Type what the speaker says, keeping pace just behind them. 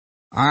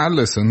I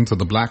listen to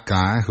the Black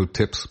Guy Who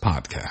Tips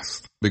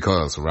podcast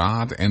because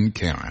Rod and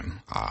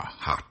Karen are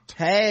hot.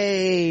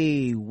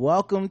 Hey,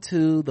 welcome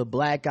to the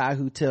Black Guy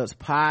Who Tips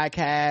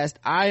podcast.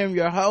 I am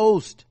your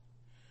host,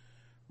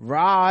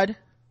 Rod,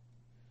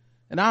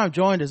 and I'm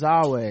joined as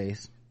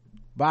always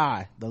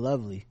by the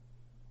lovely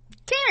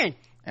Karen.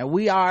 And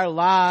we are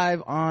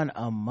live on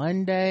a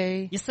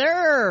Monday. Yes,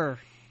 sir.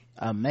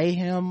 A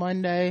mayhem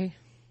Monday.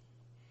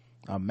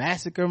 A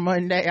massacre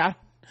Monday. I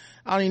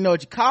don't even know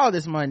what you call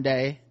this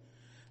Monday.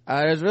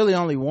 There's really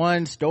only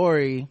one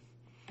story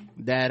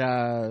that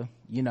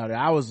that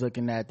I was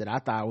looking at that I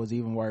thought was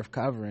even worth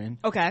covering.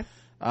 Okay.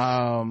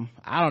 I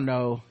don't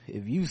know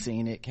if you've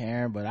seen it,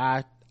 Karen, but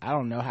I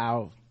don't know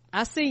how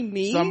I seen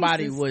memes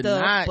somebody and would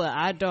stuff, not, but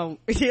I don't.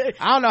 I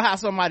don't know how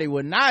somebody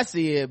would not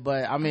see it,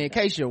 but I mean, in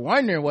case you're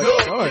wondering what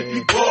the story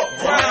is.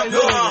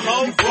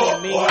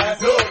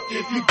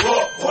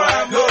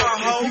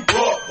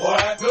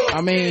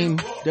 I mean,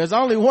 there's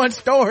only one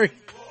story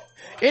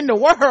in the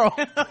world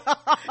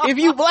if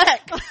you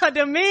black.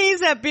 The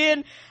memes have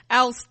been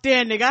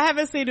outstanding. I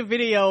haven't seen the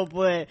video,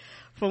 but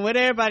from what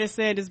everybody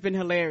said, it's been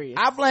hilarious.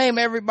 I blame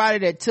everybody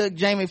that took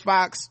Jamie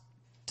Foxx's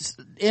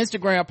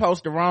Instagram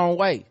post the wrong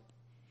way.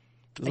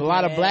 There's a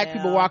lot of black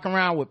people walking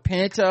around with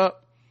pent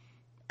up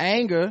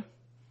anger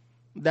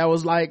that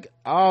was like,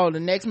 oh,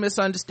 the next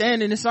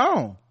misunderstanding is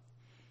on.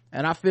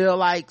 And I feel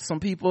like some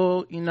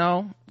people,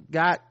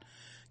 got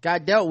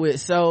dealt with.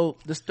 So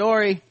the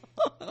story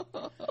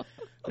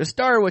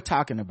we're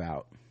talking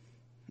about,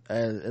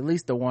 at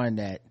least the one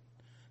that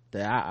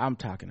I'm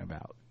talking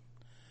about,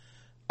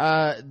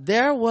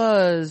 there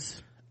was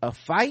a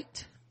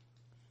fight,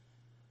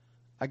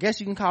 I guess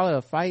you can call it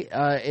a fight,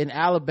 in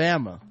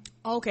Alabama.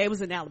 Okay, it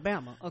was in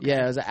Alabama. Okay.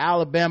 Yeah, it was an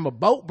Alabama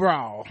boat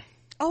brawl.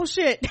 Oh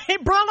shit, they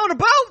brawled on the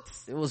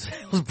boats. It was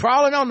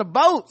brawling on the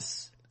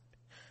boats.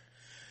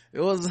 It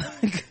was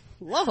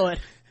Lord,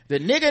 the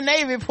nigga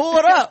Navy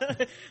pulled up.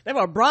 They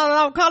were brawling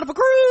on Carnival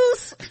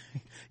Cruise.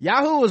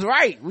 Yahoo was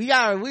right. We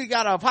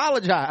gotta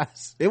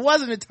apologize. It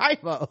wasn't a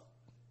typo.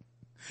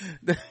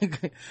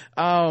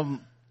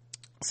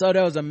 So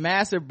there was a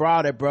massive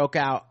brawl that broke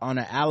out on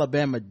an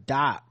Alabama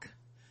dock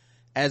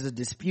as a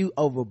dispute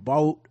over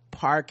boat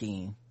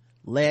parking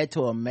led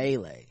to a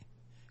melee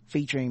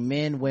featuring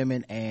men,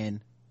 women,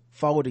 and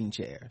folding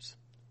chairs.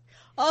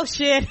 Oh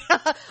shit. Oh,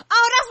 that's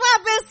why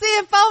I've been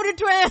seeing folding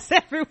chairs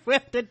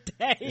everywhere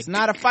today. It's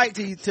not a fight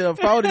till a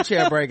folding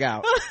chair break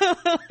out.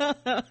 I've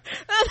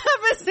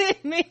been seeing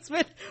memes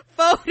with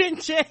folding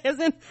chairs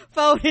and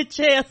folding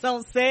chairs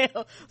on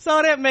sale,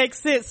 so that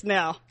makes sense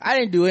now. I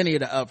didn't do any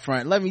of the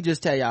upfront. Let me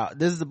just tell y'all,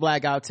 this is the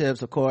Blackout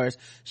Tips, of course.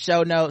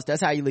 Show notes,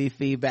 that's how you leave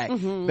feedback.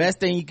 Best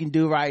thing you can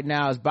do right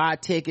now is buy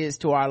tickets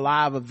to our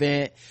live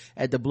event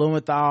at the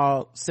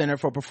Blumenthal Center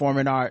for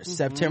Performing Arts,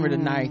 September the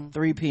 9th,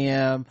 3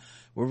 p.m.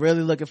 We're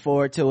really looking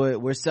forward to it.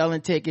 We're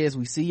selling tickets.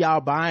 We see y'all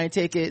buying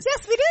tickets.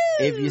 Yes, we do.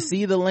 If you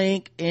see the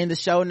link in the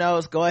show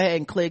notes, go ahead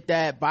and click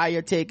that. Buy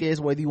your tickets,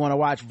 whether you want to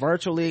watch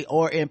virtually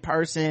or in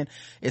person.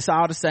 It's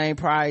all the same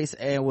price,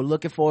 and we're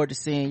looking forward to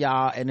seeing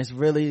y'all. And it's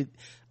really,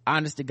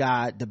 honest to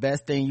God, the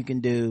best thing you can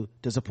do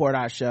to support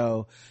our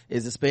show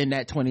is to spend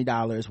that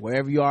 $20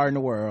 wherever you are in the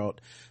world,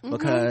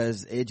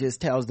 because it just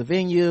tells the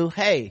venue,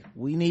 hey,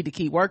 we need to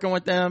keep working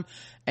with them.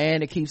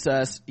 And it keeps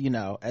us,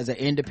 as an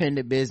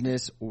independent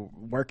business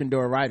working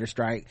during a writer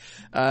strike,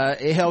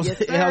 it helps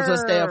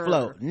us stay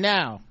afloat.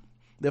 Now,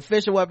 the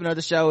official weapon of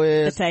the show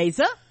is the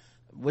taser,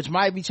 which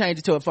might be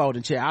changed to a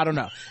folding chair. I don't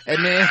know.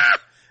 And then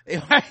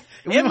it might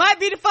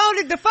be the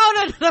folding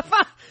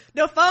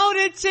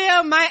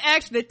chair might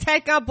actually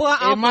take our boy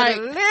off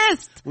the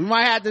list. We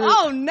might have to.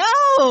 Oh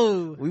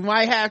no. We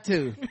might have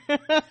to.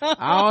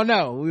 I don't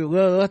know.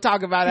 We'll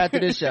talk about it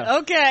after this show.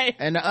 Okay.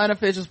 And the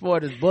unofficial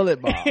sport is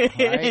bullet ball,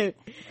 right?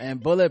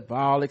 And bullet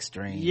ball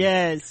extreme.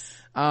 Yes.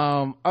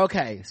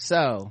 Okay.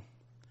 So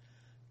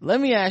let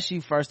me ask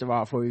you first of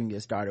all, before we even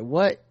get started,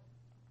 what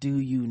do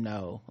you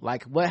know?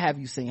 Like, what have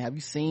you seen? Have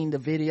you seen the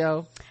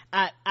video?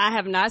 I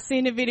have not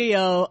seen the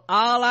video.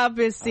 All I've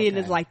been seeing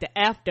is like the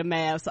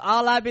aftermath. So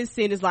all I've been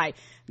seeing is like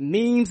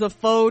memes of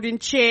folding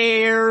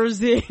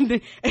chairs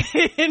and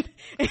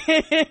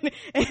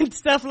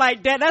stuff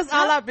like that. That's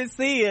all I've been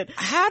seeing.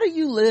 How do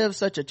you live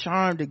such a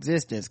charmed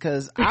existence?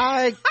 Cause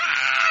I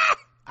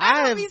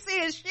don't be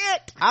seeing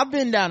shit. I've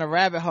been down a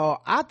rabbit hole.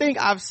 I think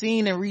I've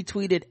seen and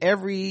retweeted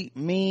every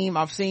meme.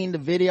 I've seen the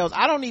videos.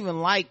 I don't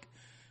even like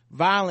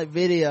violent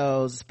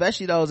videos,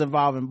 especially those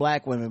involving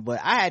black women,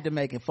 but I had to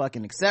make a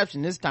fucking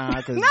exception this time,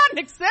 because not an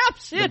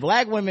exception. The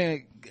black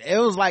women, it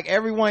was like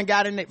everyone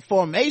got in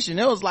formation.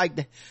 It was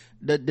like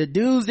the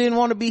dudes didn't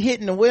want to be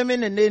hitting the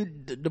women, and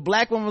then the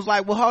black woman was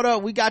like, well, hold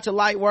up, we got your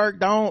light work,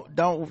 don't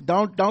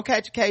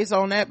catch a case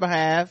on that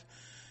behalf.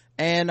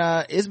 And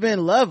it's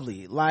been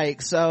lovely.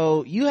 Like,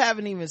 so you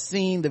haven't even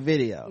seen the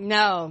video?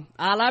 No,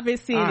 all I've been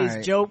seeing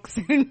is jokes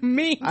and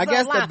memes. I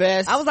guess the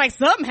best, I was like,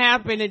 something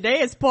happened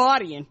today, is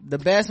partying. The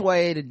best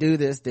way to do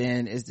this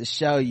then is to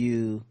show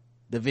you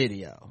the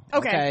video.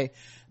 Okay,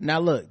 now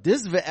look,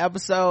 this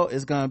episode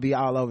is gonna be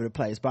all over the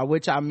place, by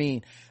which I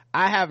mean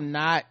I have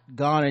not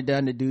gone and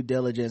done the due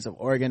diligence of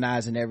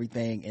organizing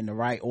everything in the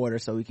right order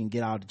so we can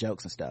get all the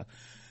jokes and stuff.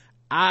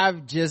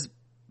 I've just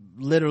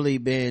literally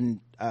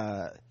been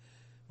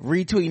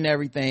retweeting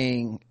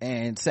everything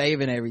and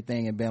saving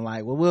everything and been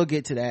like, well, we'll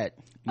get to that,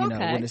 you know,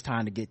 when it's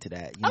time to get to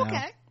that, you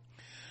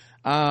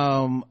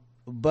know?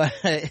 But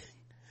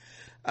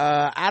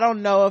I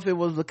don't know if it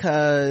was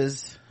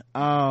because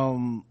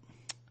Tim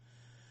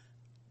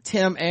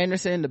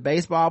Anderson, the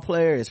baseball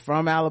player, is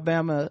from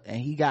Alabama and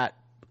he got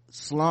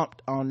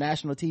slumped on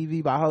national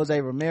TV by Jose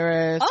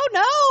Ramirez. Oh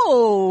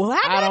no,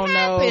 how did that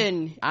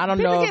happen? I don't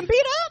People know. getting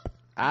beat up?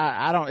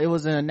 I don't, it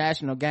was in a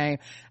national game.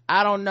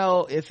 I don't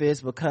know if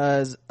it's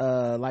because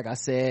like I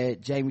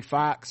said, Jamie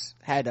Foxx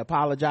had to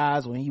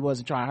apologize when he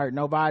wasn't trying to hurt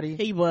nobody.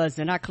 He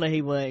wasn't. I clear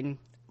he wasn't.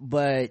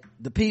 But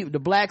the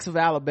blacks of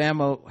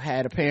Alabama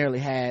had apparently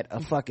had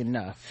a fucking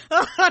enough.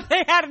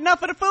 They had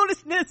enough of the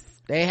foolishness.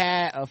 They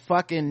had a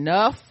fucking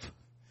enough.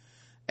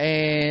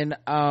 And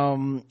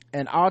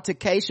an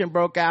altercation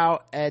broke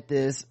out at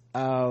this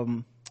up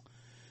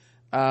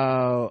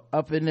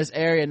in this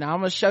area. Now I'm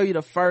gonna show you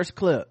the first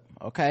clip.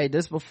 Okay,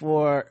 this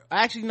before,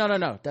 actually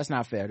no, that's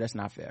not fair.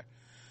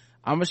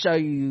 I'm gonna show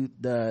you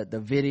the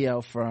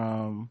video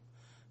from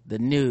the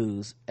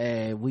news,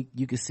 and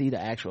you can see the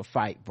actual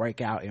fight break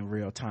out in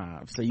real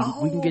time. So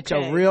we can get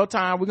your real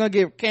time. We're gonna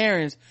get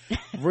Karen's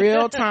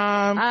real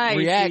time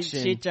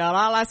reaction. Shit, y'all.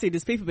 All I see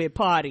is people been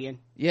partying.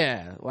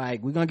 Yeah,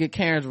 like we're gonna get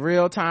Karen's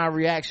real time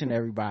reaction to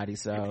everybody,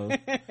 so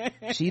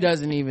she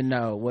doesn't even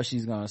know what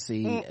she's gonna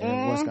see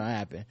and what's gonna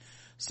happen.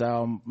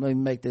 So let me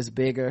make this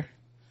bigger.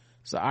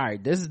 So all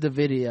right, this is the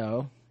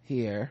video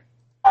here.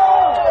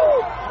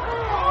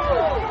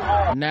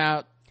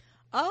 Now,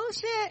 oh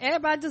shit,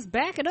 everybody just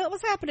backing up.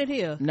 What's happening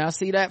here? Now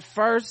see that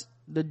first,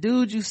 the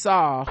dude you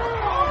saw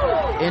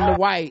in the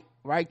white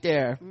right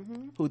there,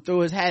 who threw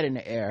his hat in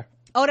the air.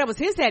 Oh, that was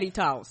his hat he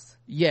tossed.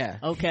 Yeah.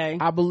 Okay.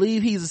 I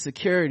believe he's a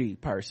security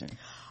person.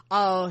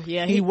 Oh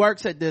yeah. He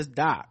works at this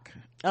dock.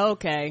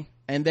 Okay.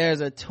 And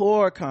there's a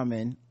tour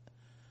coming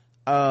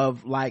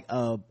of like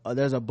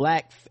there's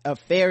a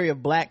ferry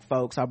of black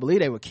folks. I believe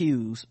they were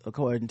Qs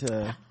according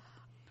to.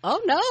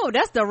 Oh no,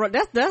 that's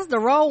the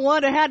wrong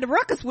one that had the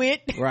ruckus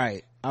with.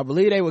 Right. I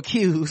believe they were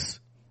Qs.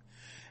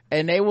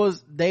 And they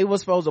was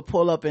supposed to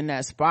pull up in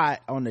that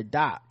spot on the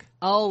dock.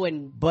 Oh,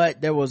 but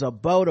there was a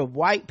boat of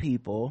white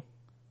people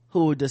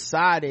who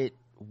decided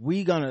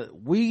we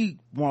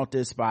want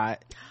this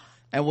spot.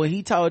 And when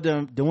he told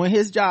them doing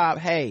his job,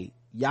 hey,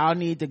 y'all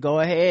need to go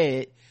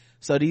ahead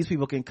so these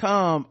people can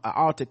come, an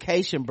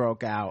altercation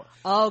broke out.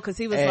 Oh, because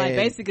he was like,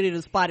 basically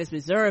the spot is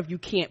reserved, you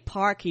can't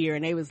park here.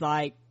 And they was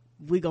like,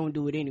 we gonna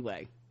do it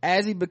anyway.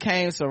 As he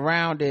became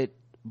surrounded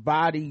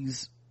by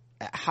these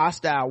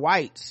hostile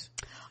whites,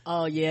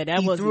 oh yeah,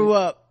 he threw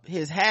up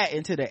his hat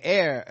into the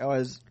air, or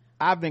as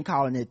I've been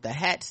calling it, the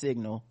hat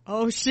signal.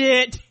 Oh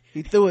shit.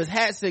 He threw his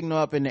hat signal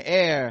up in the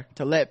air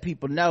to let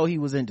people know he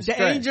was in distress.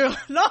 The angel,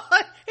 no,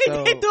 he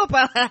threw up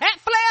a hat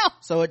flare.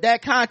 So at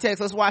that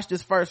context, let's watch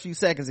this first few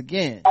seconds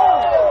again.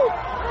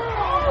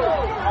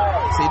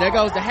 See, there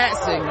goes the hat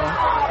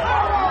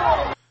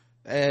signal.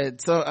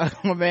 And so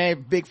my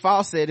man Big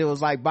Fall said it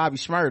was like Bobby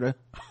Shmurda.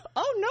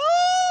 Oh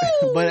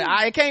no. But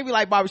it can't be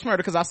like Bobby Shmurda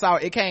because I saw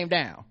it came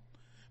down.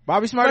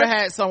 Bobby Shmurda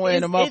had somewhere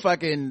in the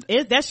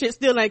motherfucking that shit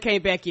still ain't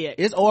came back yet.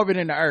 It's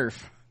orbiting the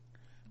earth.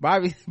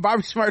 Bobby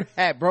Shmurda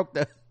hat broke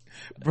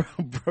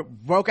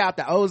out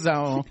the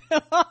ozone.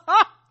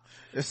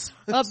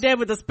 Up there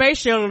with the space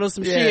shuttle or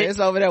some shit. Yeah, it's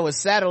over there with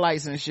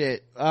satellites and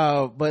shit.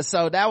 But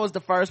so that was the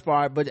first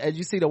part. But as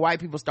you see, the white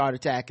people start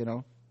attacking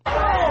them.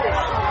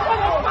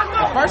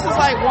 At first it's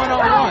like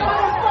one-on-one.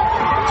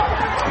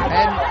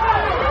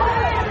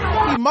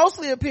 And he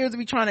mostly appears to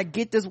be trying to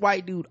get this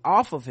white dude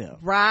off of him.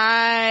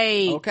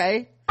 Right.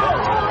 Okay.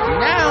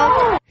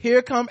 Now,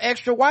 here come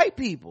extra white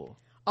people.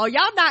 Oh,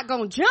 y'all not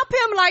gonna jump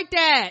him like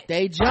that.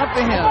 They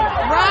jumping him.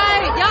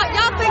 Right.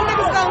 Y'all think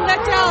niggas gonna let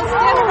y'all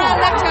stand around,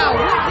 let y'all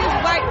whip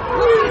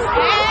his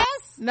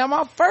ass? Now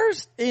my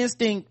first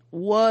instinct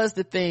was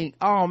to think,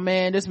 oh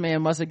man, this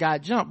man must have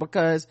got jumped,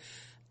 because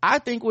I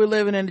think we're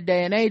living in a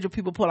day and age where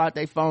people pull out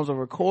their phones and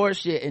record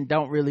shit and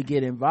don't really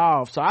get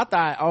involved. So I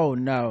thought, oh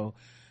no,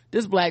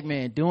 this black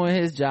man doing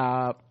his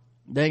job,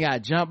 they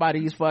got jumped by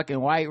these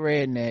fucking white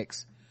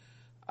rednecks.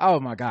 Oh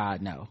my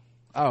God, no.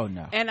 Oh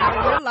no. And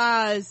I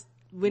realized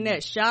when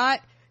that shot,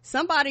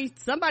 somebody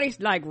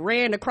like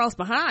ran across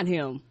behind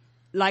him,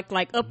 like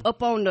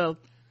up on the,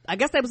 I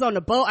guess they was on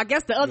the boat. I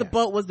guess the other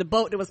boat was the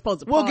boat that was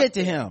supposed to We'll get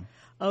to him.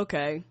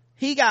 Okay.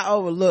 He got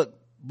overlooked,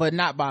 but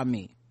not by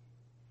me.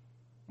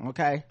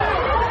 Okay.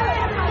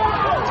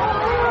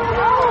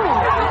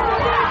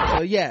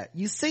 So yeah,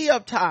 you see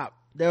up top,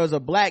 there was a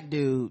black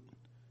dude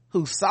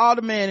who saw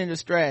the man in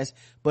distress,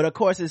 but of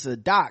course it's a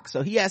dock,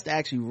 so he has to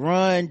actually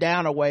run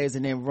down a ways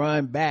and then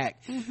run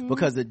back,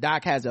 because the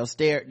dock has a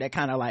stair, that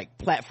kind of like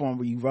platform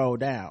where you roll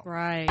down.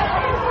 Right.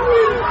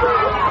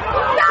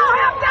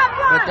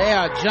 But they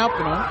are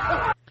jumping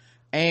him.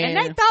 And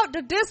they thought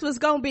that this was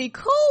gonna be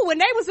cool when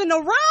they was in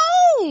the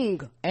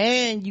wrong.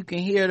 And you can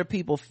hear the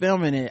people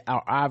filming it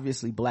are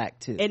obviously black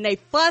too. And they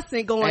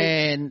fussing going.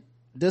 And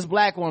this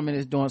black woman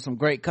is doing some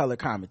great color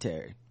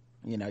commentary.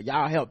 You know,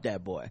 y'all help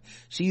that boy.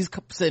 She's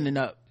sending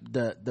up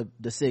the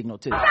signal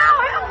too. Help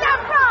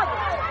that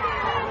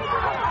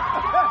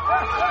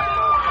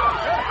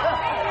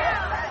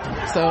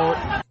brother! So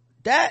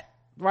that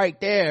right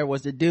there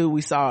was the dude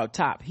we saw up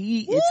top.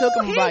 It took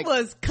him like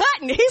was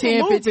cutting. He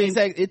 10, was 15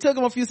 seconds. It took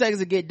him a few seconds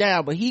to get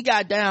down, but he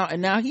got down,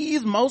 and now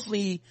he's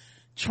mostly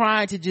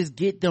trying to just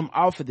get them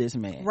off of this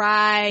man.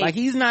 Right. Like,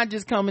 he's not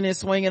just coming in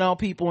swinging on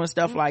people and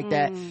stuff like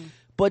that.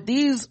 But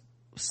these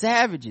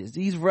savages,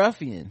 these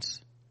ruffians,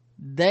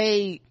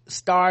 they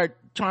start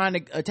trying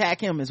to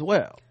attack him as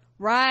well.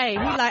 Right. He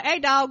like, hey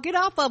dog, get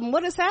off of him.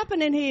 What is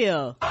happening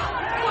here?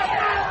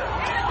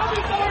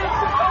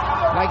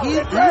 Like, he's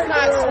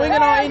not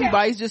swinging on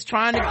anybody. He's just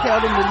trying to tell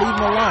them to leave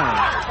him alone.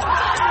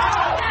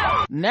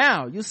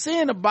 Now, you see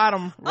in the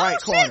bottom right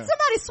corner. Shit,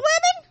 somebody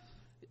swimming?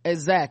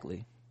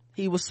 Exactly.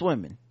 He was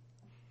swimming.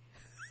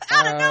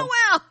 Out of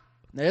nowhere.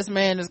 This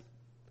man is,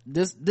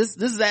 this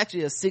is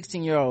actually a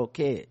 16-year-old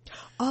kid.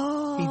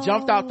 Oh. He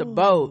jumped off the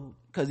boat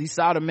because he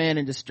saw the man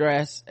in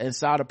distress and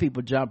saw the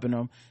people jumping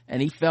him,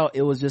 and he felt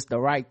it was just the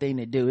right thing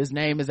to do. His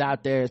name is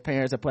out there. His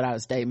parents have put out a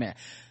statement,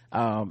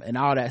 and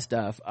all that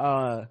stuff.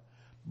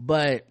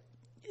 But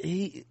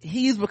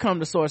he's become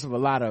the source of a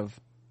lot of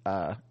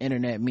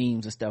internet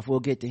memes and stuff. We'll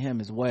get to him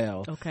as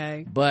well.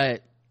 Okay.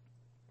 But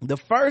the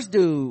first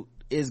dude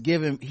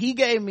he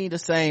gave me the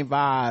same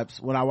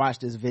vibes when I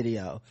watched this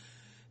video.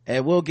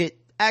 And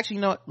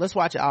let's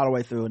watch it all the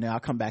way through, and then I'll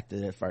come back to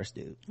the first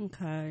dude.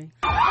 Okay.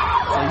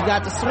 So you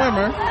got the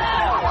swimmer.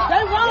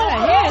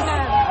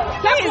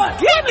 He is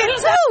giving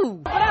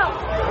too.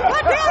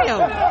 What damn?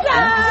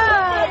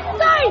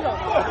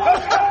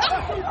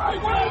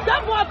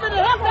 That boy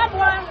finna help that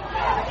boy.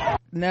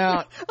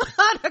 Now,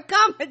 the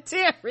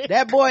commentary.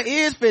 that boy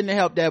is finna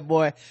help that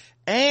boy.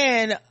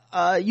 And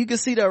you can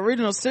see the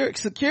original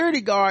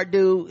security guard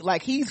dude,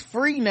 like, he's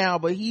free now,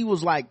 but he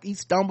was like, he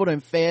stumbled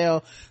and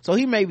fell, so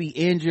he may be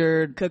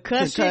injured,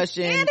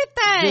 concussion,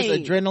 anything, just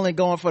adrenaline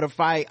going for the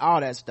fight, all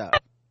that stuff.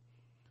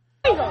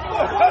 That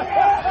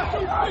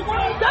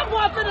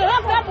boy finna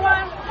help that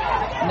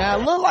boy. Now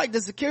it looked like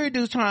the security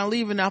dude's trying to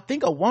leave, and I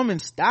think a woman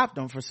stopped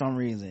him for some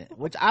reason,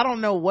 which I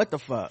don't know what the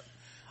fuck.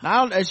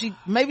 Now,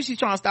 maybe she's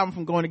trying to stop him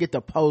from going to get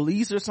the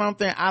police or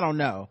something. I don't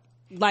know.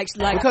 Like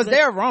because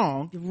they're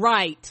wrong.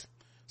 Right.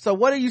 So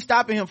what are you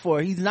stopping him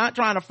for? He's not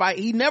trying to fight.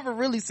 He never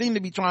really seemed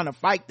to be trying to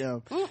fight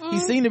them. He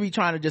seemed to be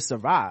trying to just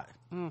survive.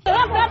 Help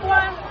that boy.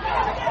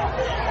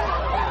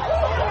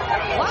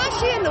 Why is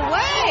she in the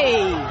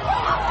way?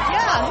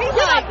 Yeah, he's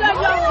like,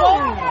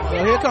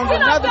 so here comes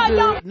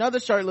another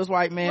shirtless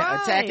white man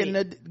attacking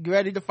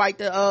ready to fight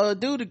the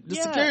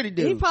security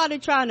dude. He probably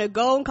trying to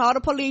go and call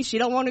the police. She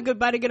don't want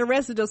anybody to get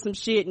arrested or some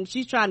shit, and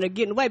she's trying to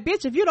get in the way.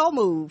 Bitch, if you don't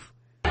move,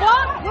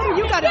 what do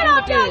you got to do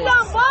with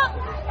this?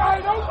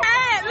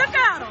 Look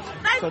at him.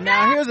 So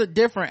now here's a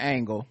different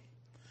angle.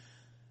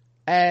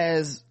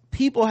 As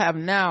people have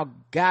now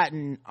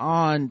gotten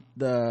on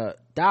the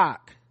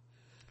dock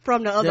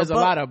from the other there's boat.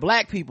 A lot of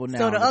black people now.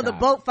 So the other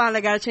boat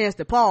finally got a chance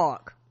to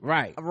park.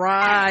 Right.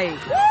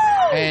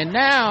 And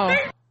now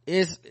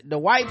it's the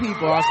white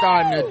people are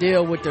starting to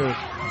deal with the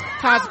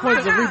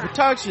consequences of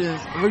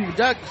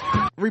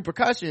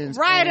repercussions.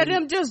 Right, of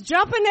them just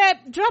jumping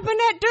that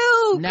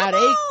dude. Now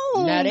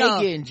they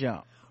getting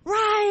jumped.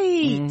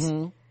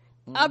 Right.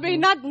 I mean,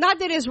 not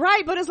that it's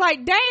right, but it's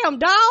like, damn,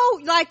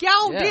 dog. Like,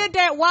 y'all did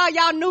that while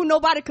y'all knew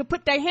nobody could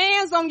put their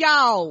hands on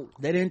y'all.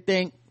 They didn't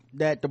think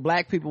that the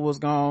black people was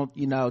gonna,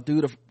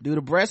 do the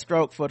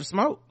breaststroke for the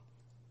smoke.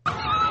 Woo!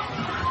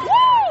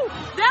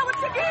 That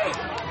what you get.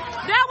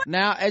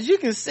 Now, as you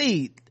can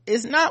see,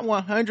 it's not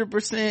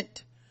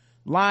 100%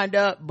 lined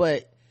up,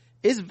 but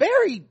it's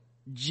very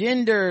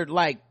gender,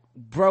 like,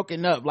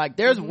 broken up. Like,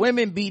 there's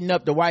women beating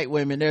up the white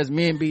women, there's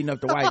men beating up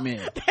the white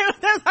men.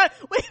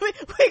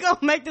 we gonna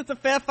make this a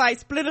fair fight,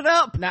 split it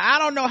up. Now, I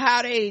don't know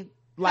how they,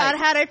 like,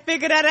 how they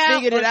figured that out.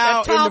 Figured it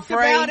out in the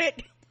fray. About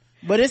it.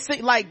 But it's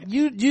like,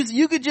 you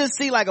could just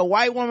see, like, a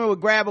white woman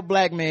would grab a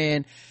black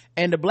man,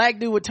 and the black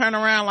dude would turn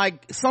around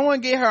like,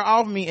 someone get her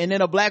off me, and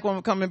then a black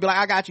woman come and be like,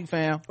 I got you,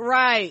 fam.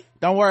 Right.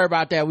 Don't worry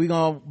about that. We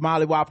gonna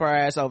mollywop her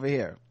ass over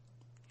here.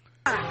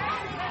 Woo!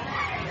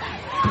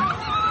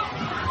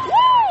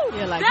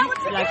 Yeah, like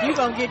you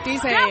gonna get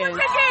these hands.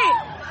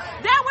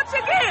 That what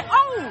you get.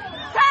 Oh,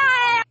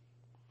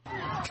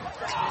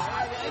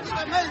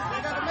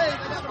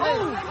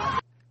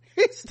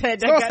 time.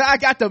 I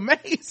got the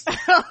mace.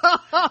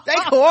 They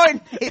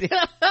coordinated.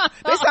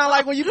 They sound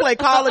like when you play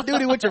Call of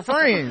Duty with your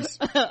friends.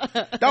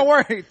 Don't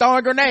worry, throwing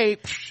a grenade,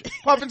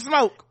 pumping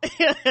smoke.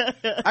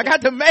 I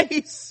got the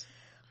mace.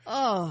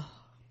 So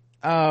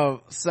I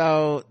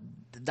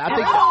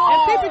think,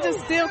 and people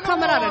just still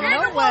coming out of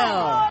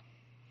nowhere.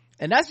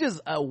 And that's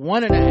just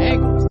one of the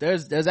angles.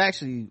 There's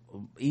actually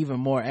even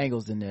more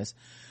angles than this,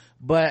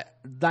 but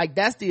like,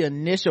 that's the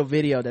initial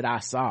video that I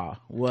saw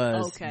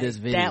was this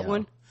video. That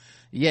one.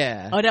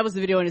 Yeah. Oh, that was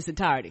the video in its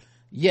entirety.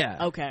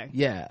 Yeah. Okay.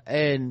 Yeah.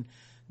 And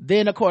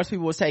then of course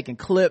people was taking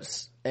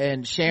clips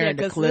and sharing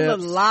the clips.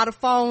 There's a lot of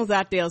phones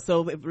out there,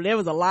 so there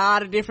was a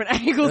lot of different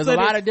angles. There's a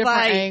lot of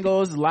different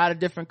angles, a lot of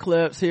different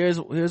clips. Here's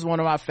one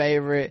of my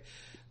favorite.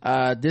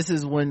 This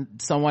is when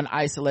someone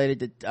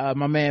isolated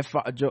my man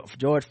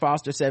George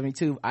Foster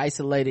 72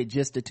 isolated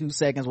just the 2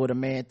 seconds where the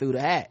man threw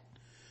the hat.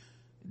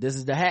 This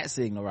is the hat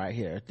signal right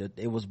here.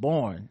 It was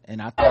born,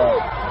 and I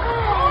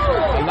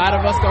thought a lot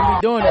of us gonna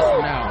be doing this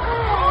from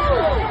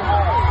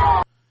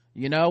now.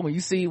 You know, when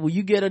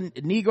you get a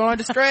Negro in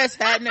distress,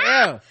 hat in the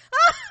air.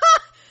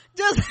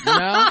 Just, you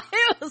know,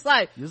 it was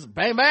like just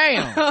bang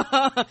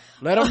bam.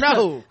 Let them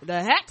know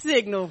the hat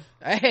signal.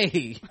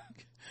 Hey,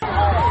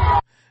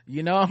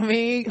 you know what I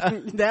mean?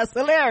 That's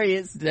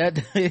hilarious.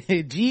 That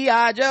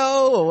G.I.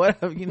 Joe or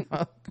whatever, you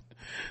know.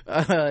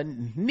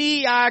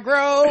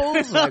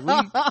 Negros, like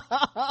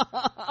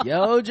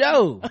yo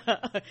Joe,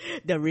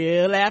 the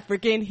real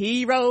African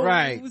heroes,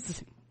 right?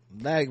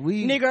 Like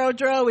Negro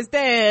Joe is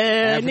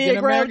dead.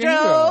 Negro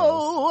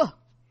Joe, heroes.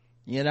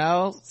 You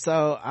know.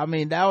 So I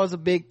mean, that was a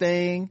big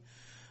thing.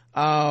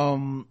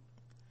 Then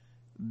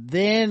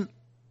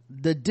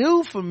the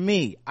dude for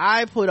me,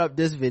 I put up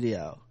this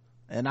video,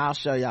 and I'll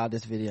show y'all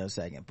this video in a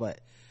second, but.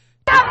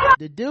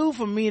 The dude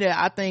for me that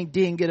I think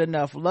didn't get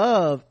enough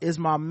love is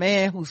my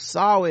man who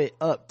saw it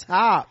up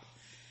top.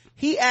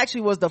 He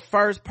actually was the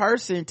first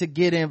person to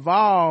get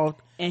involved,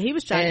 and he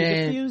was trying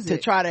to diffuse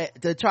it,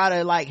 to try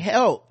to like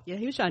help. Yeah,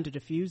 he was trying to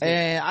diffuse it.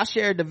 And I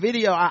shared the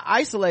video. I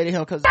isolated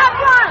him because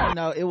you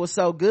know it was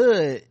so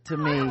good to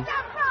me.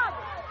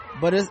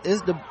 But it's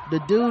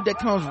the dude that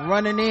comes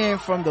running in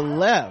from the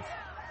left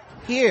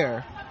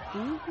here.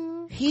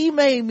 Mm-hmm. He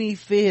made me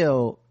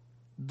feel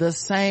the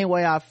same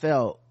way I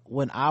felt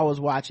when I was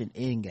watching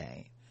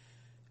Endgame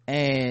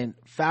and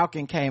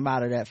Falcon came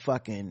out of that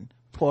fucking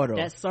portal,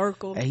 that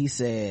circle, and he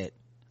said,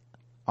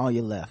 on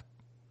your left.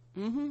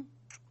 Mm-hmm.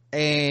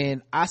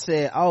 And I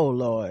said, oh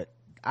Lord,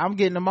 I'm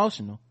getting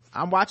emotional.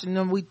 I'm watching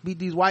them beat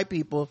these white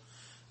people,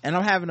 and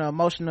I'm having an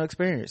emotional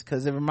experience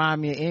because it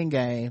reminded me of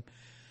Endgame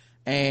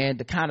and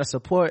the kind of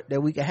support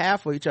that we can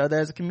have for each other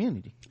as a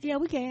community. Yeah,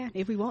 we can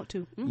if we want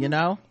to. Mm-hmm. You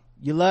know,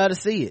 you love to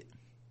see it,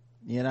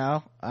 you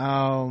know.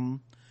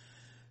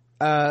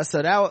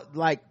 So that was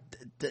like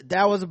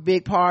that was a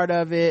big part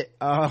of it.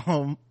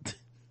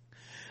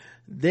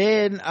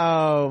 Then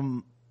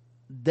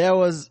there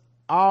was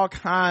all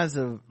kinds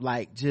of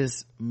like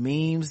just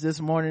memes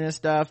this morning and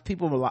stuff.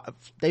 People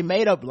they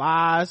made up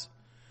lies,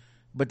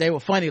 but they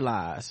were funny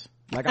lies.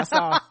 Like I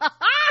saw,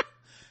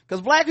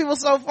 because black people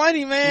so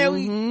funny, man.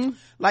 Mm-hmm.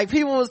 Like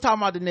people was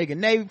talking about the nigga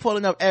Navy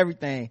pulling up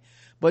everything.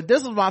 But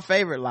this was my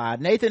favorite lie.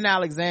 Nathan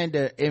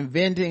Alexander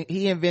invented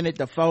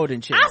the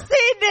folding chair. I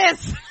seen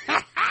this.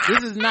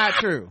 This is not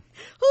true.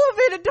 Who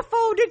invented the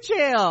folding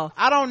chair?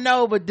 I don't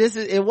know, but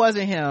it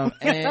wasn't him.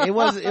 And it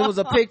was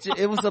a picture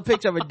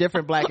of a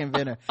different black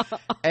inventor.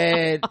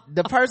 And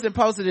the person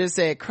posted it and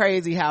said,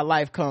 crazy how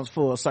life comes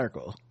full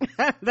circle.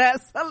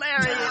 That's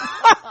hilarious.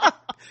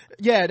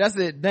 Yeah, that's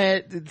it.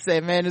 Then it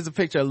said, man, there's a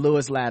picture of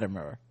Lewis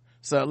Latimer.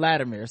 So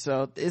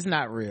it's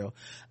not real.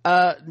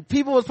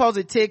 People was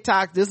posting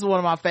TikTok. This is one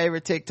of my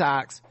favorite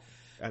TikToks.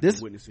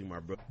 Witnessing my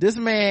brother. This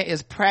man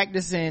is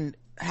practicing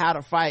how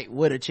to fight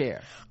with a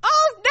chair.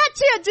 Oh, that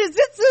chair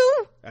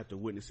jiu-jitsu. After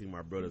witnessing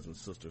my brothers and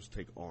sisters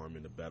take arm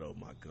in the Battle of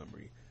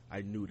Montgomery,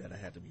 I knew that I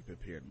had to be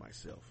prepared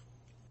myself.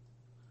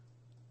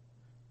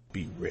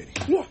 Be ready.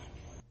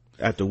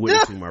 After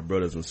witnessing my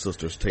brothers and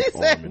sisters take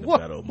arm in the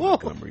Battle of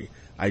Montgomery,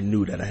 I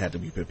knew that I had to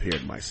be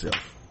prepared myself.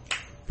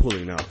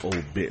 Pulling out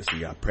old bits,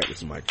 I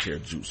practiced my chair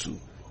jutsu.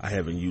 I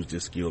haven't used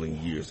this skill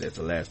in years. That's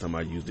the last time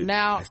I used it.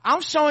 Now,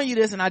 I'm showing you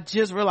this and I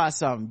just realized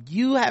something.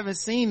 You haven't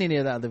seen any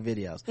of the other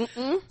videos.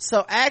 Mm-mm.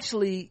 So I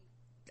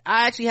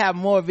actually have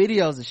more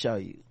videos to show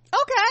you.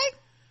 Okay.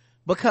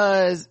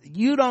 Because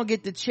you don't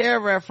get the chair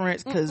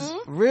reference because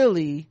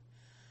really,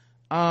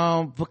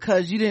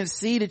 because you didn't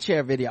see the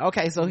chair video.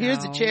 Okay, so here's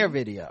the chair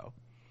video.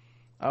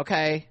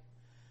 Okay.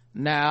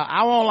 Now,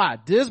 I won't lie.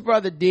 This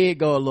brother did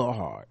go a little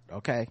hard.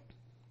 Okay.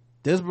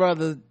 This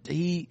brother,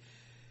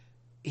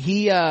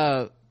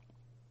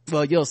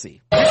 well, you'll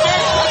see. Oh,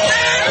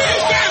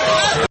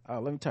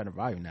 let me turn the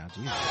volume now.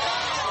 Jesus.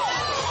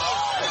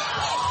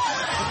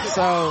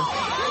 So,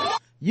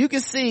 you can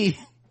see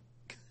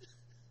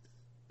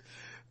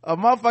a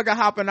motherfucker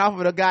hopping off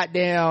of the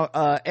goddamn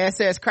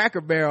SS Cracker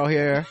Barrel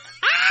here.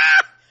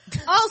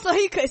 Oh, so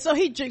he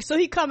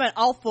coming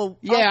off of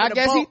I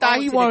guess he thought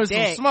he wanted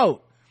some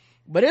smoke.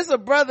 But it's a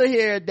brother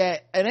here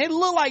and it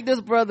look like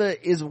this brother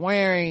is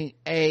wearing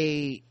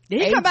a Did he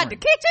apron. come out the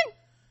kitchen?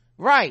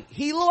 Right.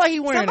 He look like he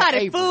wearing an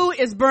apron. Food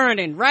is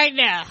burning right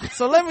now.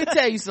 So let me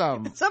tell you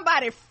something.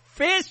 Somebody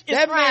fish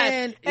is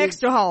frying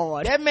extra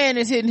hard. That man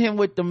is hitting him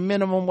with the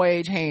minimum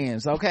wage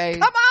hands, okay?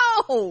 Come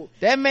on.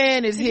 That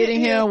man is hitting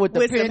him with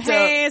the pent some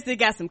hands that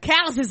got some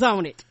calluses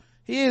on it.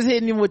 He is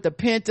hitting him with the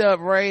pent up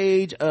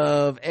rage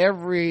of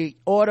every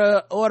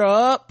order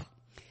up.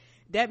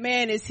 That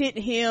man is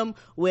hitting him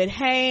with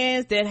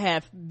hands that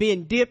have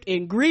been dipped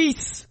in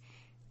grease.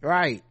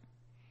 Right.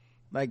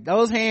 Like,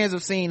 those hands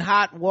have seen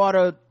hot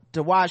water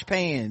to wash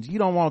pans. You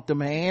don't want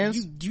them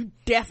hands. You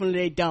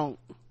definitely don't.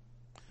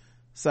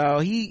 So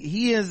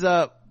he ends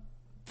up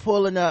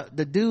pulling up,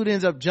 the dude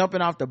ends up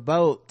jumping off the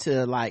boat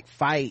to like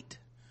fight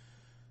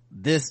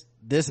this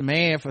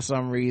man for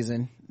some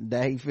reason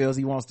that he feels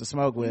he wants to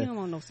smoke with. You don't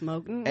want no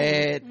smoke.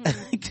 And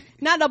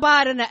not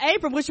nobody in the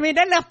apron, which means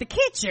they left the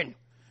kitchen.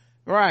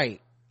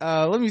 Right.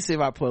 Let me see if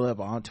I pull up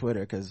on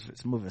Twitter because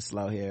it's moving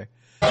slow here.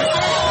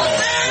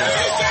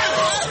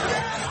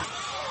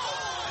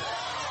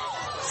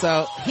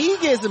 So he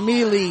gets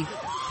immediately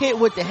hit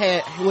with the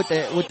head,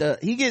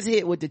 he gets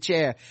hit with the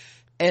chair.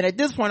 And at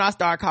this point I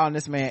start calling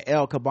this man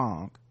El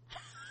Kabong.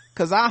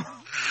 Cause I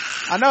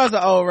know it's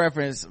an old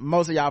reference.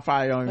 Most of y'all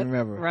probably don't even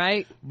remember.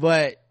 Right.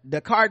 But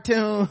the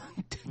cartoon,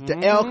 the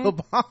El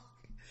Kabong,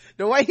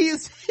 the way he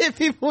used to hit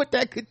people with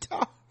that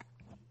guitar.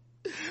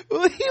 The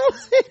way he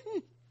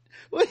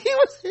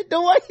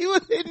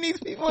was hitting these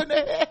people in the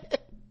head.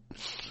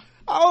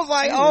 I was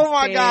like, oh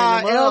my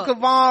God, El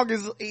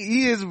Kabong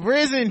he is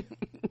risen.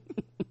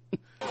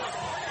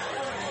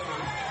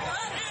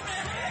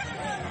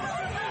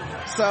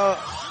 So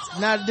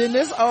now then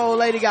this old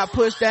lady got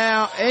pushed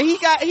down and he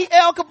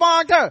El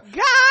Kabong'd her.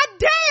 God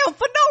damn,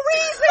 for no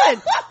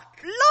reason.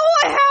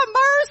 Lord have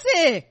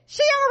mercy.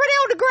 She already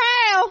on the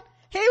ground.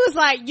 He was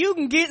like, you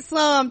can get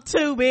some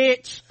too,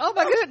 bitch. Oh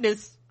my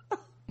goodness.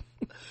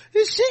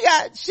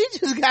 She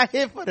just got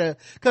hit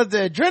cause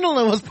the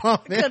adrenaline was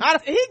pumping.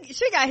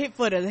 She got hit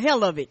for the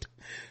hell of it.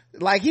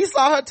 Like, he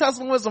saw her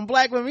tussling with some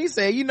black women. He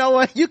said, you know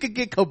what? You could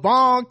get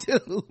Kabong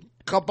too.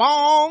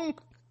 Kabong.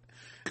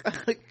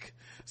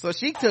 So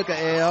she took a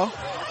L.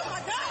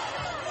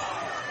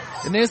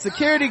 And then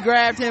security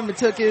grabbed him and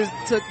took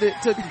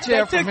the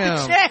chair from him.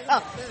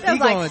 He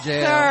going to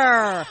jail.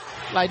 Sir.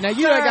 Like, now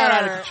you done got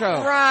out of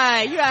control.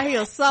 Right. You out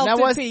here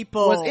assaulting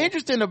people. What's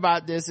interesting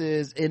about this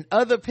is in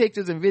other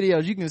pictures and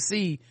videos you can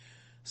see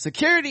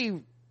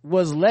security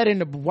was letting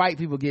the white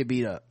people get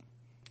beat up.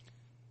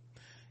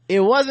 It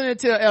wasn't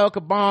until El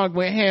Kabong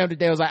went ham that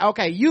they was like,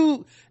 okay,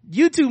 you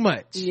too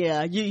much.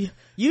 Yeah,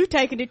 you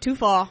taking it too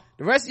far.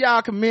 The rest of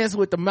y'all commence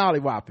with the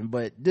mollywhopping,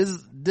 but this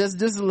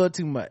is a little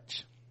too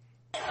much.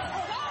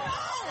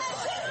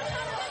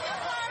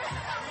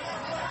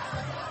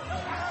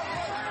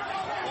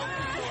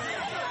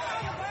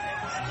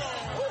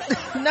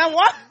 Now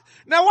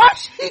why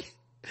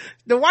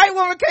the white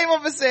woman came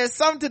up and said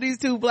something to these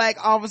two black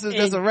officers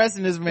that's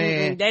arresting this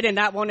man. They did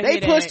not want to They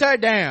pushed her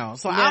down.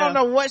 So I don't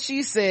know what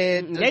she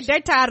said. They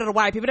tired of the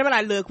white people. They were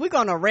like, look, we're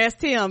going to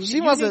arrest him.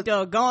 You need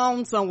to go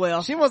on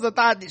somewhere. She must have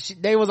thought that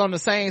they was on the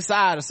same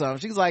side or something.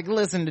 She's like,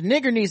 listen, the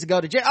nigger needs to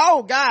go to jail.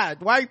 Oh God,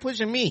 why are you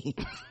pushing me?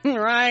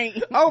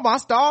 Right. Oh, my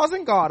stars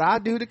and God, I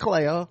do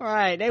declare.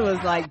 Right. They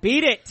was like,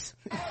 beat it.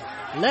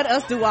 Let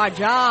us do our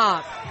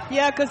job.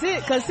 Yeah, cause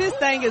his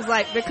thing is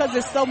like, because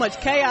there's so much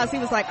chaos, he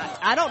was like,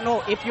 I don't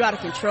know if you're out of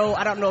control.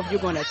 I don't know if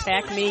you're going to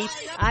attack me.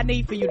 I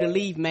need for you to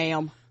leave,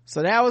 ma'am.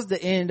 So that was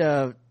the end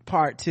of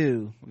part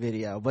 2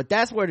 video, but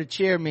that's where the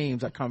chair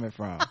memes are coming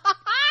from.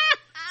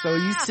 So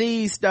you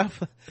see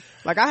stuff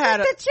like I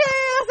had the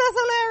chairs, that's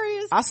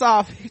hilarious. I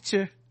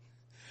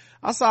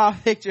saw a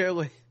picture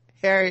with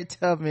Harriet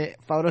Tubman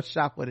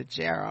photoshopped with a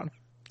chair on.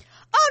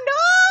 Oh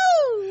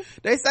no!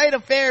 They say the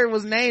ferry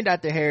was named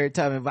after Harriet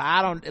Tubman, but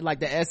I don't, like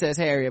the SS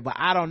Harriet, but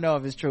I don't know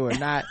if it's true or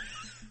not.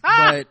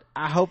 But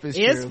I hope it's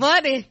true. It's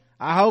funny.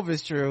 I hope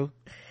it's true.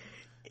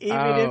 Even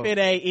if it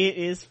ain't, it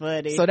is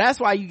funny. So that's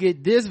why you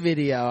get this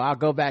video. I'll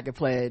go back and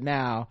play it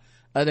now.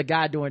 The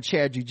guy doing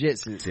chair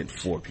jujitsu. Sent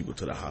 4 people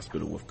to the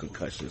hospital with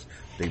concussions.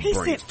 He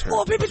sent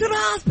 4 people to the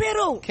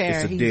hospital.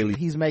 Karen,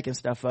 he's making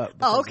stuff up.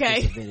 Oh,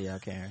 okay. It's a video,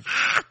 Karen.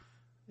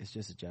 It's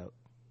just a joke.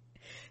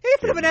 He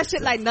flipping that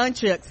shit like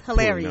nunchucks.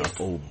 Hilarious. Out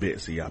old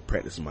Betsy, I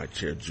practice my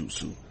chair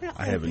jutsu.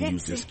 I haven't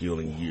used this skill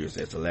in years.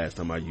 As the last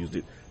time I used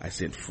it, I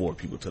sent 4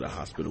 people to the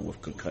hospital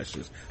with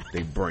concussions.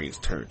 Their brains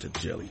turned to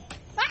jelly.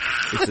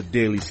 It's a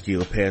daily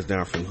skill passed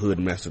down from hood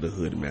master to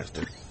hood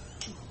master.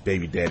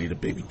 Baby daddy to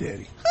baby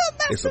daddy.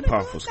 It's a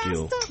powerful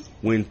skill.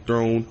 When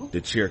thrown, the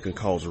chair can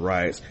cause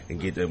riots and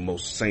get the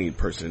most sane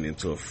person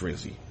into a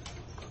frenzy.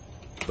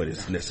 But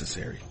it's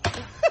necessary.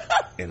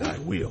 And I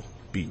will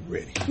be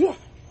ready.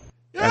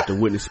 After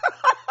witnessing.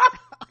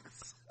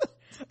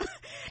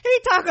 He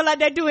talking like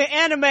they doing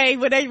anime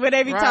when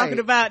they be talking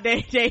about their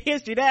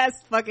history. That's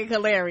fucking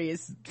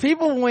hilarious.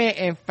 People went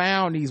and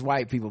found these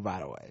white people, by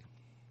the way.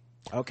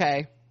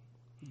 Okay.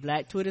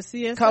 Black Twitter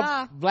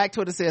CSI. Black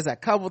Twitter says a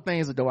couple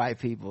things with the white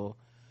people.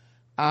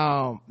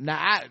 Now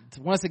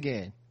once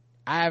again,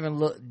 I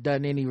haven't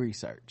done any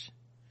research.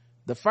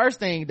 The first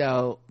thing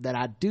though that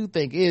I do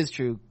think is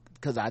true,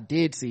 because I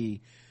did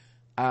see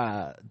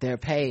their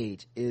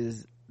page,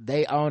 is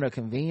they own a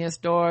convenience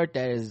store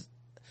that is,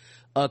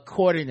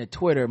 according to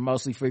Twitter,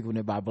 mostly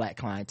frequented by black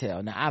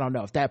clientele. Now I don't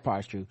know if that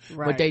part's true,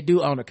 but they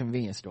do own a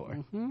convenience store.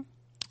 Mm-hmm.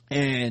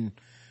 And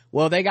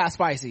well, they got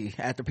spicy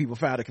after people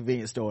found a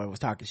convenience store and was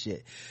talking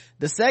shit.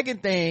 The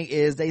second thing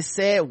is they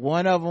said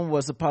one of them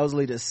was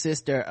supposedly the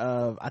sister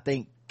of, I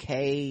think,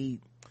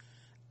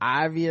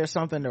 Ivy or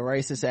something, the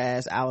racist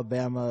ass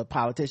Alabama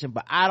politician,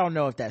 but I don't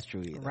know if that's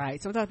true either.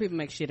 Right. Sometimes people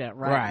make shit up,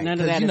 right? None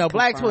of that,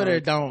 Black Twitter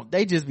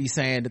they just be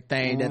saying the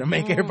thing that'll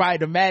make everybody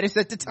the maddest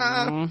at the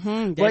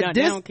time. They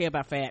don't care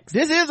about facts.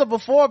 This is a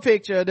before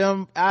picture of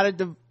them at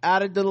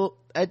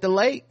the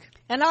lake.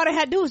 And all they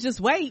had to do was just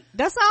wait.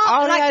 That's all.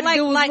 All they had to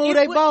do was move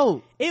their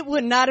boat. It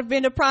would not have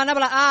been a problem. I'd be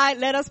like, all right,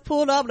 let us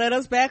pull up, let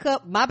us back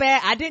up. My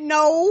bad. I didn't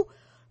know.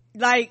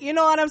 Like, you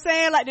know what I'm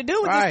saying? Like, the dude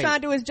was just trying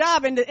to do his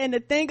job. And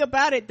the thing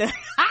about it,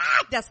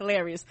 that's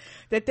hilarious.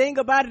 The thing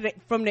about it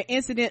from the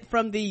incident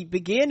from the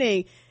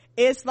beginning,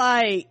 it's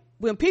like,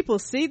 when people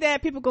see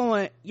that, people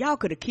going, y'all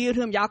could have killed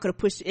him, y'all could have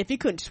pushed, if he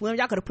couldn't swim,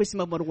 y'all could have pushed him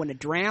up on the one to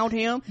drown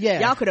him.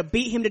 Y'all could have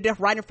beat him to death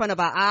right in front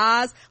of our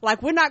eyes.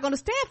 Like, we're not gonna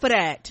stand for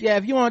that.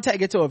 If you want to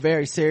take it to a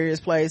very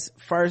serious place,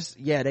 first,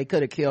 they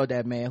could have killed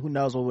that man. Who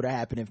knows what would have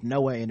happened if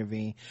no one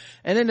intervened.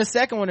 And then the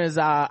second one is,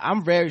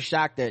 I'm very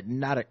shocked that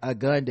not a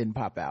gun didn't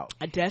pop out.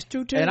 That's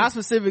true too. And I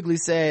specifically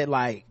said,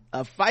 like,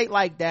 a fight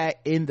like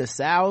that in the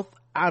South,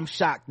 I'm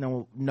shocked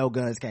no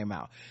guns came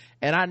out.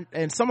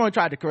 And someone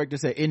tried to correct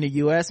us in the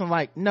US. I'm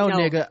like, no,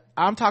 nigga,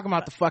 I'm talking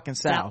about the fucking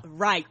South.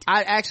 Right.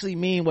 I actually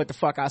mean what the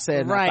fuck I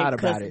said and I thought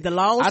about it. The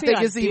laws I think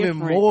it's even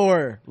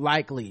more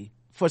likely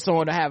for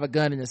someone to have a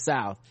gun in the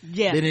South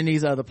than in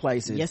these other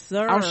places. Yes,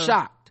 sir. I'm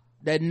shocked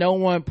that no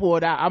one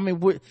pulled out. I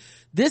mean,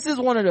 this is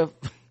one of the,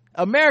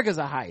 America's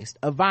a heist,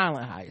 a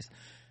violent heist.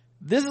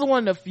 This is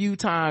one of the few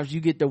times you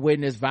get to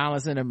witness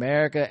violence in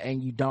America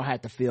and you don't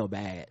have to feel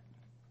bad.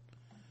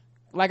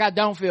 Like, I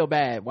don't feel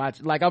bad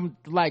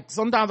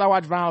sometimes I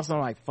watch violence and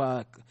I'm like,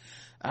 fuck.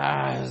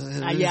 I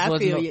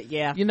feel you.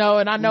 Yeah. You know,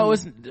 and I know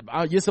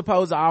you're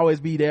supposed to always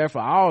be there for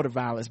all the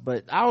violence,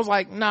 but I was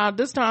like, nah,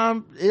 this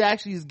time it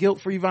actually is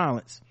guilt-free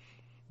violence.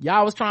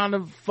 Y'all was trying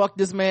to fuck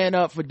this man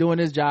up for doing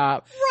his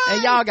job. Right.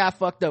 And y'all got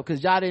fucked up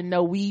because y'all didn't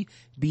know we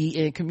be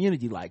in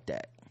community like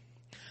that.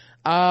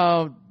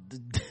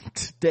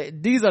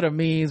 These are the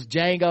memes.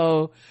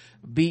 Django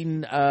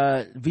beating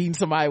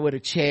somebody with a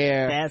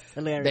chair. That's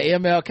hilarious. The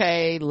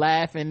MLK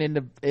laughing in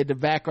the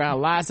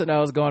background. Lots of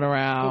those going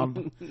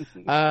around.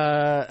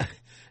 The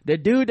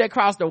dude that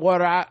crossed the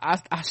water,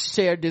 I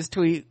shared this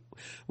tweet,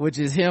 which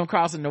is him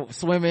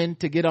swimming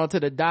to get onto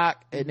the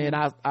dock, and then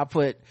I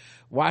put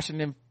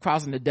Washington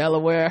crossing the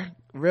Delaware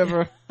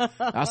River.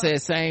 I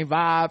said same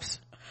vibes.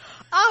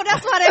 Oh,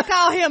 that's why they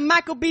call him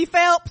Michael B.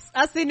 Phelps.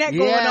 I seen that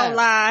going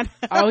online.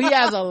 Oh, he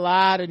has a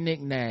lot of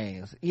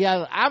nicknames.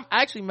 I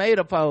actually made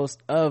a post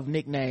of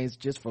nicknames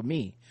just for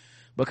me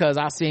because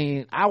I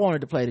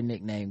wanted to play the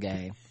nickname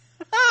game.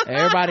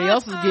 Everybody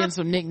else was getting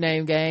some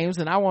nickname games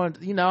and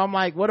I'm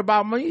like, what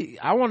about me?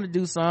 I want to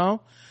do some.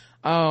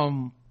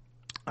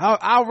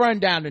 I'll run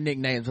down the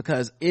nicknames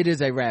because it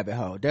is a rabbit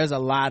hole. There's a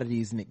lot of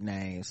these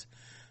nicknames.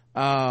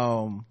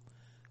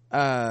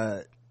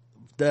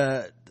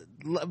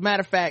 Matter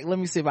of fact, let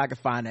me see if I can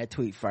find that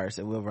tweet first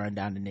and we'll run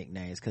down the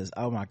nicknames because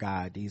oh my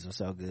god, these are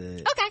so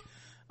good.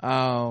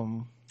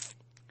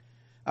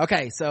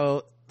 Okay,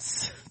 so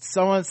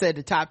someone said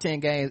the top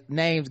 10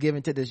 names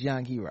given to this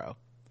young hero.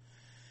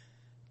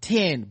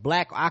 10,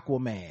 Black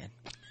Aquaman.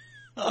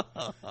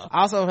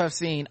 Also have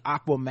seen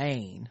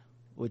Aquaman,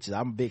 which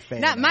I'm a big fan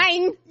Not of.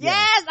 mine.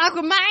 Yes,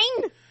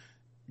 Aquaman.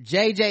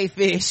 JJ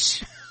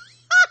Fish.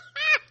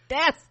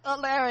 That's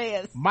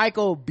hilarious.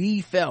 Michael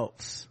B.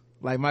 Phelps.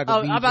 Like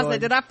Michael B. I'm about to say,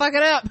 did I fuck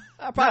it up?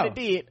 I probably No.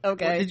 did.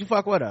 Okay. What, did you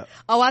fuck what up?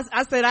 Oh, I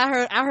said I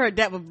heard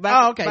that was back.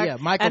 Oh, okay, yeah.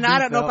 Michael and B. I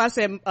don't know if I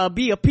said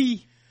B or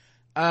P.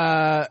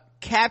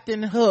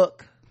 Captain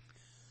Hook.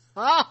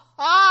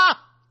 I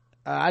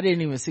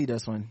didn't even see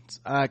this one.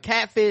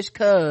 Catfish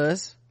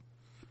Cuz.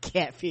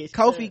 Catfish.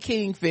 Kofi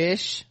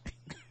Kingfish.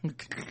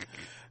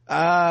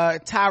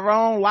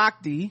 Tyrone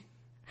Lochte.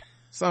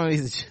 Some of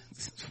these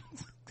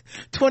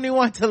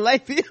 21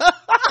 Tilapia.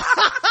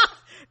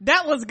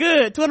 That was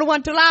good.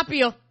 21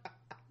 Tilapia.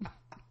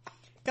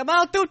 Come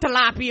on through,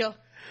 Tilapia.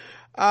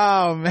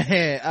 Oh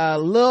man.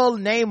 Lil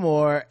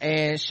Namor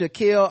and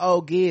Shaquille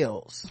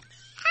O'Gills.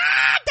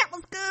 That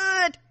was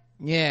good.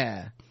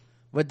 Yeah.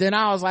 But then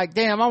I was like,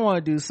 damn, I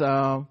want to do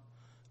some.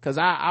 Cause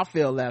I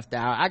feel left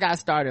out. I got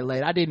started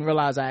late. I didn't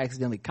realize I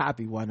accidentally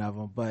copied one of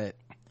them, but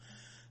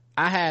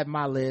I had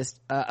my list.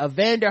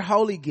 Evander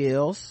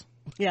Holy-Gills.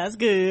 Yeah, that's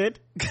good.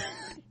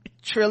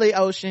 Trilly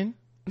Ocean.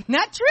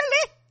 Not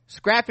Trilly.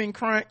 Scrapping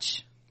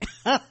Crunch.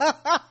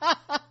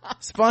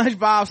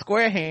 SpongeBob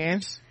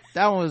SquareHands.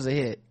 That one was a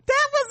hit.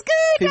 That was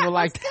good. People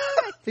like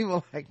that.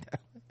 People like that.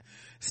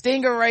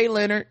 Stinger Ray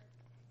Leonard.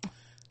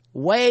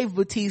 Wave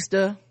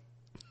Batista.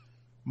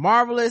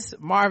 Marvelous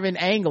Marvin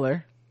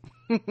Angler.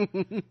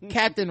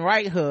 Captain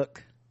Right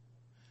Hook.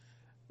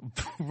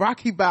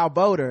 Rocky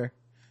Balboa.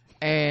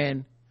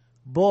 And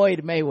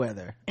Boyd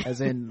Mayweather, as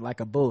in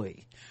like a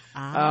buoy.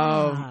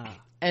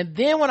 And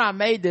then when I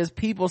made this,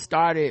 people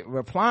started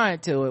replying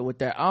to it with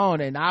their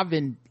own, and I've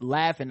been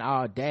laughing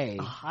all day.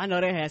 Oh, I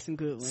know they had some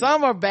good ones.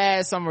 Some are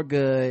bad, some are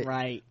good.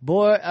 Right.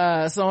 Boy,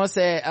 someone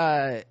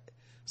said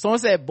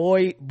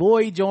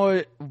Boy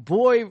Jones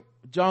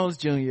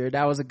Jr.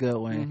 That was a good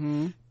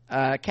one.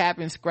 Mm-hmm.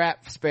 Captain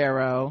Scrap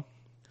Sparrow.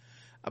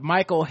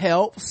 Michael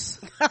Helps.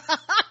 Come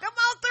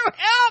on through,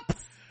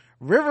 Helps.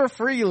 River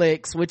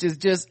Freelix, which is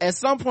just, at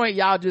some point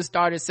y'all just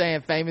started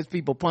saying famous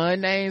people pun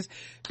names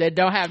that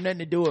don't have nothing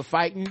to do with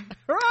fighting.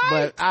 Right.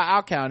 But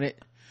I'll count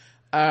it.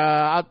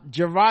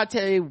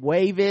 Javante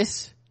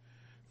Wavis,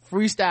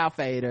 Freestyle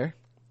Fader.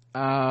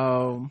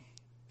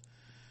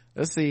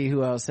 Let's see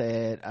who else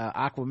had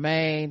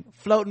Aquaman,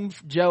 Floating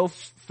Joe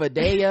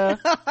Fadea,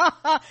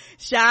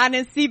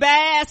 Shining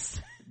Seabass.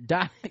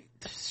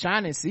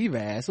 Shining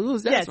Seabass. Who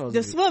was that? Yes, supposed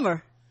the to be?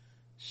 swimmer.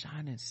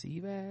 Shining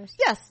Seabass.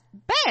 Yes,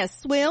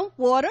 bass swim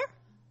water.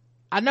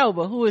 I know,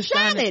 but who is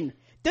Shining?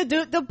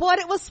 The boy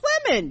that was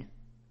swimming.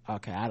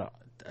 Okay, I don't.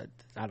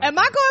 Am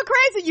I going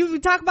crazy? You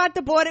talk about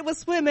the boy that was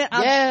swimming.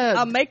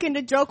 I'm making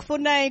the jokeful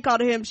name,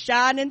 calling him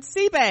Shining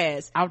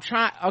Seabass. I'm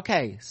trying.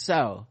 Okay,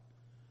 so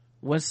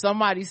when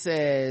somebody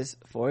says,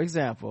 for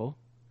example,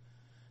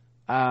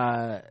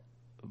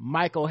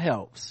 Michael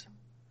Helps,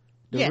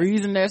 the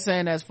reason they're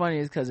saying that's funny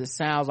is because it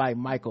sounds like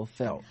Michael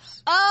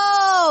Phelps.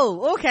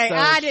 Oh, okay. So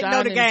I didn't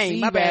know the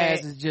game. My bad.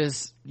 Is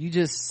just, you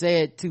just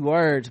said two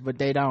words, but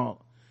they don't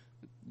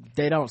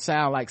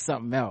sound like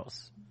something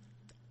else.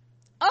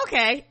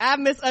 Okay, I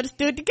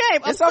misunderstood the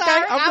game. I'm it's okay.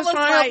 sorry. I'm just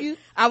trying to help you.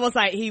 I was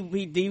like, he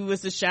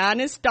was the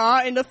shining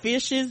star in the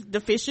fish in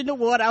the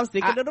water. I was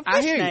thinking of the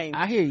fish name.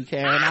 I hear you,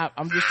 Karen.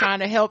 I'm just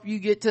trying to help you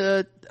get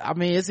to, I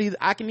mean, it's either,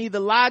 I can either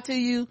lie to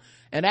you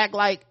and act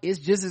like it's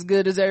just as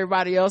good as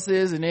everybody else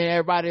is, and then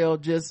everybody will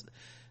just,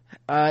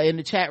 in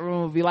the chat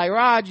room will be like,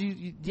 Rod,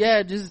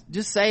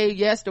 just say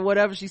yes to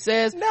whatever she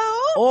says. No.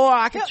 Or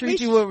I can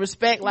treat you with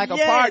respect like a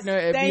partner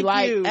and be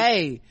like,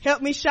 hey,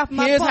 help me shop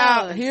my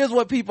puns. Here's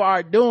what people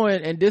are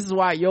doing, and this is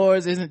why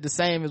yours isn't the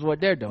same as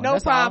what they're doing. No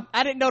That's problem. all.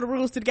 I didn't know the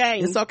rules to the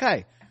game. It's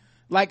okay.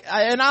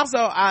 And also,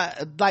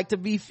 I like, to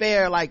be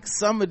fair, like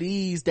some of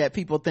these that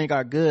people think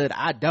are good,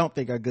 I don't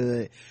think are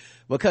good,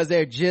 because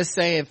they're just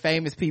saying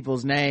famous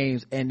people's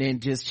names and then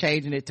just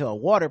changing it to a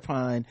water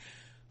pun.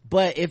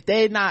 But if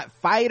they're not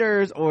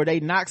fighters or they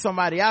knock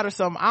somebody out or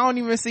something, I don't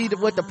even see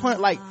what the pun,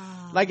 like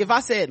if I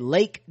said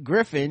Lake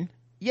Griffin,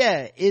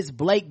 yeah, it's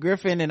Blake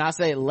Griffin, and I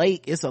say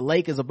lake, it's a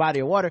lake, is a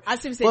body of water. I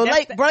see what you're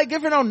saying. Blake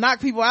Griffin don't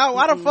knock people out.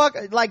 Why the fuck,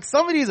 like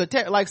some of these are,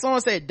 like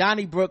someone said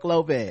Donnybrook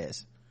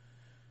Lopez.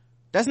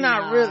 That's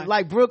not real.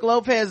 Like Brooke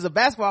Lopez is a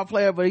basketball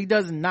player, but he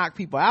doesn't knock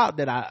people out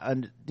that I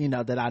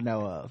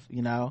know of,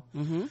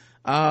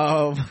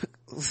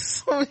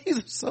 some of these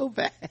are so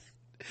bad.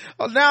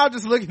 Oh, now I'm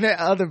just looking at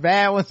other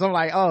bad ones. I'm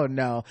like, oh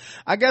no.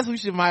 I guess we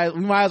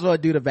might as well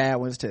do the bad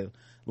ones too.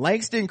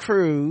 Langston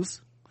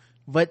Cruz.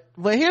 But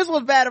here's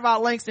what's bad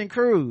about Langston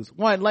Cruz.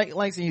 One,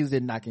 Langston Hughes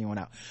didn't knock anyone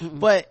out. Mm-mm.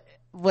 But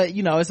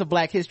it's a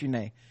Black History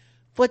name.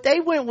 But they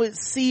went with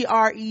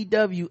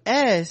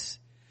CREWS.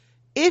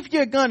 If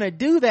you're gonna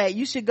do that,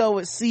 you should go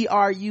with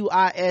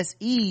CRUISE.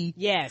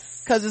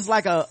 Yes. Cause it's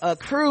like a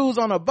cruise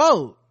on a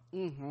boat.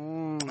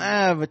 Mm-hmm.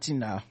 But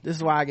this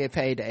is why I get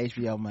paid the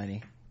HBO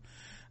money.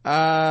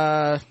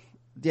 All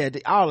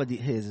of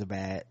his are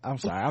bad. I'm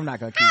sorry, I'm not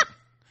gonna keep.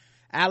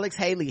 Alex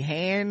Haley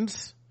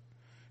Hands,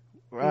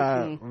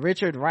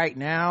 Richard Right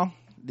Now,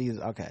 these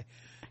okay.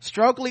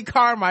 Strokely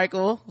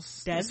Carmichael,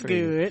 that's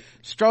good.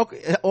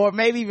 Or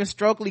maybe even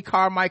Strokely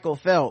Carmichael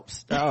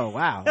Phelps. Oh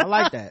wow, I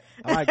like that.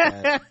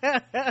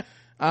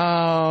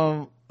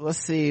 Let's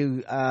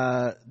see,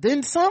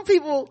 then some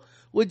people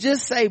would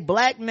just say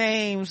Black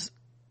names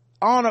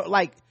on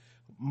like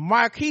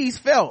Marquise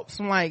Phelps.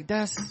 I'm like,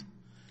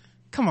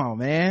 come on,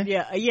 man.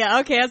 Yeah,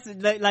 okay, that's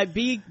like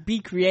be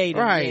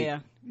creative, right? Yeah,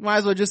 might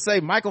as well just say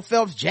Michael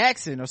Phelps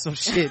Jackson or some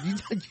shit.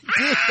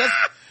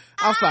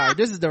 I'm sorry,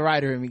 this is the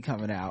writer in me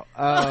coming out.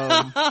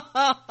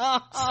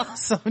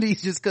 Some of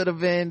these just could have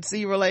been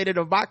sea related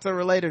or boxer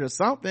related or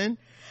something.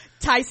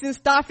 Tyson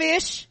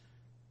Starfish.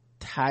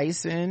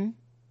 Tyson,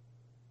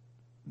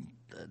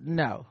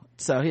 no.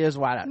 So here's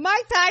why.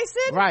 Mike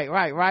Tyson.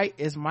 Right.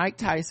 It's Mike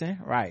Tyson.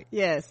 Right.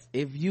 Yes.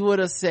 If you would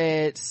have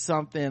said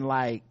something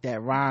like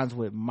that rhymes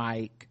with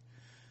Mike,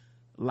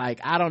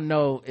 like I don't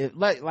know,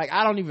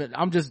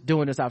 I'm just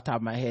doing this off the top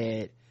of my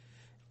head.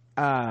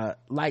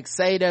 Like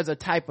say there's a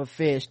type of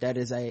fish that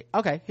is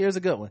okay, here's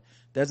a good one.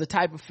 There's a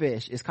type of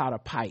fish, it's called a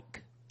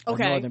pike.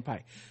 Okay. A northern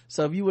pike.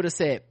 So if you would have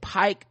said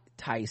Pike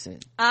Tyson.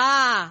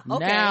 Okay.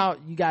 Now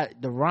you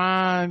got the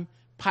rhyme.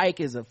 Pike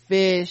is a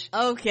fish.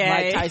 Okay.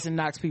 Mike Tyson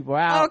knocks people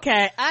out.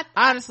 Okay.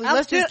 Honestly,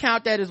 let's just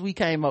count that as we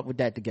came up with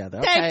that together.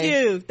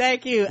 Okay?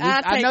 Thank you.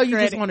 I know you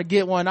just want to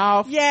get one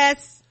off.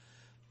 Yes.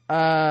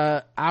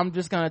 I'm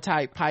just gonna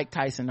type Pike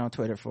Tyson on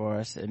Twitter for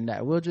us, and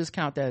we'll just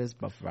count that as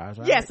both of ours.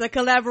 Yes, right? A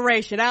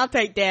collaboration. I'll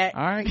take that.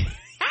 All right.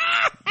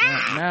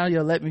 now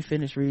you'll let me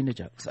finish reading the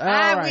jokes.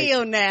 I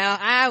will now.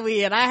 I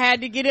will. I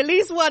had to get at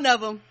least one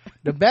of them.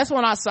 The best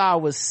one I saw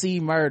was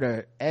C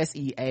Murder,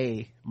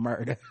 SEA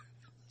Murder.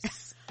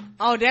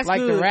 Oh, that's like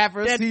good. Like the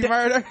rapper C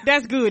Murder.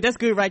 That's good. That's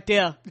good right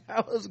there.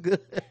 That was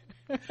good.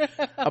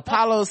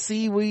 Apollo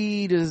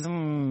Seaweed is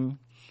Dive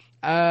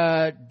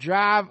on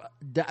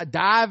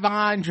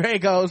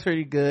Drago's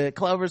pretty good.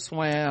 Clover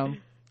Swam.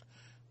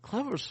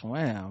 I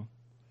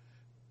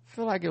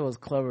feel like it was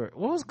Clover.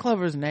 What was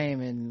Clover's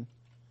name in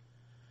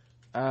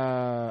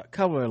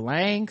Color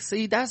Lang.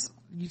 See, that's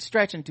you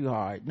stretching too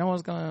hard. No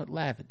one's gonna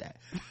laugh at that.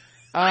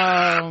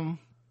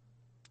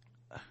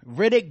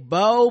 Riddick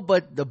Bowe,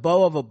 but the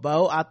bow of a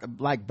bow,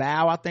 like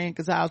bow, I think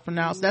is how it's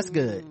pronounced. That's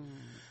good.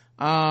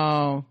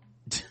 LL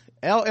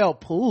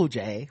Pool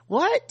J.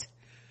 What?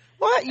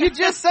 You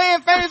just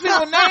saying famous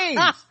people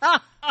names.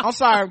 I'm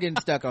sorry I'm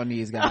getting stuck on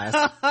these guys.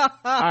 All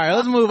right,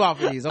 let's move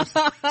off of these.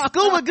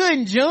 Scuba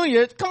Gooding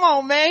Jr. Come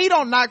on, man. He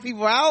don't knock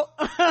people out.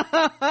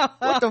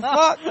 What the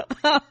fuck?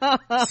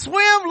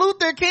 Swim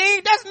Luther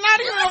King. That's not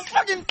even a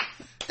fucking...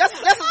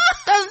 That's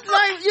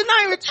like, you're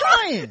not even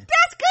trying.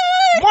 That's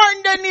good.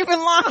 Martin doesn't even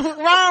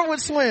rhyme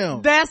with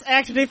swim. That's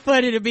actually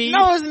funny to me.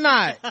 No, it's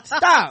not.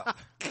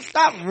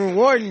 Stop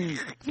rewarding.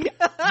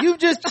 You've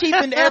just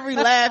cheapened every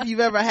laugh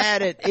you've ever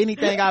had at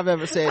anything I've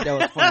ever said that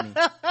was funny.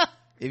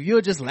 If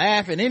you'll just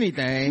laugh at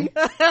anything.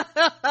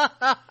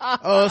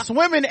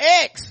 Swimming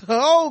X.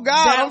 Oh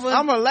God,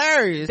 I'm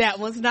hilarious. That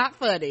was not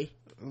funny.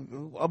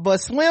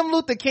 But Swim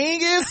Luther King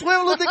is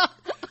Swim Luther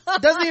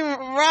doesn't even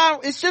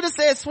rhyme. It should have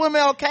said Swim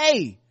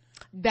LK.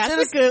 That's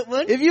a good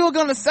one. If you were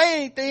gonna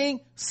say anything,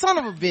 son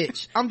of a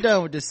bitch. I'm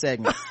done with this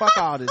segment. Fuck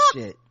all this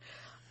shit.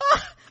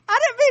 I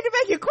didn't mean to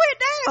make you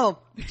quit. Damn.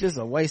 It's just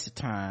a waste of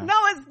time. No,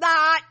 it's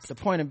not. It's the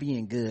point of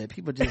being good.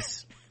 People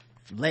just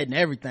letting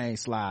everything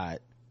slide.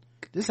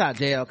 This is how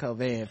JL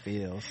Covan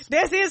feels.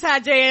 This is how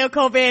JL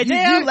Covan.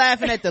 You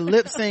laughing at the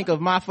lip sync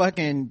of my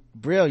fucking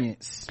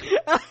brilliance.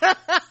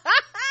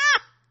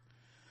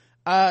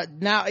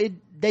 Now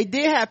they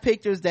did have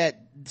pictures that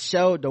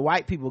showed the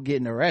white people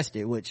getting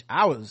arrested, which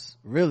I was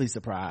really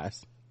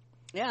surprised.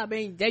 Yeah, I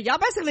mean, y'all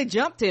basically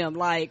jumped him.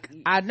 Like,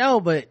 I know,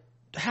 but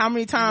how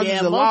many times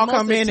does the law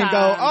come in and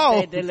go,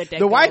 oh,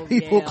 the white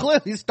people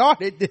clearly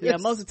started this? Yeah,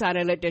 most of the time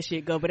they let that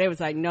shit go, but they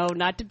was like, no,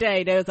 not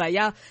today. They was like,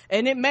 y'all,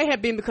 and it may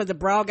have been because the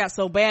brawl got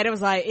so bad. It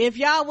was like, if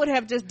y'all would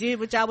have just did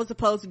what y'all was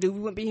supposed to do, we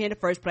wouldn't be here in the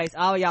first place.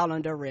 All y'all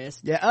under arrest.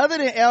 Yeah, other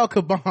than El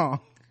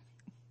Kabong.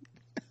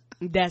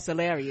 That's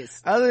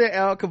hilarious. Other than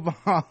El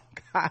Kabong,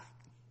 I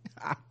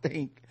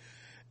think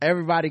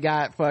everybody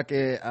got fucking,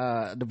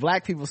 the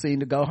black people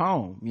seem to go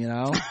home, you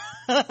know?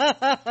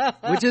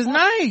 Which is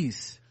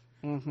nice.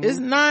 Mm-hmm. It's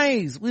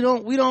nice. We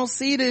don't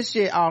see this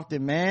shit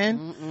often,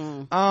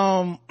 man.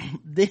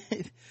 These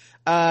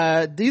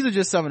are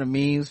just some of the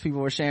memes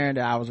people were sharing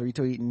that I was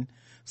retweeting.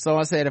 So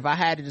I said, if I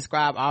had to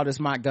describe all this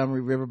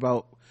Montgomery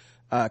Riverboat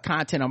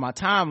content on my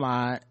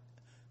timeline,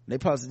 they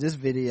posted this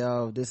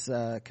video of this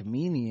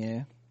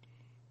comedian,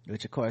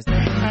 which of course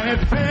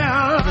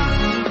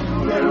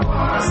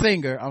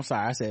singer. I'm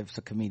sorry, I said it's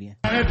a comedian.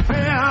 Not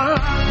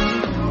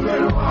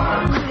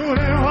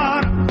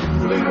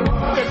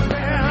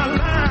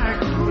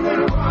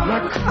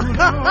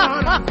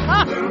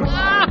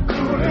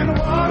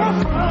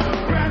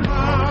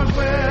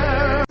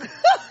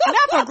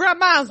for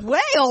grandma's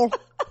well.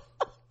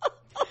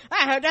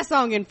 I heard that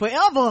song in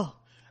forever.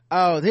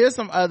 Oh, here's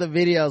some other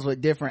videos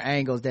with different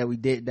angles that I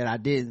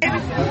did.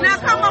 Now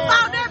come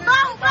about that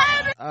boat,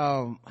 baby.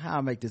 How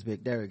I make this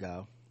big? There we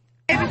go.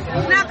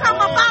 Now come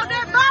about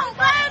that boat,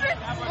 baby.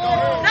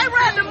 They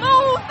ready to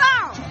move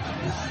now.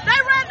 They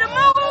ready to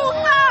move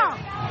now.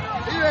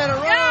 You ready to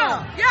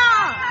run? Yeah.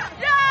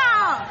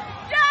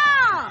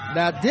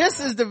 Now this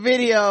is the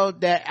video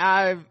that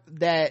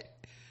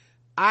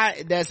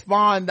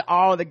spawned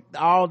all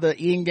the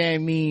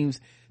in-game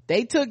memes.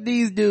 They took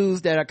these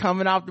dudes that are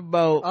coming off the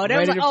boat,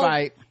 ready to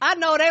fight. I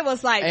know they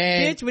was like,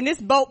 bitch, when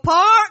this boat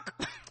park.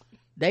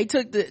 They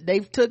took it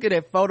and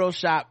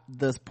photoshopped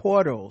the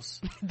portals.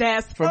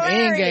 That's from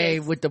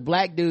in-game with the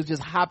black dudes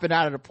just hopping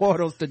out of the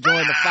portals to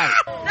join the fight.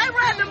 They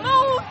ready to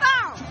move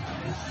now.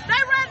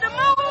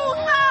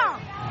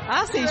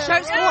 I see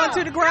shirts going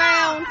to the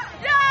ground.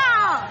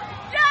 Yeah.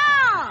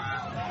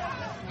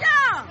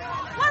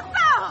 What's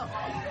up?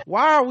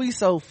 Why are we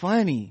so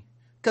funny?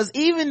 Cause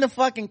even the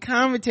fucking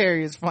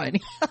commentary is funny.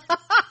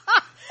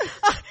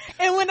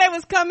 And when they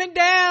was coming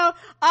down,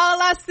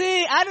 I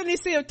didn't even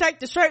see them take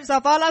the shirts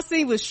off. All I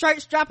seen was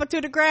shirts dropping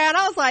to the ground.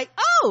 I was like,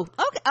 oh,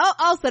 okay.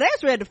 Oh, so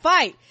that's ready to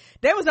fight.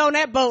 They was on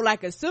that boat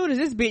like as soon as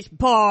this bitch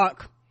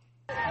park.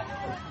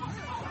 Now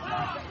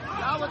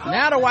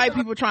the white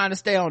people trying to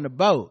stay on the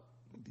boat.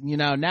 You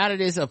know, now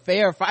that it's a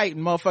fair fight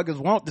and motherfuckers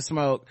want the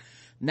smoke,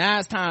 now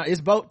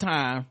it's boat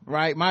time,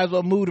 right? Might as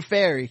well move the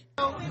ferry.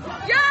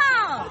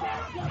 Yeah!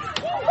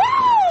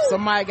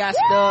 Somebody got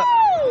stuck.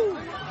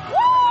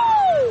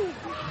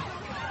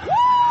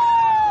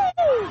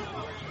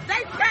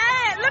 They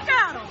dead! Look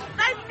at them!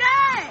 They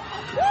dead!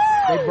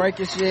 They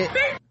breaking shit.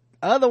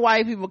 Other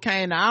white people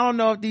came. Now, I don't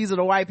know if these are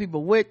the white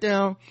people with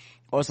them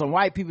or some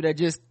white people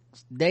that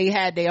they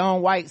had their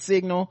own white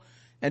signal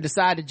and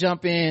decided to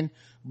jump in,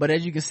 but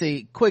as you can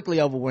see,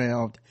 quickly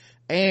overwhelmed.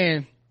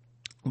 And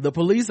the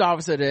police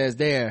officer that is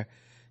there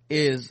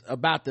is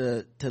about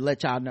to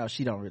let y'all know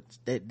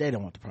they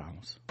don't want the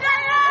problems. Woo!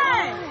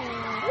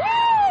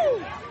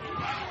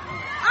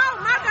 Oh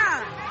my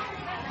God!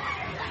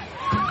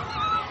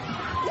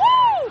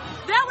 Woo!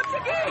 That what you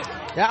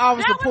get? That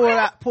officer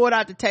pulled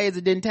out the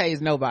taser, didn't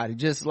tase nobody.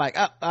 Just like,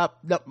 up.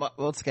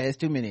 Okay, it's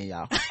too many of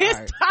y'all.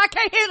 Right. I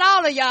can't hit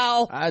all of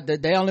y'all.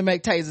 They only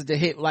make tasers to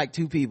hit like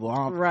 2 people.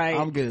 Right.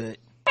 I'm good.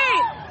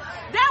 Hey,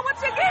 that's what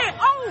you get.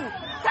 Oh,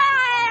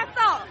 tie ass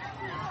up.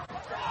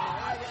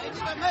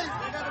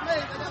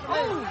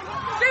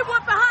 She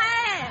whooping her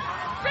ass.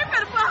 She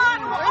finna put her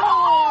in the water.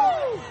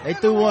 Oh.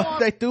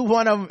 They threw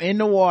one of them in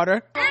the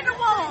water. In the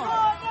water.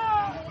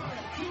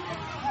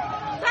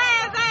 Tie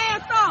his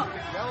ass up.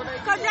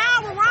 Cause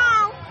y'all were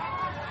wrong.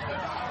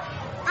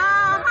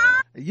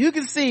 You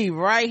can see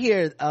right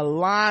here a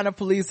line of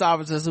police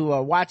officers who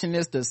are watching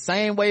this the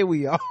same way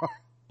we are.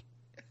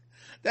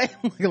 They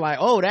look like,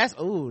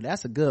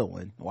 that's a good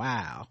one.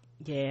 Wow.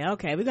 Yeah,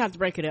 okay, we got to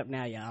break it up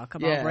now, y'all.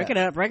 Come on, break it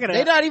up.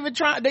 They not even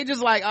trying. They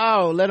just like,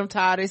 let them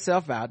tire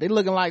themselves out. They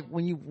looking like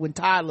when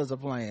toddlers are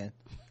playing.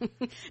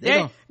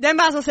 They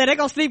might as well say they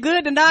gonna sleep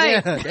good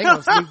tonight. Yeah, they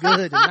gonna sleep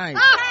good tonight.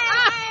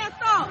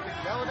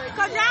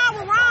 Cause y'all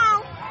were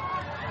wrong.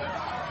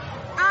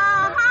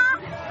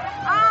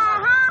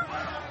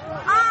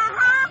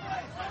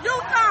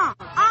 You come.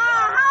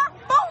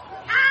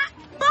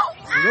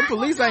 Boop. Them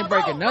police ain't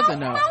breaking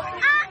nothing up.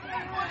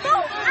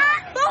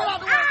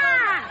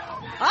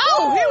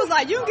 Oh, he was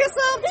like, you can get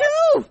some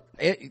too.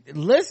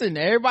 Listen,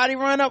 everybody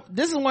run up.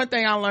 This is one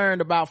thing I learned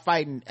about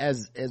fighting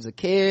as a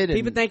kid.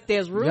 People think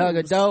there's rules. Young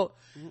adult.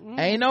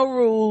 Ain't no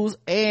rules,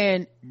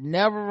 and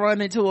never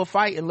run into a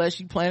fight unless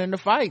you planning to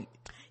fight.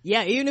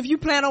 Yeah, even if you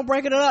plan on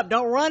breaking it up,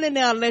 don't run in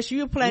there unless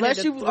you plan to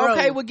throw.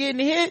 Okay with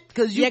getting hit,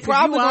 because you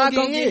probably gonna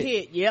get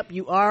hit. Yep,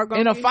 you are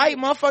gonna in a fight.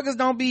 Motherfuckers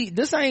don't be.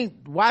 This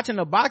ain't watching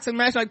a boxing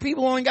match. Like,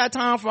 people ain't got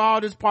time for all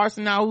this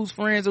parsing out who's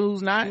friends and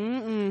who's not.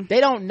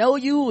 They don't know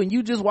you, and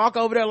you just walk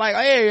over there like,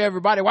 hey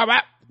everybody, whap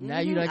whap. Now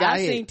you done got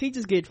hit. I've seen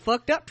teachers get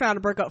fucked up trying to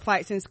break up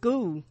fights in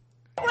school. He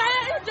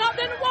jumped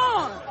in the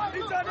water.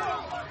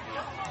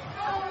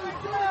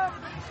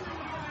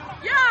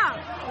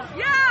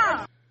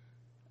 Yeah.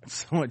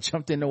 Someone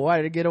jumped in the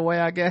water to get away,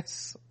 I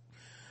guess.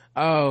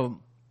 So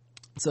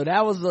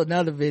that was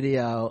another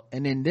video,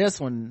 and then this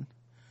one.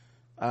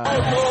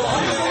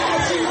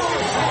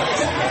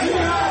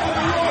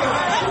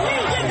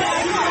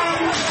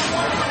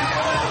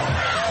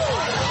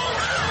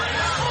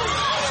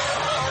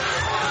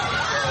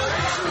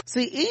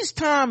 See, each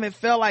time it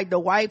felt like the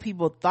white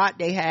people thought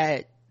they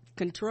had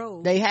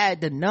control. They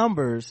had the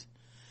numbers,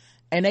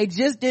 and they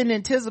just didn't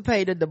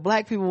anticipate that the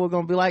black people were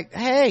going to be like,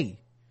 hey,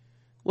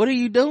 what are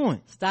you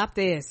doing? Stop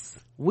this.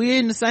 We're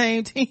in the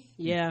same team.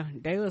 Yeah,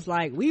 they was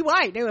like, we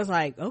white. They was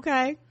like,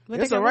 okay.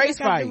 It's a race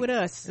fight with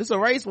us. It's a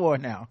race war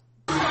now.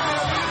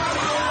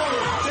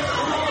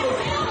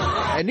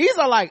 And these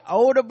are like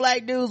older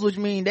black dudes, which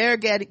mean they're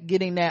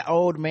getting that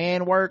old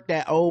man work,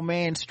 that old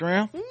man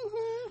strength.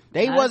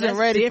 They wasn't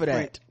ready for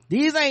that.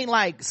 These ain't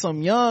like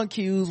some young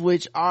Qs,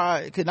 which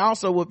can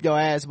also whoop your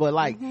ass, but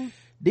like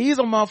these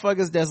are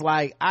motherfuckers that's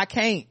like, I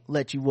can't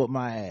let you whoop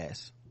my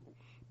ass.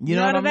 You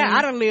know what I mean?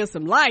 I done lived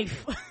some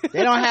life.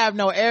 They don't have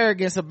no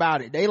arrogance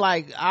about it. They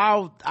like, I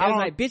don't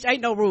like, bitch,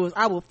 ain't no rules.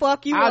 I will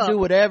fuck you up. I'll do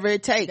whatever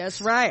it takes. That's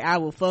right. I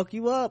will fuck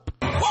you up.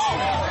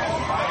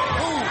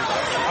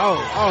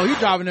 Oh, you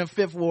driving them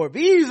Fifth Ward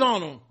B's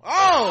on them.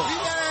 Oh.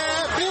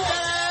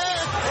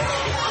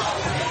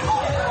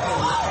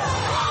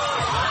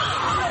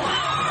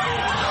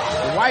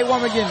 The white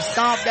woman getting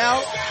stomped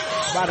out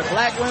by the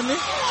black women.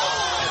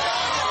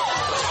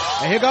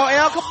 And here go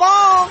El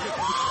Capone.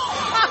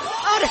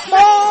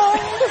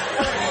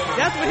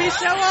 That's when he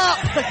show up.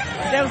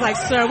 They was like,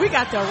 sir, we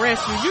got to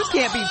arrest you. You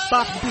can't be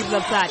bopping people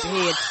upside the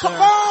head, sir.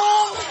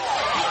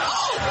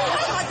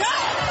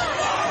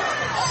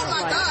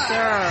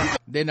 Sir.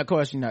 Then of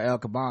course, El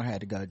Capone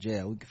had to go to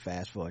jail. We could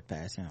fast forward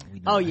past him.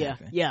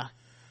 Yeah.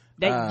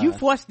 You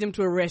forced them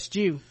to arrest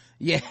you.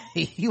 Yeah,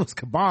 he was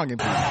kabonging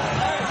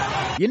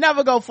people. You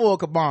never go full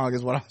kabong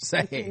is what I'm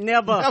saying.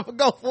 Never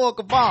go full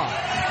kabong.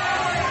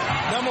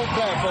 Never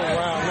back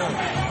around now.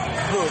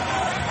 Look.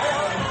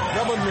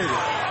 Number nigga.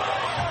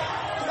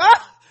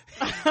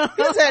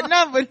 He said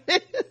number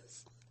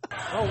niggas.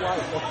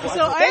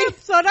 So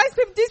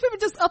these people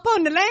just up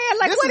on the land.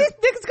 Like, where these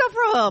niggas come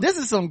from? This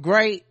is some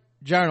great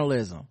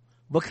journalism,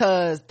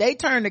 because they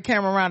turn the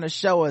camera around to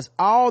show us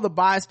all the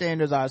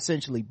bystanders are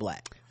essentially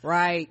black.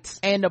 Right.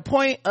 And the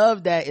point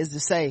of that is to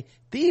say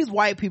these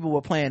white people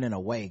were playing an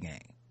away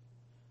game.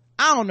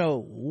 I don't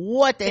know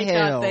what the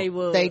hell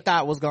they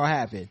thought was gonna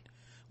happen.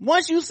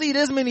 Once you see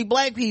this many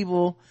black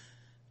people,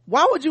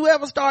 why would you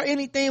ever start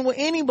anything with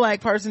any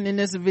black person in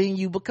this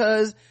venue?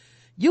 Because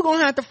you're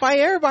gonna have to fight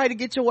everybody to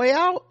get your way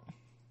out.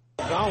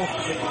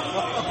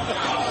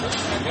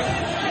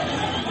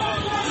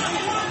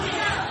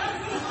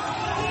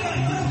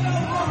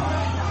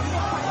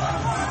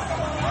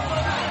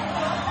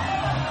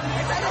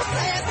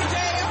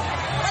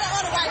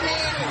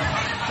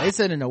 They They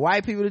sending the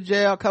white people to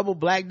jail. A couple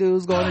black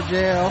dudes going to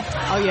jail.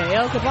 Oh yeah,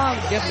 El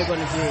Kabong is definitely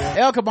going to jail.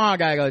 El Kabong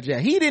gotta go to jail.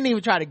 He didn't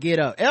even try to get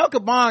up. El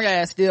Kabong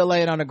ass still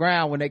laying on the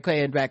ground when they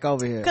came back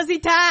over here. Cause he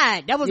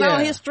tired. That was all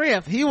his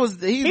strength.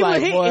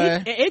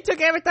 It took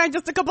everything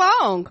just to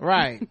Kabong.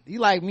 Right. He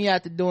like me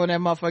after doing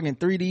that motherfucking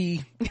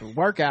 3D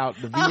workout,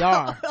 the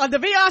VR. The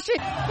VR shit.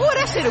 Ooh,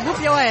 that shit'll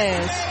whoop your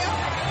ass.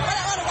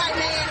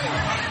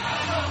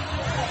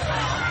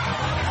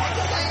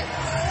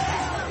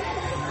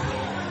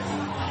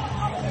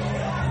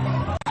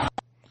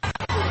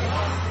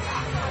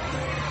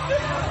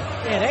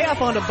 Yeah, they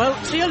up on the boat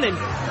chilling.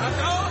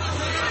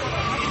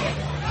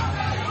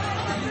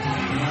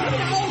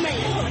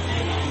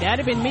 That'd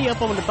have been me up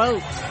on the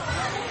boat.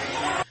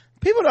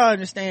 People don't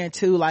understand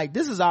too, like,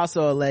 this is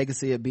also a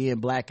legacy of being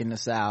black in the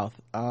South.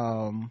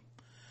 Shout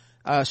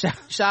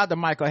out to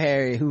Michael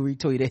Harry who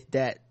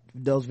retweeted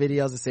those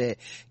videos and said,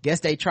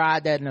 guess they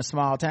tried that in a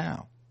small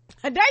town.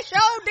 They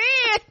sure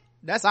did.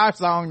 That's our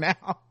song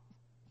now.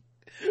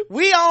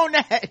 We own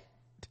that.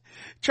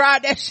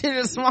 Tried that shit in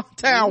a small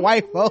town,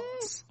 white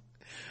folks.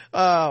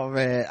 Oh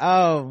man.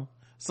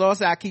 So I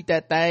said I keep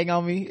that thing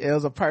on me. It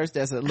was a purse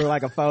that looked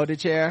like a folded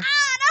chair.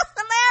 That's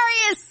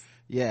hilarious.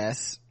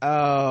 Yes.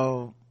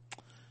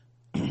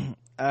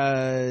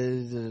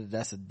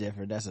 That's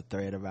a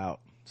thread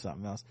about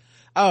something else.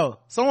 Oh,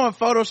 someone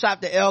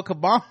photoshopped the El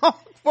Kabong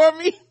for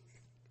me.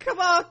 Come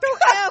on through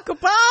El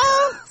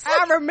Kabong.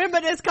 I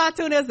remember this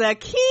cartoon as a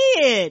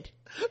kid.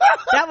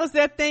 That was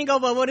that thing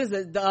over, what is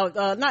it?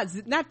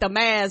 Not the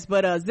Mask,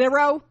 but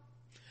Zero.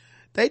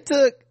 They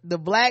took the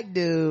black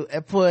dude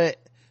and put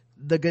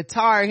the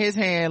guitar in his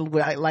hand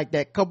with like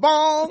that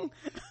kabong.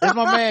 That's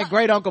my man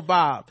Great Uncle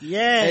Bob.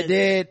 Yes. And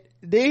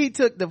then he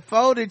took the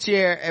folded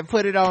chair and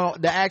put it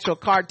on the actual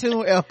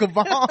cartoon El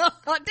Kabong.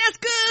 That's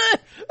good.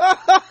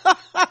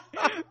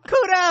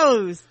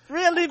 Kudos.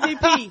 Real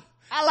MVP.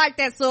 I like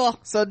that, so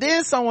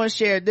then someone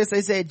shared this.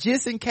 They said,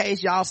 just in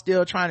case y'all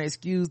still trying to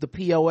excuse the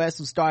POS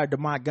who started the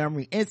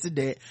Montgomery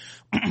incident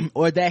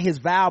or that his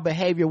vile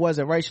behavior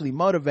wasn't racially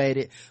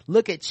motivated,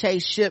 look at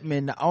Chase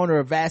Shipman, the owner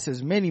of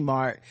Vassar's Mini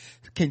Mart,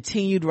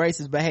 continued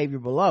racist behavior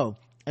below.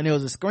 And there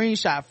was a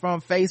screenshot from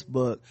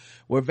Facebook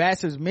where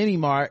Vassar's Mini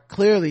Mart,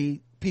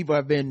 clearly people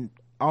have been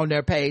on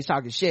their page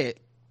talking shit.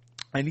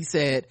 And he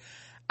said,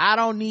 I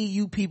don't need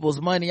you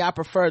people's money. I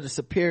prefer the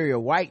superior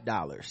white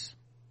dollars.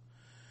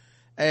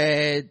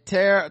 And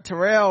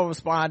Terrell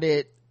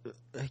responded,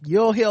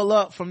 you'll heal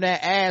up from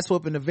that ass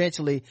whooping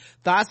eventually.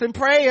 Thoughts and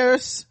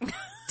prayers.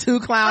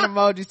 2 clown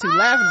emojis, 2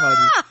 laughing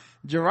emojis.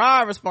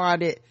 Gerard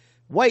responded,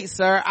 wait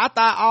sir, I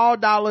thought all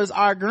dollars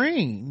are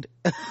green.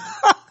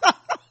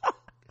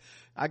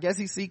 I guess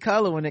he see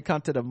color when it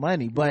comes to the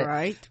money, but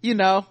right.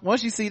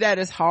 Once you see that,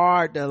 it's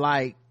hard to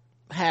like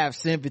have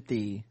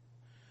sympathy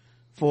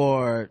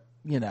for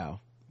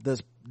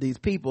these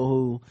people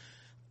who,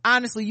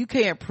 honestly, you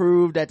can't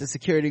prove that the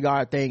security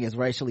guard thing is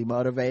racially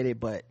motivated,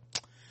 but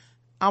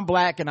I'm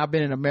black and I've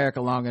been in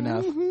America long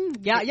enough.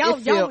 Y'all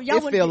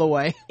feel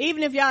away.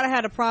 Even if y'all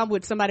had a problem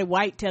with somebody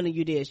white telling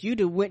you this, you'd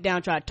have went down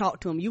and tried to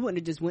talk to him. You wouldn't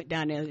have just went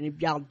down there and if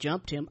y'all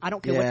jumped him. I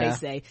don't care what they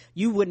say.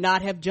 You would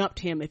not have jumped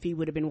him if he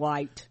would have been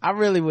white. I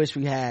really wish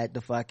we had the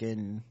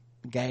fucking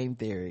game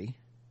theory,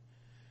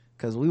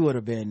 because we would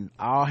have been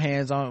all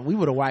hands on. We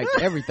would have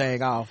wiped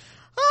everything off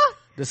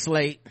the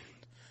slate.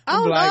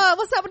 Oh Lord,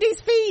 what's up with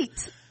these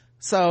feet?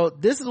 So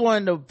this is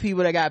one of the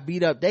people that got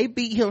beat up. They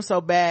beat him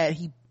so bad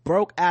he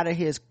broke out of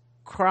his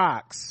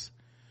Crocs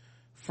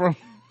from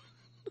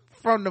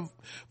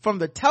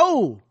the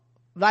toe.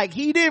 Like,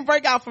 he didn't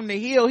break out from the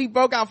heel, he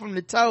broke out from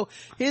the toe.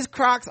 His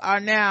Crocs are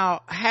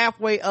now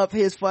halfway up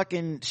his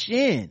fucking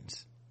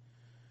shins.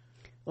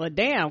 Well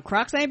damn,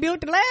 Crocs ain't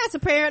built to last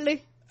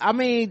apparently. I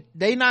mean,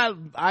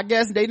 I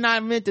guess they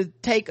not meant to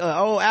take a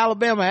old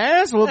Alabama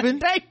ass whooping.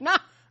 They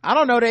not. I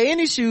don't know that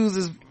any shoes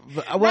is,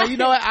 well, you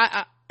know what,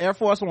 I Air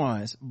Force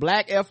Ones,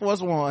 black Air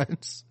Force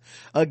Ones,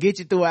 get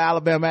you through an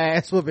Alabama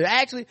ass whooping.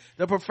 Actually,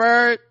 the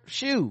preferred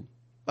shoe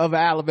of an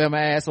Alabama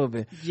ass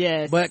whooping.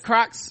 Yes. But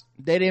Crocs,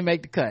 they didn't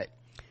make the cut.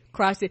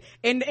 Crocs did.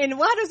 And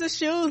why does the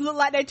shoes look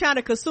like they trying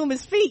to consume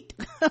his feet?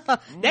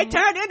 They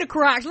turned into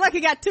Crocs. Look,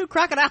 he got 2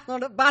 crocodiles on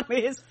the bottom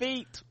of his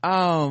feet.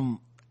 I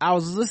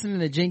was listening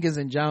to Jenkins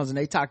and Jones and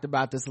they talked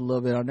about this a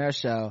little bit on their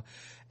show.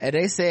 And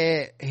they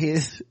said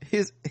his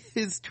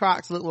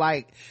Crocs look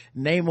like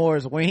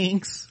Namor's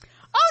wings.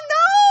 Oh no!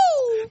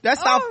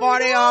 That's how far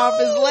they are off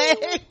his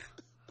leg.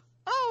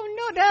 Oh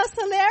no, that's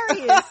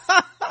hilarious.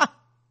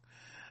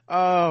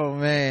 Oh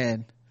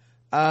man.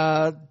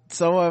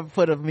 Someone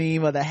put a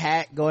meme of the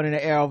hat going in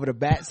the air over the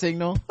bat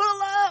signal.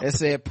 Pull up. It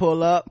said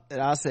pull up, and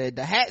I said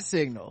the hat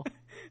signal.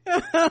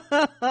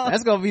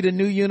 That's gonna be the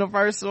new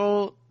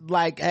universal,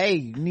 like, hey,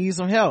 you need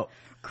some help.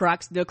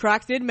 The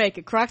Crocs didn't make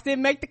it. Crocs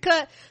didn't make the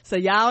cut. So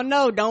y'all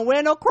know, don't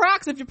wear no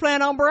Crocs if you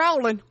plan on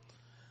brawling.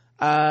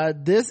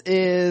 This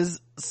is,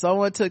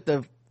 someone took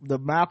the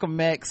Malcolm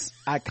X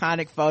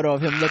iconic photo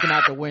of him looking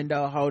out the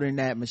window holding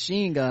that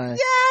machine gun.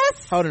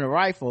 Yes! Holding a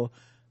rifle.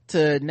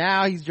 To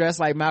now he's dressed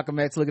like Malcolm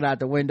X looking out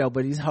the window,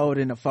 but he's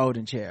holding a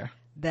folding chair.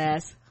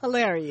 That's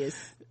hilarious.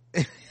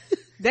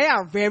 They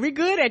are very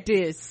good at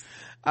this.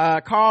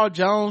 Carl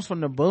Jones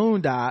from the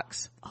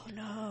Boondocks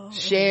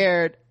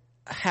shared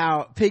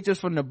how pictures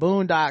from the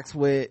Boondocks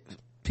with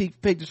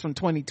pictures from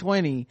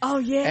 2020. Oh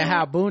yeah. And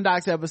how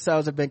Boondocks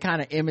episodes have been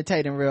kind of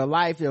imitating real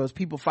life. There was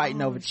people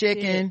fighting over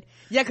chicken. Shit.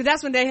 Yeah, cause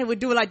that's when they would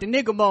do like the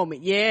nigga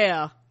moment.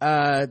 Yeah.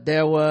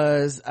 There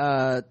was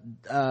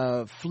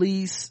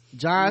Fleece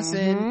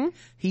Johnson.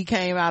 He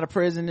came out of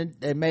prison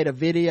and made a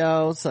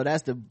video, so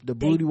that's the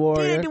booty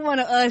warrior. Did one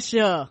of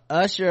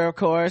Usher, of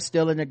course,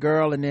 still in the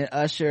girl, and then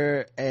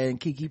Usher and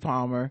Keke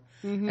Palmer.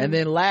 And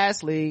then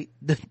lastly,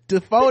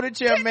 the folding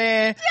chair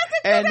man,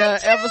 and the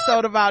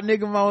episode about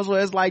nigga moments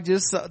where it's like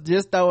just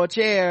throw a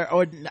chair,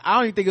 or I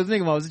don't even think it was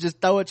nigga moments, it's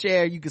just throw a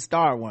chair, you can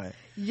start one.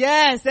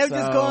 Yes, they were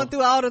just going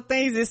through all the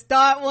things and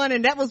start one,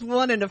 and that was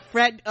one in the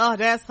fret. Oh,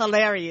 that's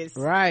hilarious.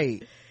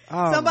 Right.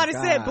 Oh, somebody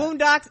said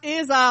Boondocks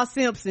is our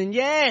Simpson.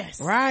 Yes.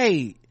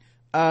 Right.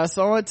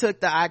 Someone took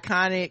the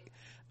iconic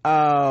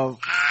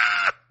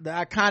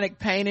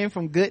painting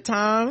from Good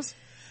Times.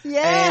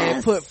 Yes.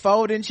 And put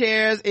folding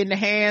chairs in the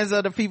hands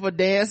of the people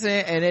dancing,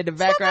 and in the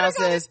background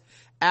says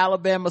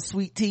Alabama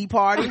Sweet Tea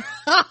Party.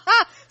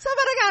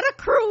 Somebody got a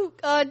crew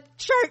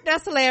shirt.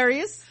 That's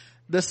hilarious.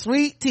 The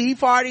Sweet Tea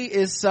Party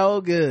is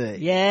so good.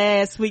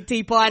 Yeah, Sweet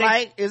Tea Party.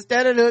 Like,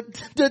 instead of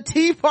the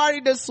tea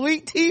party, the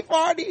Sweet Tea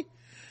Party.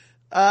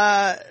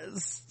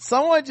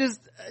 Someone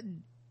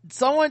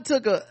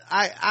took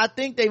I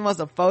think they must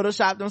have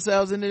photoshopped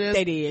themselves into this.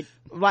 They did.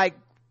 Like,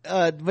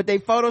 but they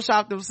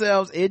photoshopped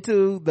themselves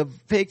into the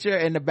picture,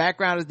 and the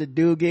background is the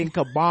dude getting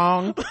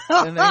kabong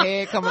and the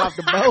head coming off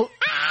the boat.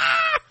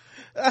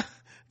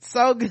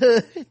 So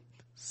good.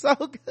 So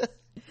good.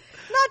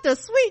 Not the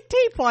Sweet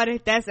Tea Party.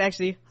 That's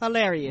actually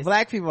hilarious.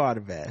 Black people are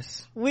the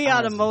best. We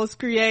are the most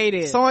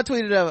creative. Someone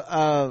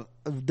tweeted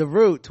The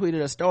Root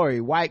tweeted a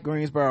story. White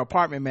Greensboro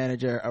apartment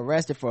manager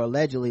arrested for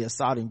allegedly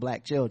assaulting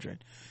black children.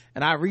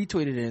 And I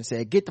retweeted it and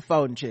said, get the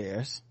folding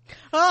chairs.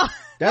 Oh,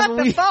 that's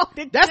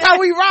how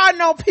we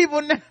riding on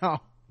people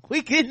now.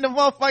 We getting the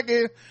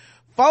motherfucking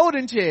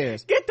folding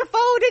chairs. Get the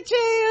folding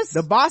chairs.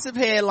 The Gossip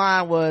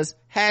headline was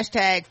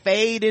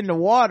 #fade in the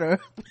water.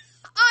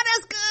 Oh,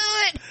 that's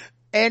good.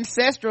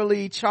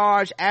 Ancestrally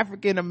charged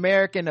African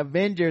American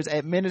Avengers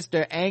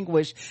administer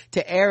anguish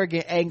to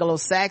arrogant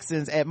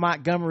Anglo-Saxons at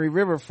Montgomery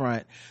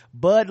riverfront.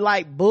 Bud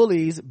Light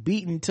bullies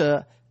beaten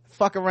to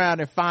fuck around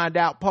and find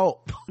out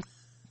Pope.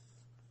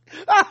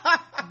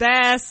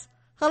 That's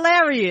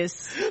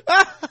hilarious.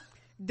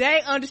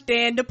 They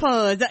understand the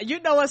puns. You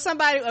know what?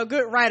 A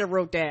good writer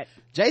wrote that.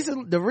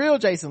 The real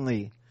Jason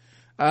Lee.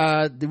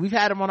 We've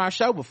had him on our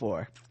show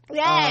before.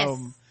 Yes.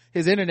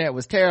 His internet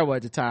was terrible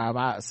at the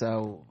time,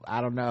 so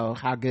I don't know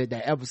how good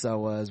that episode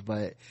was,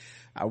 but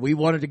we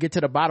wanted to get to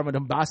the bottom of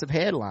them gossip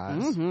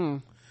headlines.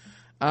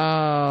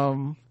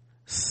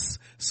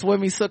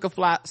 Swimmy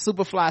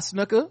Superfly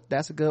Snooker,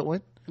 that's a good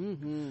one.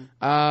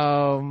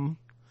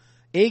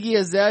 Iggy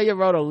Azalea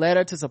wrote a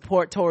letter to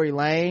support Tory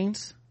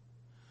Lanez,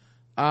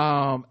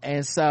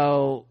 and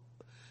so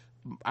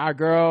our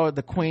girl,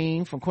 the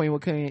Queen from Queen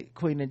with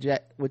Queen and J,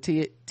 with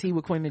T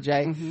with Queen and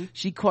J,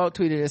 she quote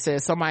tweeted and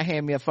said, "Somebody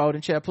hand me a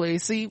folding chair,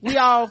 please." See, we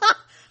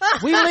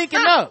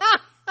linking up.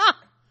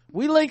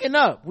 We linking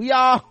up. We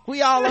all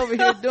over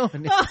here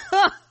doing it.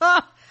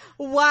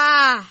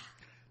 Wow.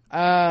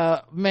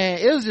 Man,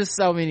 it was just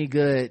so many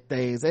good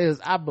things.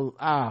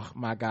 Oh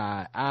my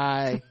God.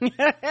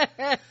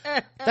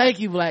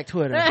 Thank you, Black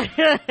Twitter.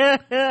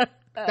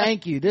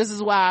 Thank you. This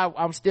is why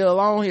I'm still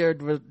on here,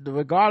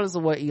 regardless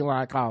of what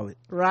Elon call it.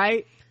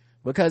 Right.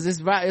 Because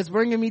it's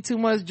bringing me too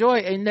much joy,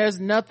 and there's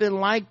nothing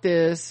like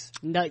this.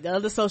 No, the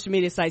other social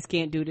media sites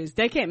can't do this.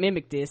 They can't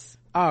mimic this.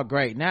 Oh,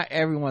 great. Now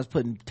everyone's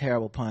putting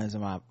terrible puns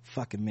in my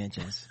fucking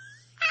mentions.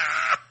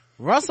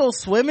 Russell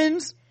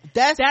Swimmins?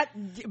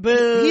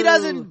 Boo. He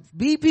doesn't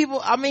beat people.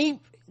 I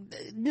mean,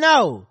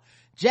 no.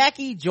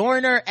 Jackie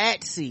Joyner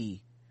at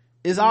sea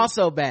is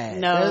also bad.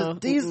 No.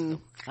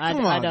 I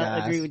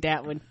don't agree with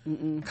that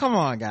one. Come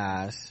on,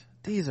 guys.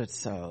 These are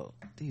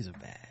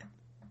bad.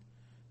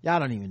 Y'all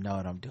don't even know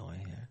what I'm doing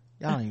here.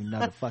 Y'all don't even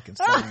know the fucking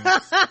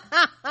science.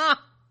 Oh,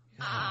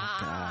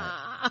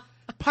 God.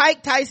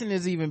 Pike Tyson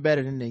is even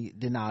better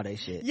than all that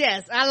shit.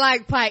 Yes, I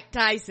like Pike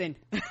Tyson.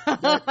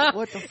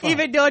 What the fuck?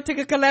 Even though it took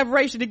a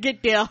collaboration to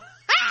get there.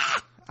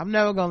 I'm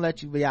never gonna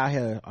let you be out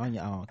here on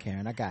your own,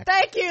 Karen. I got you.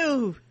 Thank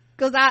you.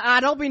 Cause I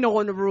don't be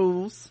knowing the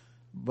rules.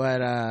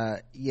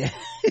 But yeah.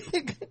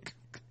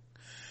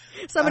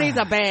 Some of these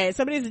are bad.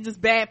 Some of these are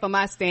just bad for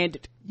my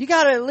standard. You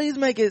gotta at least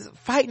make it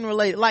fighting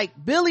related. Like,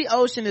 Billy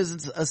Ocean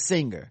is a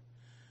singer,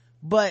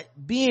 but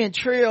being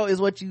Trill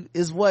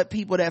is what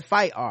people that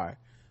fight are.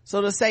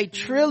 So to say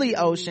Trilly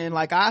Ocean,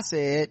 like I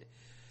said,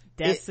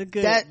 that's a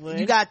good one.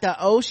 You got the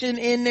ocean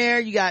in there,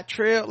 you got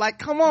Trill. Like,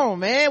 come on,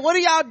 man, what are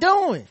y'all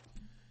doing?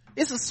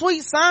 It's a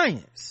sweet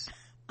science.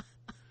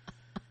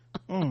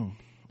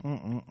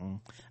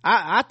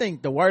 I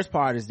think the worst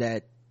part is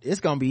that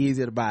it's gonna be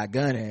easier to buy a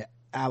gun in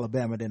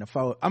Alabama than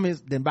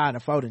buying a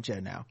folding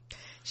chair now.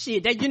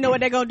 Shit, you know what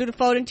they're gonna do to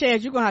folding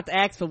chairs? You're gonna have to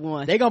ask for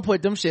one. They gonna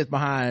put them shits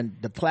behind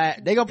the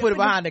they gonna put it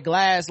behind the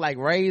glass like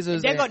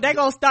razors. They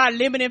gonna start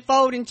limiting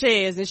folding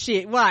chairs and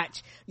shit.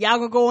 Watch. Y'all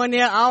gonna go in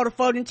there, all the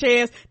folding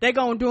chairs, they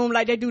gonna do them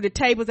like they do the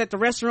tables at the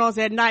restaurants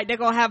at night. They're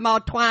gonna have them all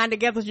twined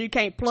together so you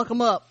can't pluck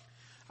them up.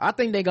 I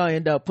think they're gonna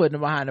end up putting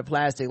them behind the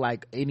plastic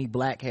like any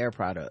black hair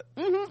product.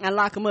 And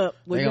lock them up.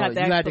 You have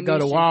to go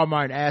to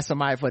Walmart and ask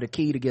somebody for the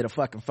key to get a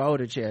fucking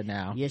folding chair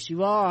now. Yes,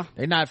 you are.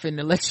 They're not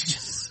finna let you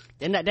just...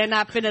 They're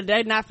not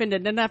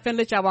finna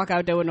let y'all walk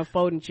out there with no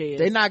folding chairs.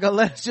 They're not gonna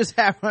let us just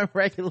have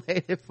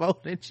unregulated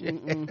folding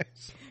chairs.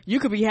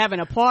 You could be having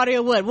a party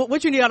or what?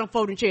 What you need all them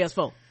folding chairs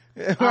for?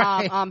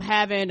 Right. I'm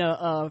having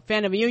a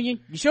family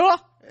reunion. You sure?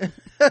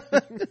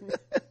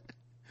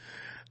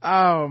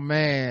 Oh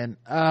man.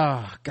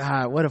 Oh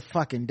God, what a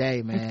fucking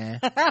day, man.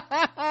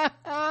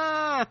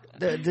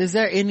 Is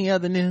there any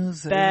other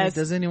news?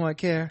 Does anyone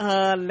care?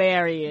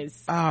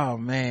 Hilarious. Oh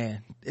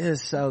man,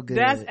 it's so good.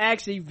 That's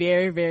actually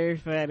very, very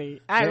funny.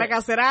 Like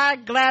I said,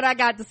 I'm glad I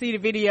got to see the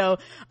video.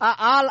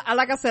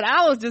 Like I said,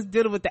 I was just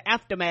dealing with the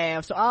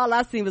aftermath, so all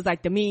I seen was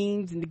like the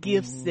memes and the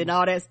gifs and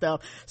all that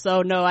stuff.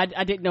 So no, I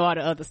didn't know all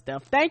the other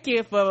stuff. Thank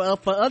you for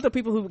other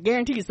people who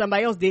guarantee you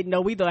somebody else didn't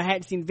know either. I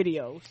hadn't seen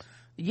videos.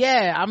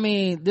 Yeah, I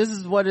mean, this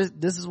is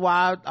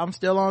why I'm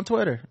still on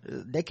Twitter.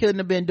 They couldn't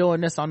have been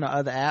doing this on the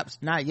other apps.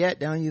 Not yet.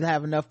 They don't even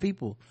have enough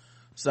people.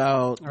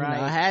 So,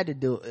 I had to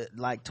do it.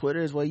 Like,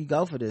 Twitter is where you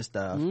go for this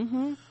stuff.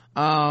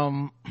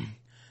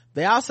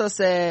 They also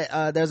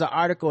said, there's an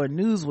article in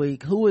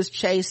Newsweek, who is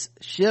Chase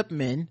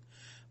Shipman?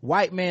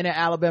 White man in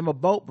Alabama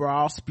boat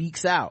brawl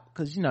speaks out.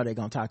 Cause they're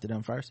gonna talk to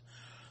them first.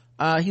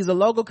 He's a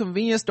local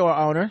convenience store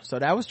owner, so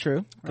that was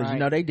true, because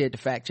they did the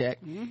fact check.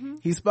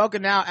 He's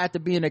spoken out after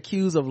being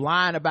accused of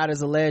lying about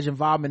his alleged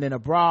involvement in a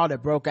brawl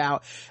that broke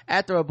out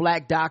after a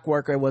black dock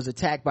worker was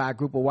attacked by a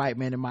group of white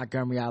men in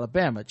Montgomery,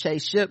 Alabama.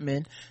 Chase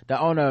Shipman, the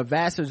owner of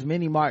Vassar's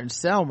Mini Mart in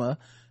Selma,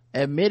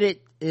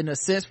 admitted in a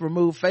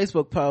since-removed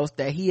Facebook post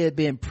that he had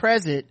been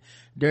present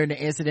during the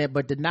incident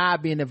but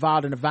denied being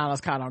involved in the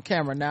violence caught on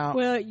camera. Now,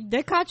 well,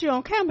 they caught you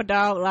on camera,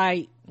 dog.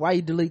 Like, why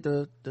you delete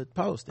the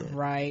post then?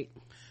 Right.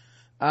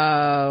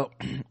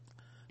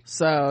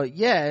 So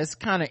yeah, it's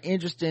kind of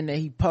interesting that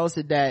he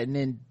posted that and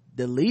then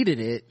deleted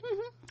it.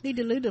 He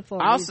deleted it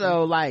for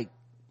also like,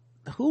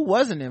 who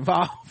wasn't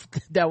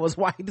involved that was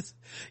white?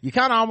 You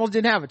kind of almost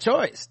didn't have a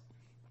choice,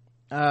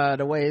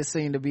 the way it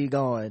seemed to be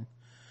going.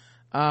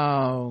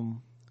 But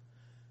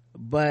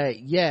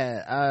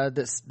yeah,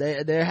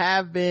 there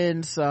have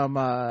been some,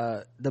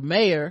 the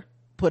mayor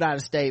put out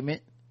a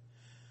statement.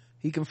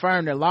 He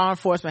confirmed that law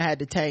enforcement had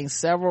detained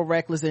several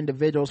reckless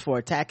individuals for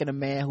attacking a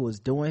man who was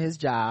doing his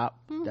job.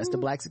 That's the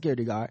black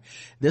security guard.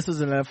 This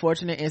was an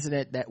unfortunate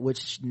incident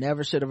which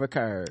never should have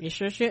occurred. It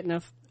sure shouldn't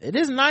have. It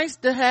is nice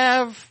to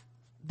have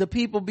the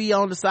people be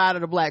on the side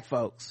of the black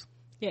folks.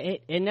 Yeah,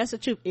 and that's the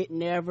truth. It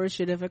never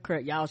should have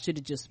occurred. Y'all should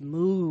have just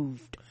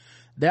moved.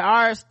 There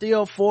are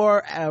still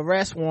 4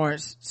 arrest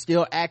warrants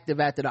still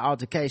active after the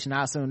altercation.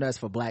 I assume that's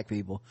for black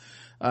people.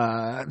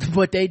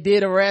 But they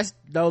did arrest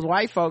those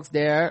white folks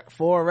there.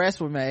 4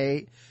 arrests were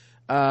made.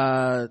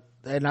 And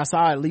I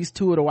saw at least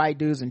 2 of the white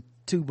dudes and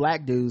 2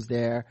 black dudes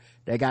there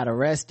that got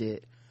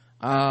arrested.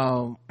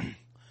 So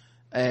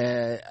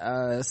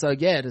there's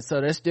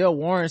still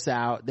warrants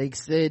out. They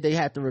said they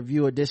have to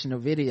review additional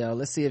video.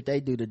 Let's see if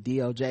they do the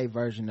DOJ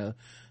version of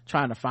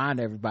trying to find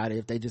everybody,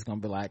 if they just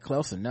gonna be like,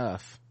 close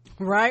enough.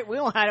 Right, we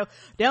don't got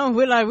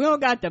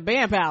the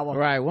manpower.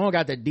 Right, we don't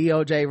got the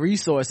DOJ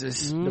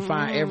resources to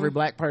find every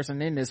black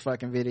person in this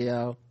fucking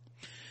video.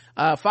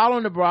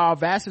 Following the brawl,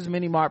 Vassar's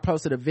Mini Mart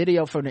posted a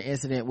video from the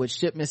incident, which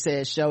Shipman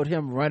said showed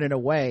him running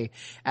away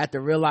after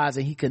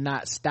realizing he could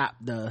not stop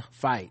the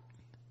fight.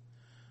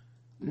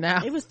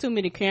 Now, it was too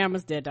many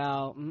cameras there,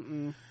 dog.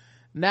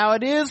 Now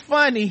it is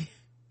funny.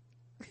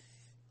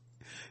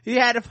 He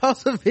had to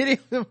post a video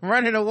of him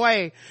running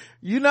away.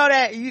 You know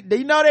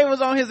they was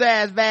on his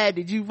ass bad.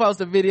 Did you post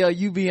a video of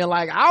you being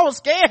like, I was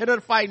scared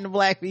of fighting the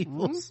black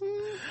people.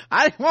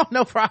 I didn't want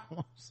no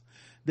problems.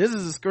 This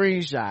is a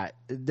screenshot.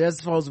 That's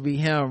supposed to be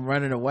him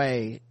running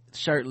away,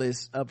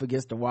 shirtless, up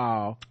against the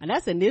wall. And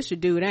that's an initial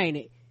dude, ain't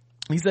it?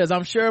 He says,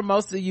 I'm sure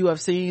most of you have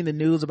seen the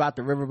news about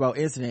the riverboat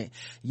incident.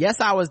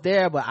 Yes, I was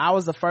there, but I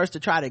was the first to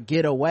try to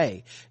get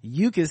away.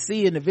 You can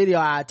see in the video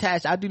I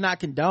attached, I do not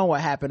condone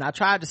what happened. I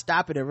tried to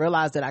stop it and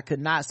realized that I could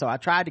not, so I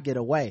tried to get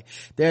away.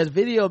 There's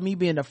video of me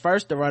being the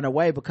first to run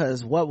away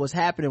because what was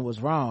happening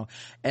was wrong,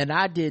 and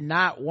I did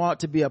not want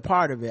to be a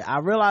part of it. I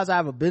realized I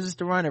have a business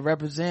to run and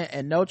represent,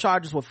 and no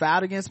charges were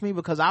filed against me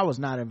because I was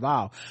not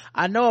involved.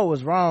 I know it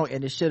was wrong,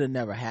 and it should have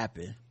never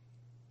happened.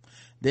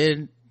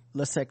 Then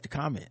let's check the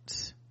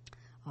comments.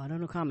 Oh, I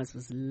don't know. Comments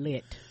was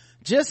lit.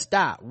 Just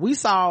stop. We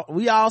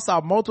all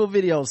saw multiple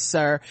videos,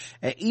 sir,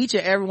 and each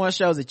and every one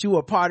shows that you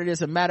were part of this.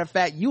 As a matter of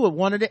fact, you were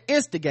one of the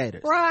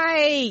instigators.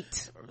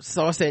 Right.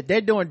 So I said, they're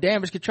doing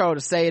damage control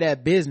to say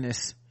that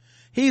business.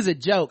 He's a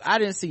joke. I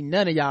didn't see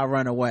none of y'all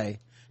run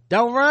away.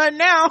 Don't run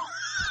now.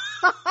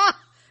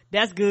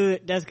 That's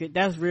good. That's good.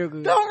 That's real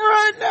good. Don't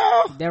run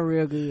now. They're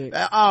real good.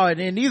 Oh, and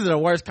then these are the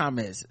worst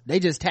comments. They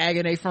just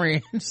tagging their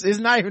friends. It's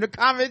not even a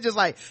comment. Just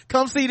like,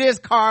 come see this,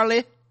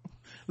 Carly.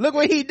 Look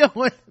what he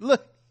doing.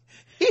 Look.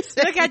 He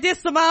said, look at this,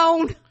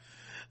 Simone.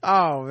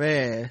 Oh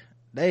man.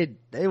 They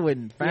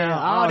wouldn't found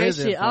all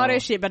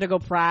that shit better go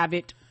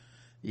private.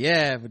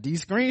 Yeah, but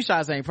these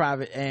screenshots ain't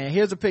private. And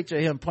here's a picture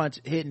of him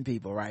hitting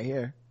people right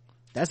here.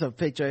 That's a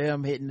picture of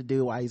him hitting the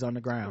dude while he's on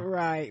the ground.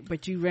 Right,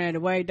 but you ran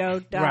away though,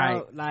 dog.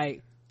 Right.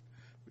 Like,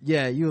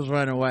 yeah, you was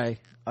running away.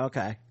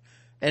 Okay.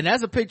 And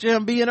that's a picture of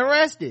him being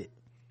arrested.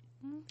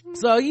 Mm-hmm.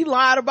 So he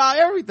lied about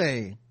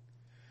everything.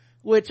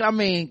 Which, I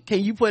mean,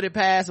 can you put it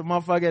past a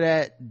motherfucker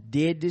that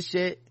did this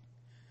shit?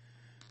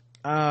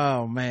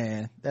 Oh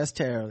man, that's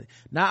terrible.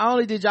 Not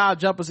only did y'all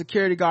jump a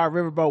security guard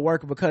riverboat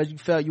worker because you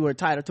felt you were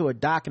entitled to a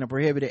dock in a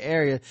prohibited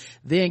area,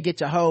 then get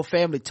your whole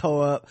family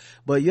tore up,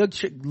 but you're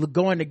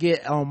going to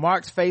get on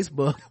Mark's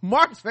Facebook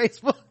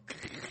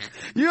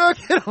you'll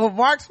get on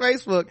Mark's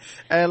Facebook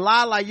and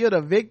lie like you're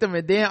the victim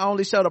and then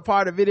only show the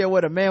part of the video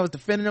where the man was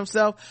defending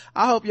himself.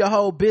 I hope your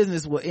whole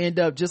business will end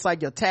up just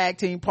like your tag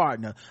team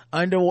partner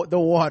under the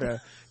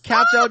water.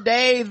 Count your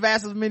days,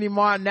 Vassals Mini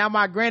Mart. Now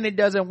my granny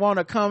doesn't want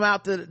to come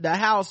out to the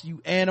house,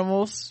 you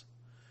animals.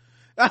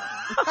 Oh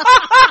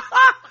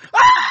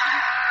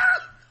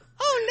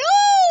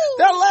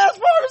no! That last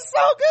part is so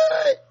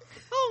good.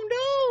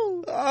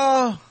 Oh no!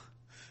 Oh.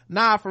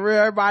 Nah, for real,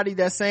 everybody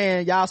that's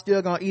saying y'all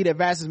still gonna eat at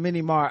Vassals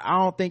Mini Mart, I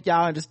don't think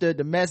y'all understood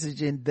the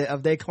message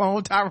of they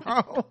clone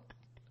Tyrone.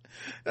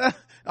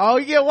 Oh,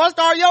 you get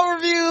 1-star Yo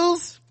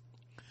reviews.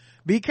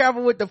 Be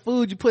careful with the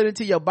food you put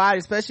into your body,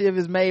 especially if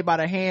it's made by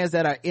the hands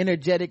that are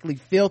energetically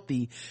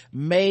filthy.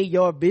 May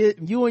you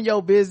and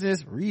your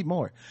business read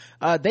more.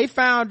 They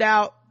found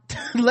out,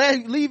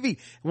 Levy,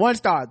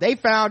 1-star. They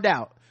found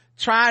out.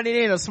 Tried it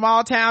in a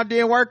small town,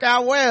 didn't work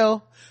out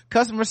well.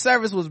 Customer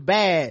service was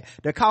bad.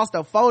 The cost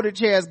of folding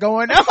chairs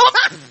going up.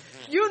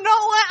 You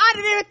know what? I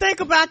didn't even think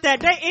about that.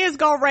 They is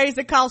gonna raise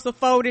the cost of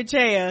folding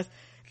chairs.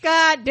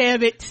 God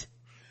damn it.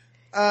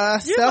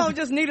 You don't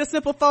just need a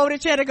simple folding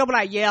chair. They go be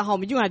like, yeah,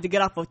 homie, you gonna have to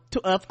get off for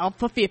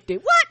 50.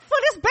 What? For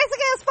this basic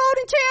ass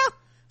folding chair?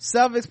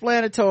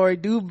 Self-explanatory.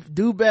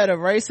 Do better.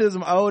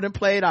 Racism old and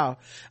played off.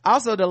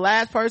 Also, the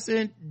last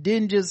person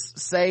didn't just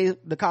say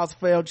the cost of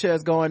folding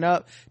chairs going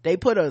up. They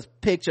put a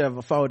picture of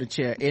a folding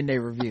chair in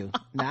their review.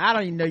 Now, I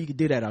don't even know you could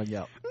do that on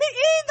Yelp. Me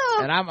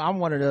either. And I'm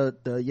one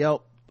of the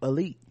Yelp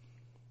elite.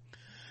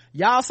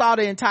 Y'all saw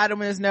the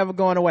entitlement is never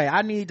going away.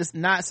 I need to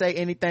not say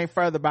anything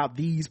further about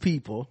these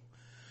people.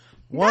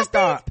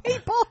 1-star.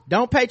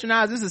 Don't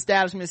patronize this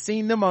establishment.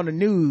 Seen them on the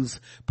news.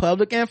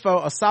 Public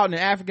info assaulting an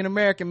African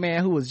American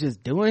man who was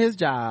just doing his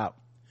job.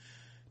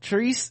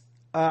 Treese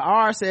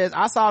R says,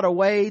 I saw the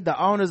way the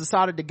owners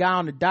assaulted the guy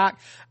on the dock.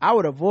 I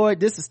would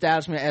avoid this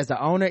establishment as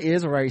the owner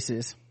is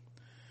racist.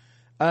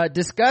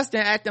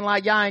 Disgusting, acting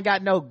like y'all ain't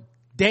got no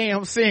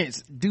damn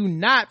sense. Do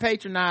not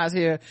patronize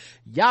here.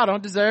 Y'all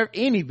don't deserve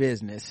any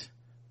business.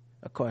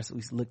 Of course,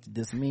 we looked at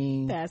this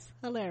meme. That's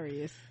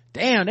hilarious.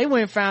 Damn, they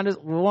went and found this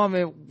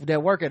woman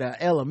that work at an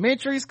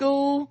elementary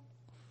school.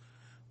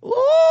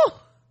 Ooh.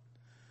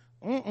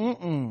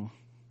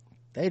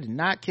 They did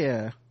not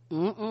care.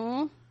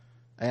 And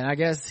I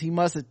guess he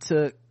must have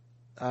took,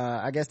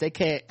 I guess they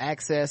can't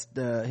access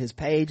his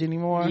page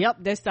anymore. Yep,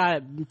 they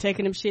started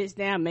taking them shits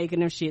down, making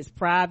them shits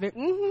private.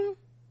 And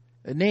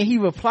then he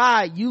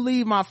replied, you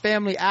leave my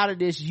family out of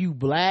this, you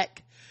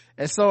black.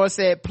 And so I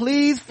said,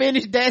 please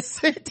finish that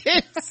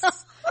sentence.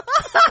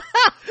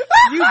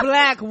 You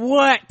black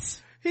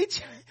what?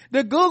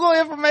 The Google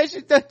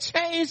information that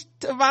changed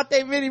about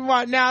their mini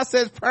mart now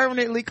says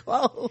permanently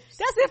closed.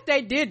 That's if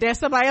they did that.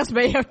 Somebody else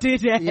may have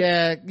did that.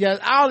 Yeah.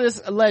 All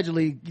this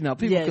allegedly, people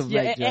could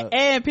make jokes.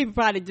 And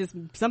people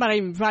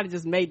somebody probably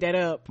just made that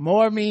up.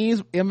 More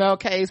memes,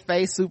 MLK's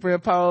face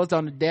superimposed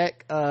on the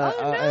deck,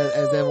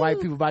 as that white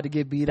people about to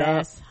get beat up.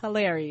 That's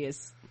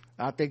hilarious.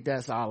 I think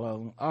that's all of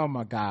them. Oh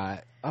my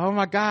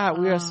God.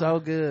 We are so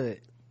good.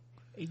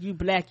 You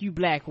black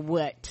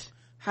what?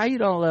 How you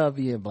don't love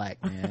being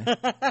black, man?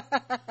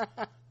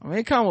 I mean,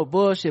 it come with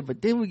bullshit,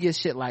 but then we get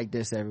shit like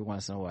this every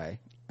once in a while.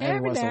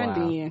 Every now and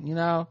then. You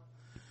know?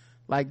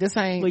 Like this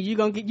ain't... Well, you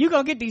gonna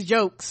get these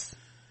jokes.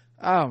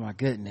 Oh my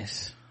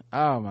goodness.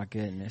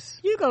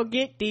 You gonna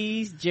get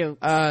these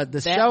jokes.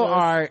 The show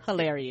art...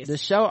 hilarious. The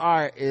show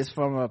art is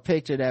from a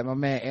picture that my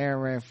man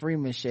Aaron Rand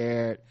Freeman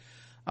shared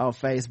on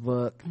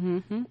Facebook,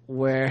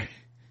 where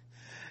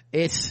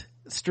it's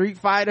Street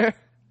Fighter,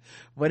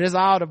 but it's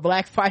all the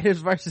black fighters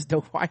versus the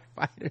white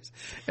fighters,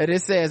 and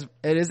it says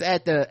it is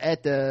at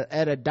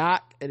a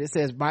dock, and it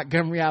says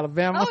Montgomery,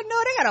 Alabama. Oh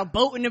no, they got a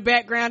boat in the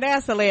background.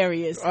 That's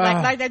hilarious.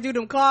 Like they do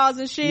them cars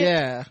and shit.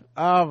 Yeah.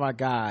 Oh my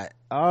god.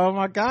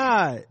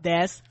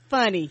 That's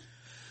funny.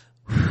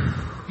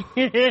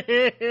 What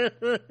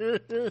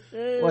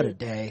a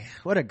day.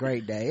 What a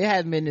great day. It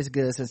hasn't been this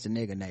good since the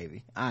nigger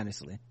Navy,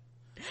 honestly.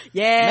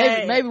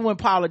 Yeah. Maybe when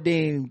Paula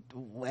Deen,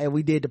 and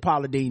we did the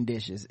Paula Deen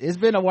dishes. It's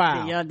been a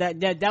while. Yeah,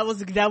 that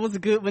was a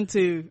good one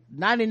too.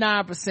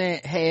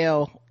 99%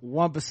 hell,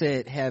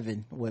 1%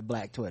 heaven with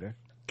Black Twitter.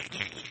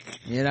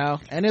 You know?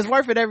 And it's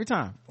worth it every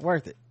time.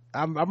 Worth it.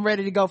 I'm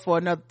ready to go for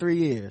another 3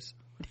 years.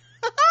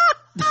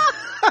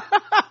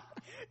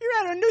 You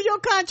ready to renew your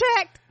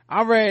contract?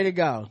 I'm ready to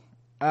go.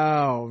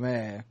 Oh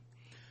man.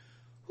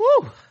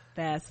 Woo.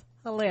 That's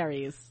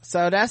hilarious.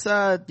 So that's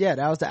that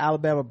was the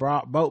Alabama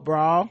boat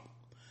brawl.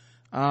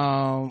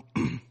 I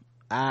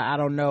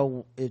don't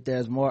know if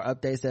there's more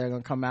updates that are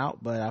gonna come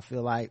out, but I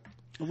feel like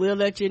we'll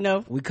let you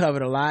know. We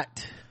covered a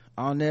lot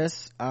on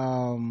this.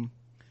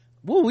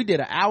 We did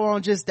an hour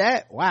on just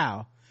that.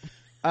 Wow.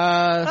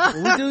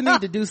 We do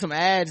need to do some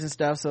ads and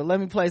stuff, so let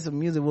me play some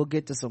music. We'll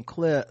get to some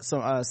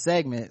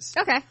segments.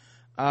 Okay.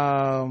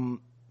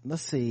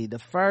 Let's see, the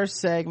first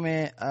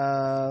segment,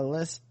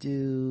 let's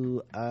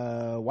do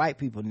white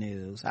people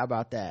news. How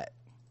about that?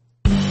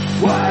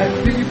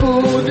 White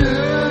people news,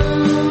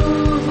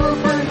 we're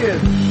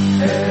bringing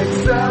egg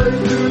salad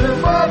to the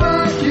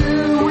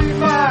barbecue. We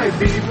might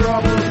be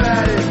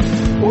problematic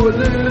or a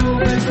little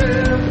bit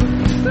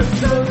dim. The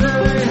stuff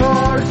that ain't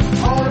hard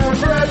on our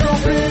fragile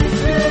pink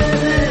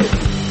skin.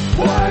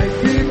 White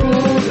people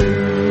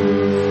news.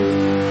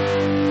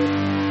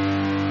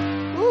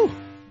 Woo.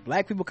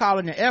 Black people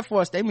calling the Air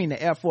Force, they mean the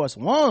Air Force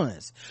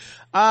Ones.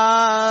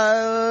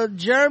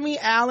 Jeremy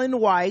Allen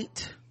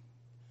White,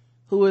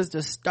 who is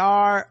the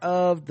star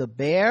of The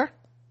Bear.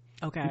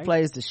 Okay. He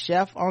plays the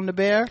chef on The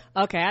Bear.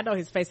 Okay, I know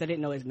his face, I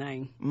didn't know his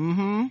name.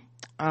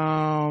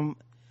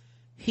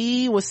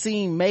 He was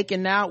seen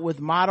making out with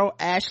model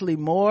Ashley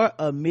Moore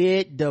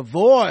amid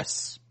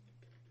divorce.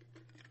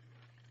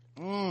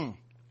 Yeah,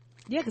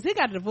 because he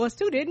got a divorce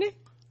too, didn't he?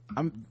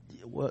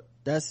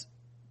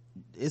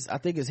 I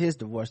think it's his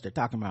divorce they're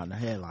talking about in the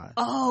headline.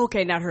 Oh,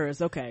 okay, not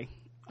hers. Okay.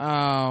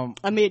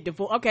 Amid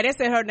divorce. Okay, they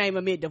said her name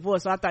amid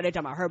divorce, so I thought they were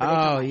talking about her, but they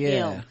talking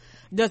about him.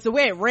 Just the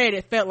way it read,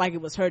 it felt like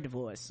it was her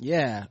divorce.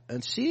 Yeah,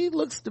 and she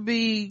looks to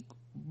be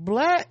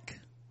black.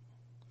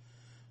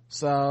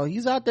 So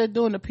he's out there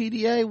doing the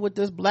PDA with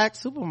this black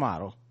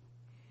supermodel.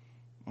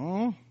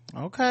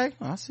 Okay,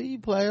 I see you,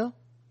 player.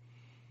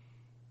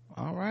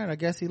 All right, I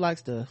guess he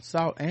likes the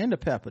salt and the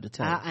pepper to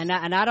taste. And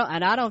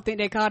I don't think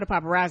they called the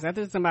paparazzi. I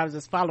think somebody was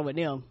just following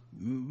them.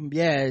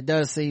 Yeah, it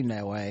does seem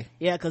that way.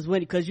 Yeah,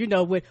 because you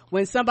know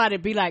when somebody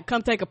be like,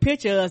 come take a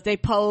picture of us, they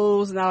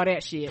pose and all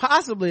that shit.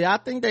 Possibly, I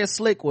think they're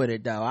slick with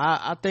it though.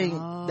 I think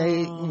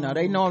they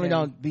normally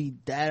don't be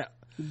that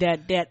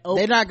open.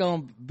 They're not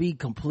gonna be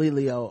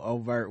completely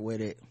overt with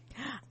it.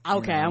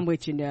 Okay, I'm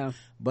with you now.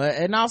 But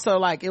and also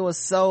like it was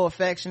so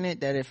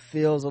affectionate that it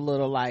feels a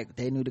little like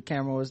they knew the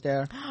camera was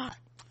there.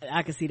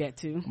 I can see that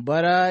too.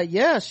 But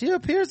yeah, she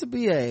appears to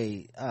be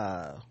a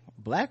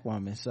black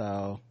woman,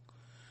 so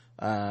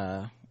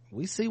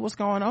we see what's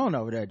going on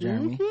over there,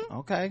 Jeremy.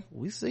 Okay,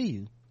 we see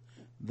you.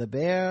 The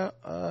Bear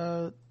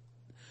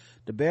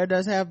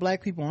does have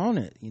black people on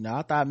it. You know,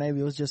 I thought maybe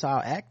it was just all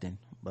acting,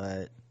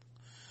 but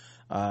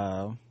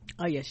oh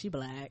yeah, she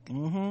black.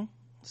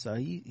 So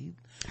he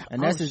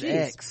and that's his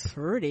ex.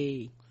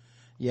 Pretty.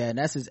 Yeah, and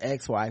that's his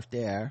ex-wife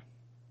there.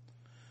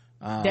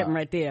 That one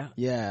right there.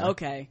 Yeah.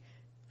 Okay.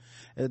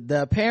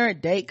 The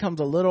apparent date comes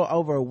a little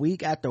over a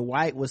week after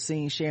White was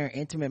seen sharing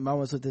intimate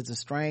moments with his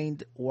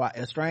estranged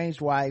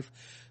wife,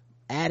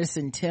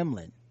 Addison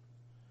Timlin.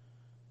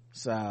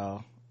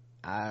 So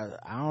I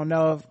don't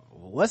know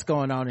what's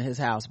going on in his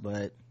house,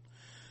 but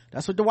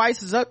that's what the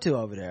Whites is up to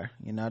over there.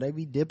 You know, they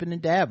be dipping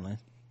and dabbling,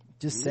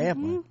 just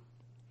sampling.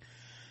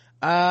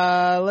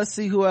 Let's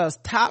see who else.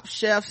 Top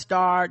Chef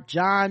star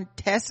John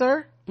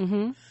Tesser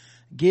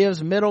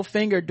gives middle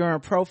finger during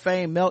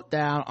profane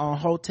meltdown on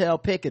hotel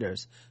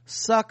picketers.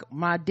 Suck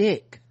my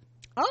dick.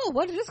 Oh,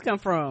 where did this come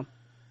from?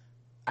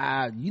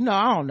 I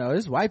don't know.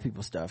 It's white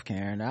people stuff,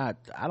 Karen. I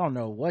don't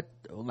know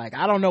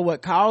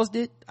what caused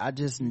it. I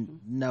just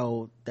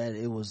know that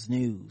it was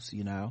news,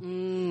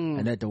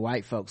 and that the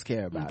white folks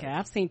care about it. Okay,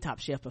 I've seen Top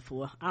Chef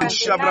before.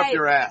 Shove it up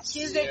your ass.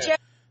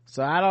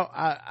 So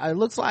it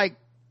looks like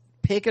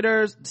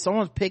picketers,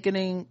 someone's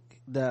picketing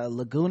the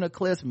Laguna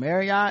Cliffs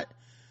Marriott,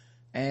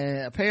 and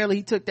apparently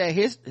he took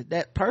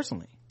that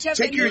personally.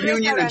 Take your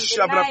union and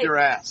shove it up your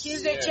ass.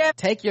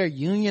 Take your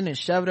union and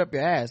shove it up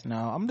your ass. No,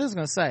 I'm just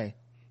gonna say,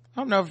 I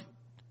don't know if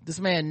this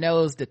man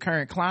knows the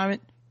current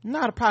climate.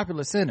 Not a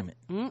popular sentiment.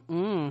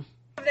 The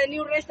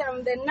new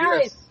restaurant, the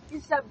night.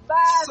 It's a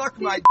bad Suck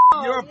my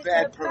people. You're a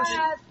bad person.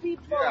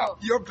 Yeah,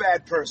 you're a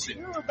bad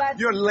person.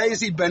 You're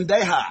lazy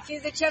bendeja.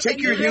 Take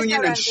your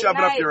union and shove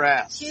it up your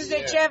ass. She's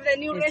the chef, the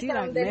new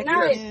restaurant, the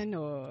night.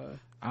 Or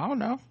I don't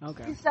know.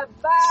 okay. It's a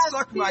bad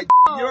Suck my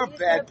people. You're a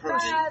bad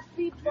person.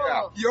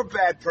 Yeah, you're a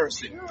bad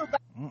person.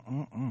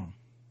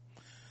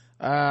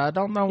 I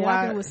don't know Yeah,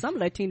 why. I've been with some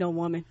Latino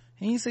woman.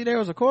 You see there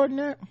was recording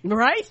that?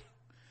 Right?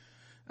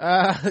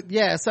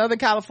 Southern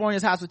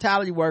California's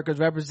hospitality workers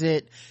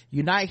represented by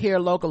Unite Here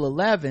Local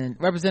 11,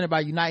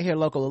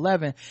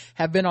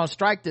 have been on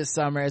strike this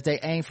summer as they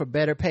aim for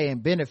better pay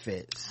and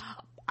benefits.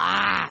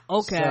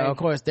 Okay. So of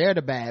course they're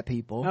the bad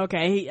people.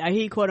 Okay,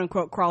 he quote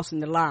unquote crossing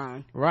the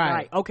line.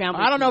 Right. Okay.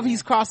 I don't know if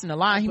he's crossing the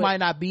line. He might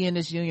not be in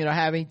this union or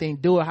have anything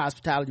to do with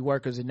hospitality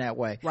workers in that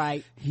way.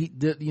 Right.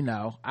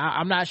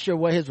 I'm not sure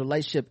what his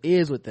relationship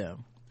is with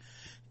them.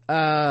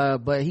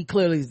 But he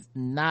clearly is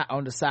not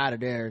on the side of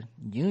their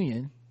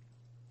union.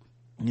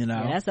 Yeah,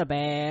 that's a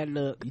bad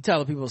look. You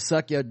telling people to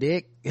suck your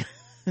dick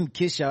and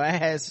kiss your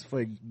ass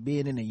for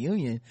being in the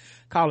union,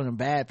 calling them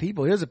bad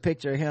people. Here's a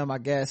picture of him, I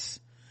guess,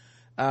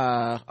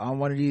 on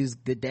one of these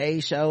Good Day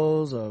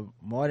shows or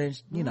morning,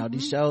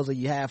 these shows where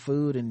you have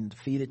food and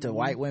feed it to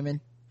white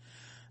women.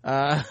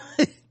 A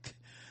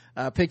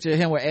picture of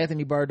him with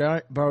Anthony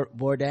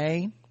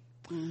Bourdain.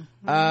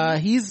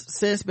 He's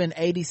since been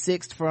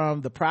 86'd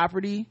from the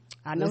property.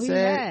 I know he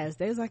has.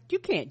 They was like, you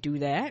can't do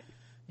that.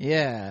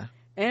 Yeah.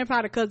 And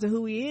probably because of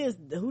who he is,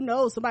 who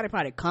knows, somebody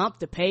probably comped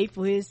to pay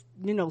for his,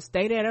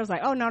 stay there. I was like,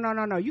 oh,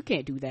 no, you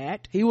can't do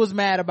that. He was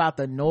mad about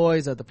the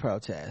noise of the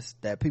protest,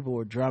 that people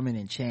were drumming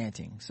and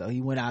chanting. So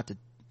he went out to,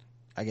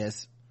 I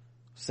guess,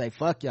 say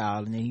fuck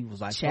y'all, and then he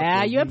was like,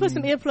 child, you ever put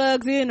some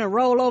earplugs in and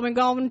roll over and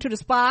go into the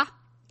spa?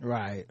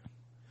 Right.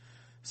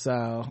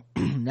 So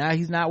now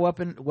he's not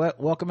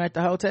welcome at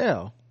the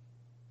hotel.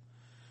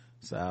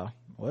 So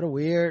what a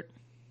weird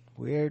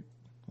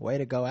way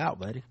to go out,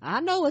 buddy. I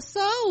know it's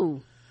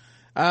so.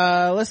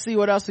 Let's see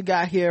what else we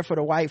got here for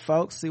the white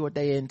folks, see what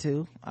they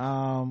into.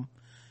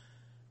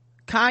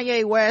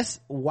 Kanye West's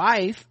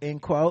wife, in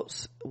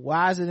quotes.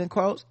 Why is it in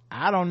quotes?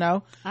 I don't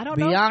know.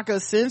 Bianca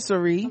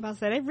Censori. I'm about to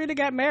say, they really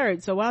got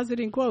married, so why is it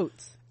in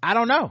quotes? I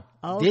don't know.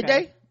 Oh, okay. Did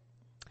they?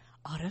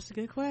 Oh, that's a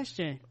good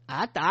question.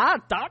 I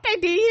thought they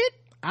did.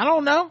 I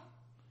don't know.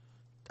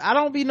 I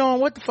don't be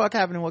knowing what the fuck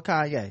happening with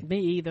Kanye.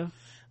 Me either.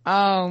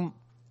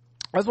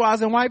 That's why I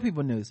was in white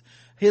people news.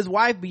 His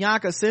wife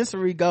Bianca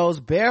Censori goes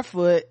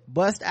barefoot,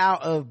 bust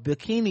out of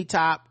bikini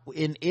top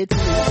in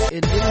Italy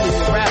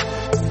with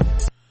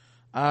rappers.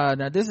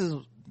 Now this is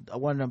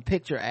one of them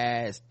picture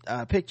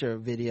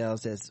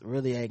videos that's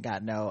really ain't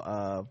got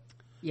no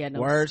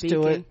words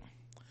speaking to it.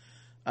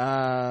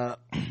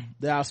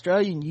 The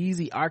Australian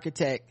Yeezy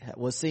architect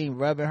was seen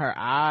rubbing her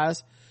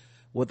eyes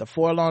with a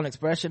forlorn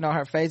expression on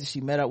her face as she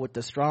met up with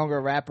the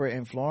stronger rapper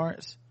in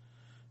Florence.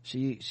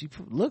 She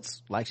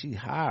looks like she's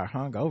high or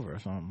hungover or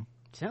something.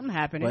 Something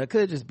happening. But it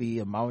could just be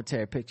a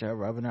momentary picture of her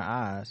rubbing her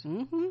eyes.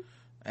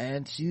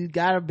 And she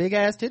got her big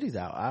ass titties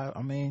out. I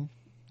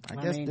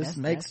guess this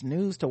makes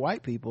news to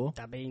white people.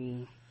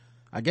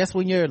 I guess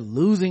when you're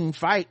losing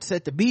fights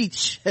at the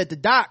beach, at the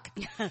dock,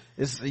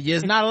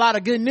 there's not a lot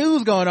of good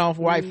news going on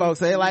for white folks.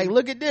 They're like,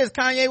 look at this,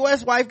 Kanye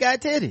West's wife got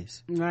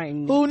titties. Right.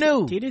 Who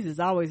knew? Titties is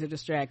always a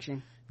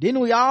distraction.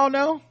 Didn't we all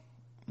know?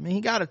 I mean,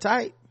 he got her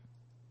tight.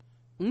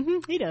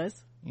 He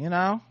does.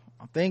 I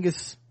think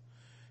it's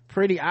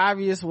pretty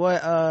obvious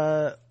what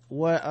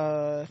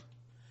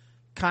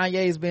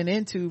Kanye's been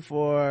into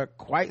for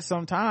quite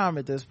some time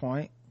at this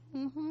point.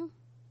 Know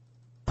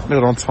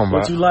what I'm talking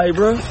about. What you like,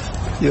 bro?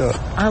 Yeah.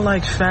 I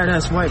like fat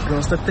ass white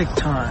girls, the thick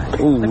time.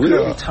 Ooh, the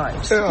curvy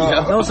types.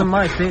 Yeah. Those are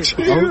my favorites.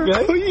 Okay.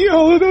 Yeah,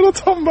 know what I'm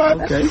talking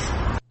about. Okay.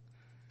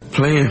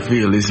 Playing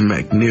field is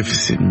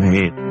magnificent,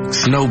 man.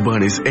 Snow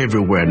bunnies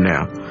everywhere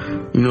now.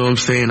 You know what I'm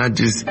saying?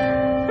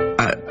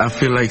 I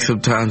feel like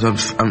sometimes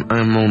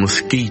I'm on a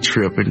ski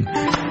trip, and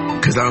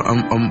cause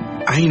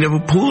I ain't never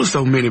pulled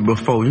so many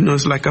before.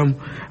 It's like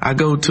I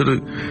go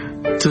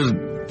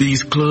to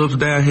these clubs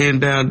down here in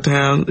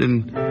downtown,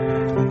 and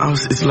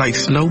it's like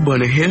snow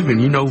bunny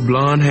heaven.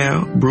 Blonde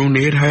hair,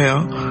 brunette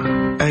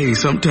hair. Hey,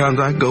 sometimes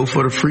I go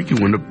for the freaky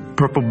one, the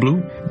purple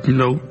blue,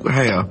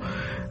 hair.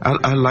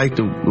 I like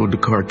the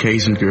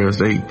Caucasian girls.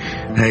 They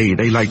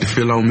like to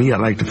feel on me. I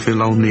like to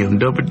feel on them.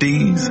 Double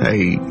D's,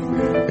 hey,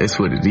 that's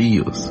what it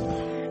is.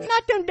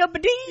 Not them double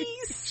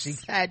D's. She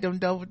had them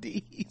double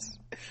D's.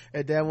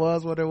 And that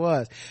was what it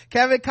was.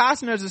 Kevin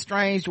Costner's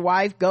estranged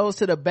wife goes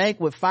to the bank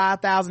with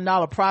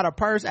 $5,000 Prada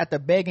purse after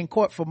begging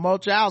court for more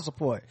child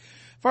support.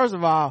 First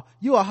of all,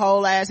 you a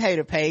whole ass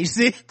hater, Page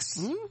Six.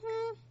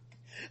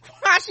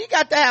 Why she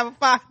got to have a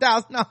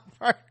 $5,000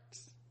 purse?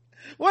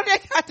 What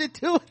that got to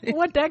do with it?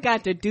 What that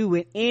got to do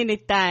with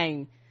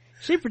anything?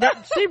 She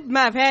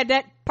might have had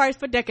that purse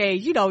for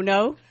decades. You don't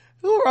know.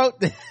 Who wrote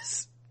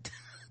this?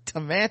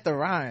 Tamantha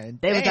Ryan.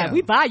 They was like,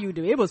 we valued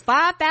it. It was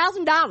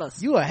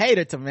 $5,000. You a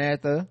hater,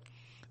 Tamantha.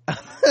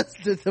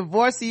 The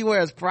divorcee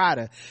wears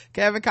Prada.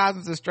 Kevin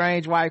Costner's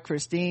estranged wife,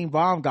 Christine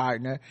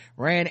Baumgartner,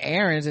 ran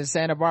errands in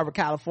Santa Barbara,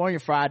 California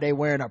Friday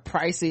wearing a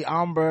pricey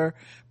umber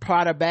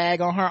Prada bag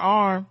on her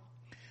arm.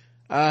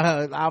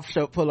 I'll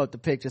pull up the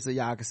picture so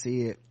y'all can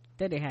see it.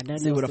 They had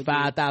nothing see what a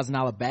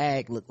 $5,000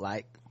 bag looked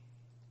like.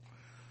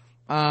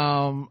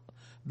 The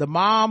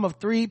mom of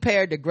three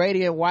paired the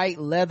gradient white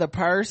leather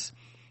purse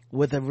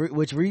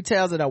which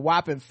retails at a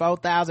whopping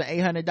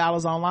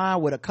 $4,800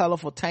 online with a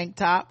colorful tank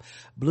top,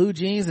 blue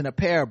jeans, and a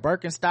pair of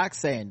Birkenstock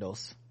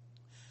sandals.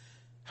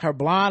 Her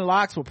blonde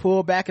locks were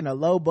pulled back in a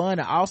low bun,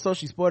 and also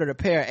she sported a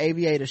pair of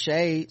aviator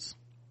shades.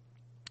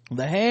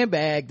 The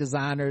handbag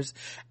designer's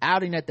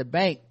outing at the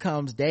bank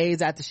comes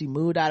days after she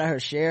moved out of her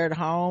shared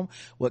home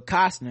with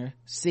Costner,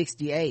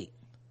 68.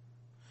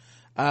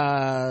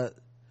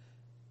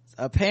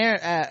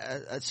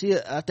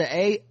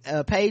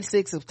 Page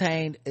 6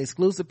 obtained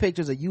exclusive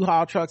pictures of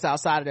U-Haul trucks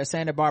outside of their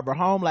Santa Barbara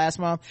home last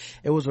month.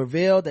 It was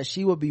revealed that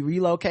she would be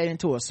relocating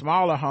to a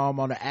smaller home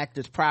on the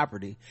actor's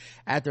property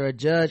after a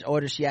judge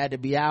ordered she had to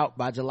be out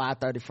by July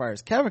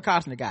 31st. Kevin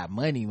Costner got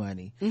money.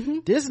 Mm-hmm.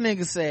 This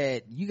nigga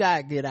said, you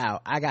gotta get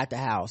out. I got the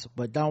house,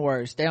 but don't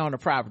worry, stay on the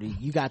property.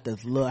 You got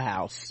this little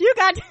house. He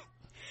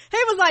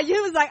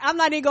was like, I'm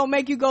not even gonna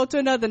make you go to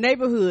another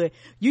neighborhood.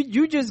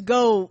 You just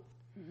go,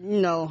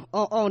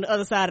 on the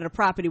other side of the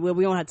property where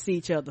we don't have to see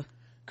each other.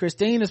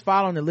 Christine is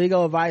following the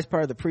legal advice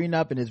per the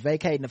prenup and is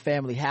vacating the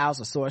family house,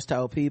 a source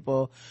told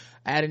People,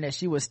 adding that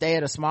she would stay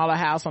at a smaller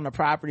house on the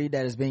property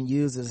that has been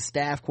used as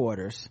staff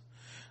quarters.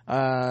 They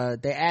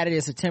added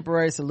it's a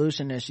temporary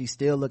solution and she's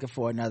still looking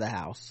for another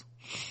house.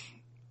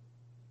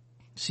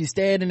 She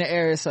stayed in the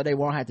area so they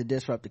won't have to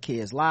disrupt the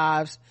kids'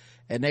 lives,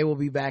 and they will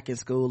be back in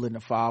school in the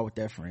fall with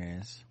their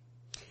friends.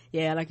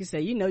 Yeah, like you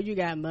said, you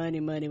got money.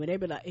 When they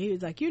be like, he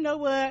was like, you know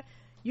what?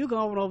 You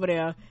going over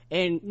there,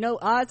 and no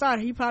odds are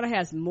he probably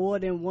has more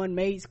than one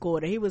maid's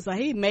quarter. He was like,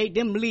 he made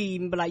them leave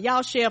and be like,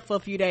 y'all share for a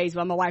few days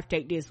while my wife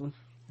take this one.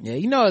 Yeah,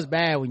 it's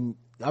bad when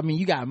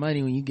you got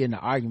money when you get in an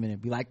argument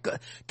and be like,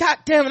 God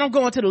damn it, I'm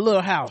going to the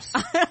little house.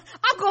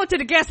 I'm going to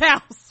the guest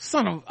house.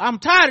 I'm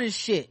tired of this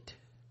shit.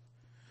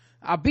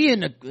 I'll be in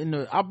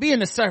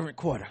the servant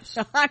quarters.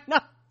 I know.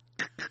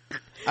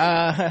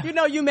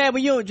 You mad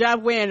when you don't drive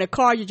away in a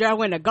car, you drive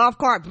away in a golf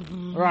cart.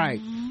 Right.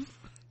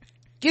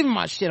 Give me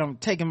my shit. I'm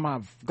taking my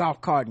golf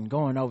cart and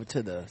going over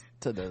to the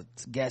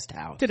guest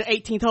house. To the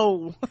 18th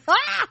hole.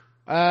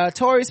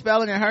 Tori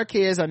Spelling and her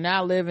kids are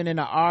now living in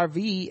an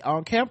RV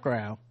on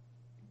campground.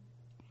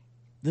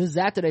 This is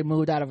after they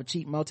moved out of a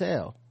cheap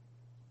motel.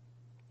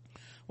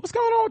 What's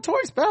going on with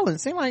Tori Spelling?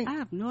 Seemed like I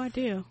have no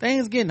idea.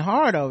 Things getting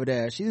hard over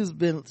there.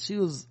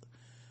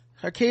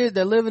 Her kids,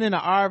 they're living in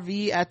an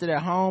RV after their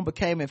home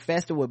became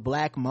infested with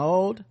black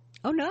mold.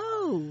 Oh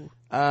no.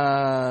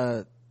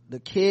 The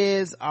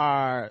kids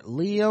are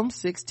Liam,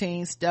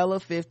 16, Stella,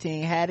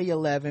 15, Hattie,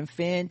 11,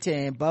 Finn,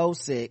 10, Bo,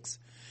 6.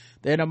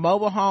 They're in a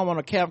mobile home on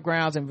the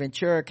campgrounds in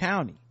Ventura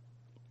County.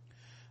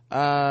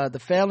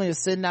 The family is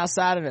sitting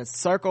outside in a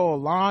circle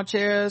of lawn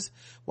chairs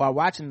while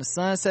watching the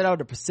sunset over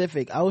the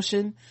Pacific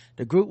Ocean.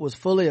 The group was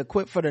fully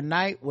equipped for the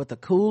night with a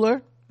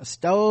cooler, a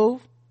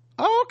stove.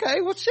 Oh,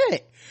 okay, well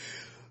shit.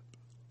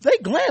 They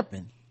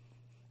glamping.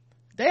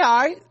 They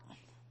alright.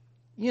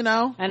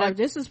 And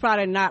this is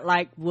probably not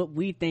like what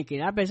we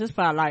thinking. I bet this is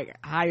probably like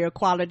higher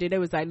quality. They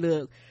was like,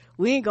 look,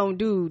 we ain't gonna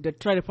do the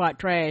trailer park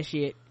trash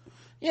shit.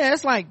 Yeah,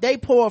 it's like they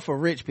poor for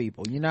rich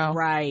people,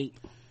 right?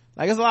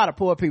 Like there's a lot of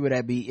poor people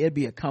it'd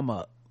be a come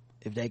up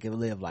if they could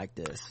live like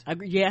this.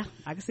 Yeah,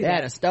 I can see they that.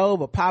 Had a stove,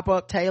 a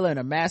pop-up tailor, and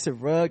a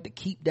massive rug to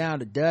keep down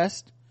the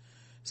dust.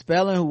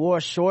 Spelling, who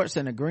wore shorts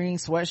and a green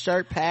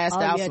sweatshirt, passed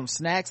out some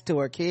snacks to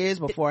her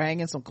kids before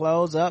hanging some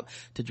clothes up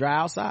to dry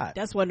outside.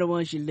 That's one of the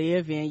ones you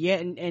live in. Yeah,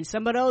 and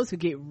some of those could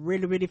get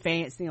really, really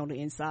fancy on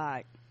the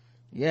inside.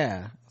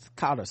 Yeah, it's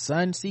called a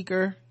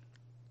Sunseeker,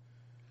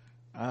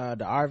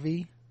 the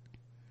RV.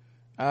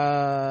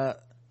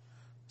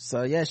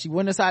 So yeah, she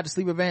went inside the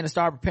sleeper van to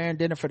start preparing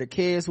dinner for the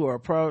kids, who were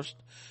approached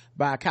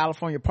by a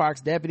California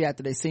Parks deputy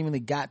after they seemingly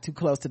got too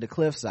close to the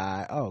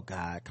cliffside. Oh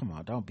God, come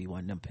on, don't be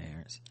one of them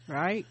parents.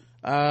 Right.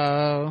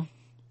 But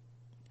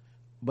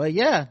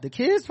yeah, the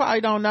kids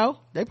probably don't know.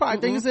 They probably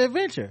think it's an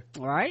adventure.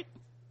 Right.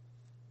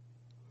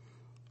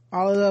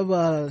 All of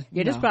them,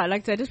 this probably,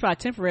 like I said, this probably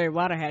temporary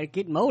water had to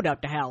get mold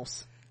out the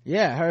house.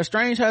 Yeah, her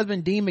estranged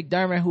husband Dean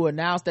McDermott, who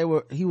announced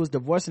he was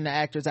divorcing the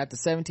actress after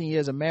 17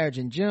 years of marriage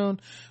in June,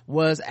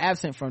 was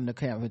absent from the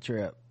camping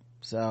trip.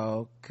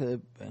 So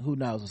who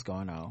knows what's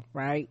going on.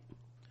 Right.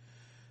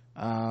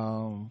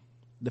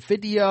 The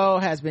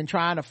 50-year-old has been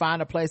trying to find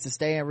a place to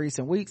stay in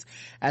recent weeks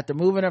after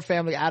moving her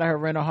family out of her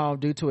rental home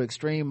due to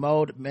extreme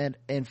mold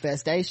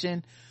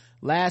infestation.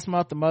 Last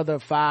month, the mother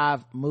of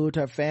 5 moved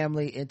her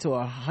family into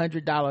a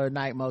 $100 a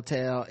night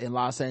motel in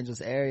Los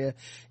Angeles area.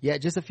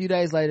 Yet just a few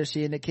days later,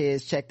 she and the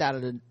kids checked out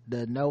of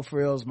the No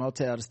Frills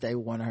motel to stay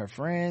with one of her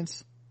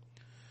friends.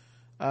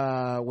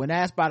 When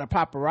asked by the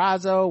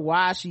paparazzo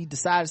why she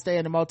decided to stay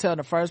in the motel in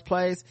the first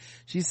place,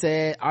 she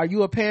said, "Are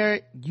you a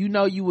parent? You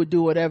know you would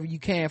do whatever you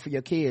can for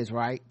your kids,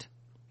 right?"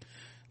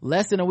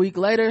 Less than a week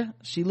later,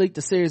 she leaked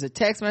a series of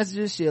text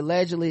messages she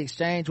allegedly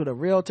exchanged with a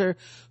realtor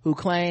who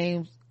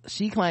claims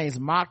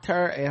mocked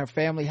her and her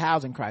family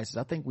housing crisis.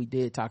 I think we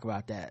did talk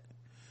about that.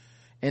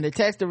 In the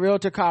text, the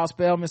realtor called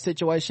Spellman's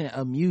situation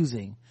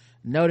amusing,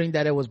 noting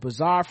that it was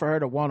bizarre for her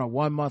to want a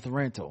 1-month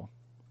rental.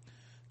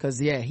 Cause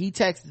he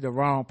texted the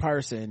wrong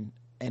person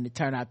and it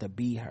turned out to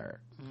be her.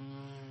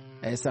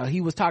 And so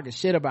he was talking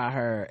shit about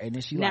her, and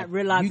then she not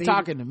like, you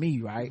talking to me,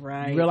 right?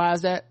 Right. You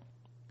realize that?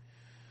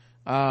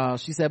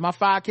 She said, my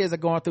 5 kids are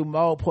going through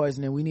mold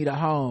poisoning. We need a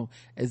home.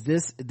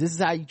 This is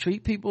how you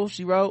treat people,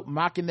 she wrote,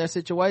 mocking their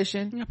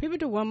situation. Yeah, people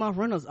do 1 month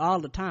rentals all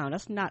the time.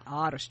 That's not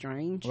odd or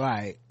strange.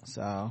 Right.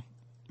 So,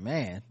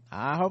 man,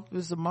 I hope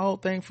it's a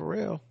mold thing for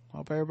real.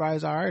 Hope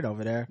everybody's all right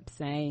over there.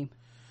 Same.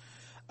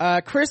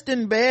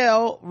 Kristen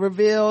Bell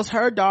reveals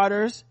her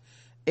daughters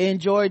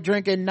enjoy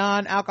drinking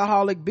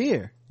non-alcoholic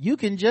beer. You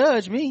can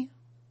judge me.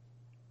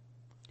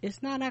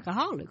 It's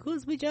non-alcoholic.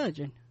 Who's we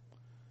judging?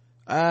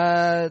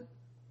 Well,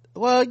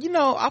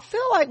 I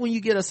feel like when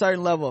you get a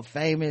certain level of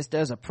famous,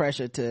 there's a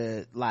pressure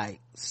to like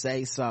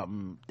say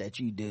something that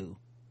you do.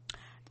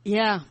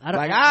 Yeah,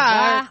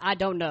 I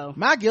don't know.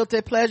 My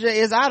guilty pleasure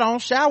is I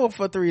don't shower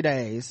for 3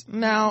 days.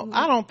 Now,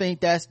 I don't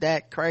think that's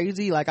that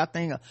crazy. Like, I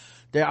think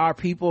there are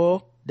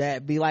people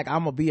that be like, I'm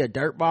gonna be a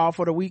dirtball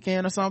for the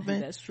weekend or something.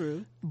 That's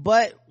true.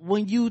 But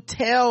when you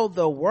tell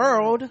the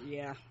world,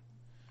 yeah,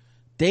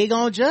 they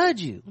gonna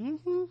judge you.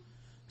 Mm-hmm.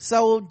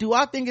 So do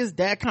I think it's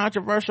that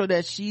controversial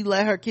that she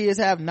let her kids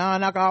have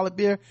non-alcoholic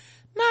beer?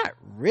 Not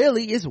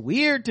really. It's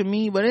weird to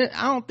me, but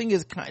I don't think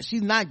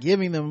she's not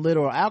giving them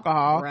literal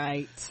alcohol.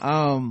 Right.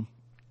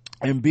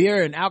 And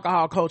beer and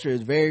alcohol culture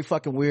is very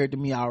fucking weird to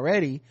me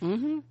already.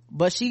 Mm-hmm.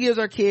 But she gives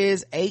her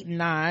kids 8 and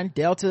 9,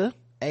 Delta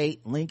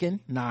 8, Lincoln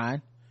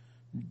 9,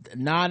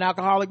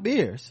 non-alcoholic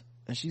beers.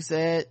 And she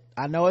said,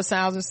 I know it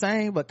sounds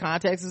insane, but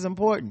context is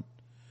important.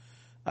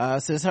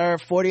 Since her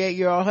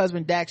 48-year-old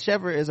husband Dax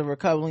Shepard is a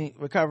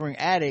recovering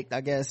addict,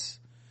 I guess,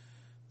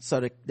 so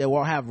that they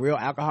won't have real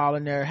alcohol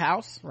in their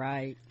house.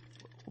 Right.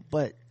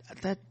 But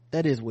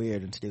that is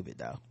weird and stupid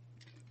though.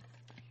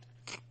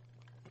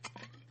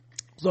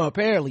 So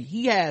apparently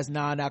he has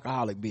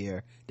non-alcoholic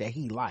beer that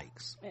he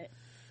likes.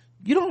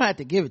 You don't have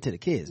to give it to the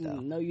kids though.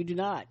 No, you do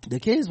not. The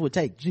kids would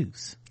take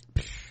juice.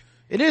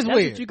 It is That's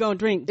weird. what you gonna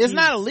drink. It's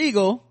not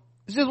illegal.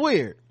 It's just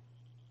weird.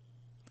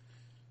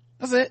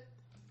 That's it.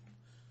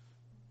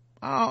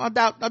 I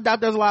doubt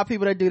there's a lot of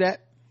people that do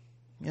that.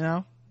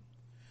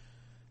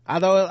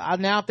 Although I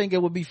now think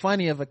it would be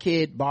funny if a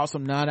kid bought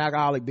some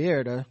non-alcoholic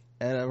beer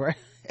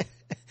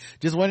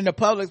just went into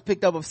Publix,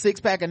 picked up a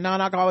 6-pack of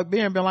non-alcoholic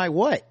beer and been like,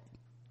 what?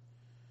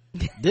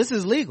 This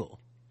is legal.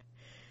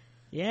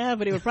 Yeah,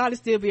 but it would probably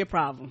still be a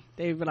problem.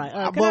 They'd be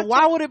like, but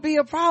why would it be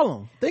a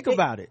problem? Think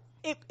about it.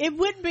 It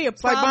wouldn't be a problem.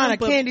 It's like buying a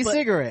candy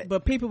cigarette.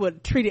 But people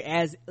would treat it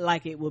as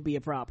like it would be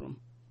a problem.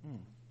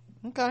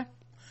 Okay.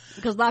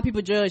 Because a lot of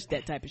people judge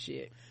that type of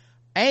shit.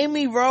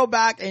 Amy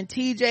Robach and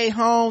TJ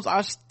Holmes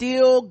are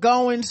still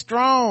going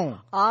strong.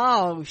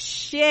 Oh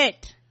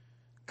shit.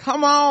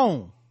 Come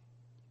on.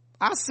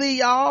 I see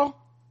y'all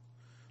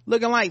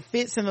looking like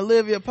Fitz and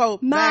Olivia Pope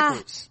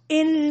backwards.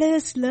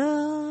 Endless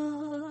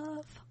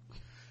love.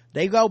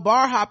 They go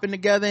bar hopping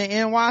together in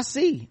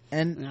NYC.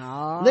 And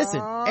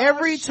listen,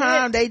 every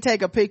time they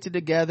take a picture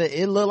together,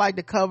 it look like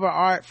the cover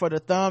art for the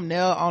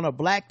thumbnail on a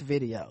Black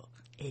video.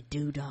 It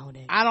do, don't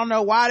it? I don't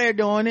know why they're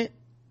doing it.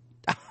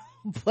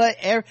 But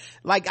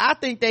I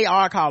think they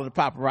are calling the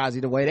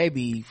paparazzi the way they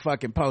be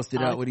fucking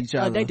posted up with each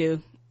other. They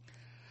do.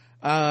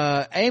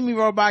 Amy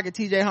Robach and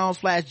TJ Holmes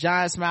flashed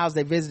giant smiles.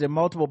 They visited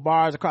multiple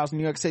bars across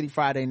New York City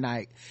Friday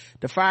night.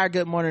 The Fire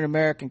Good Morning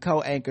American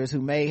co-anchors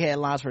who made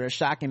headlines for their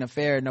shocking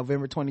affair in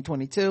November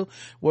 2022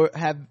 were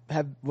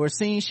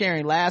seen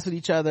sharing laughs with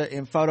each other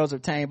in photos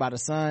obtained by The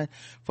Sun.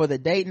 For the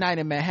date night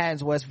in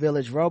Manhattan's West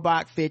Village,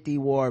 Robach, 50,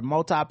 wore a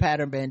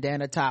multi-pattern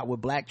bandana top with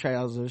black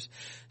trousers.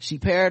 She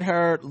paired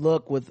her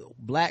look with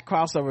black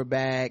crossover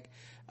bag,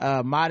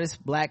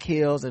 modest black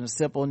heels, and a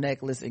simple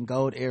necklace and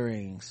gold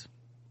earrings.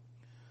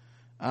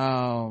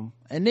 And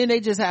then they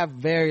just have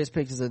various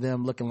pictures of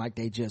them looking like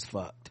they just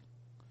fucked.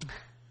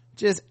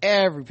 Just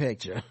every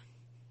picture.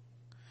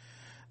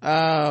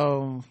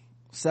 But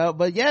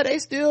yeah, they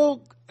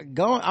still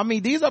going. I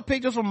mean, these are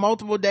pictures from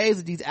multiple days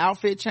of these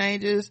outfit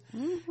changes.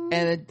 Mm-hmm.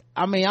 And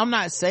I'm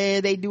not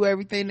saying they do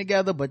everything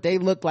together, but they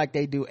look like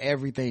they do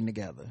everything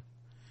together.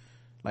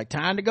 Like,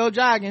 time to go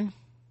jogging.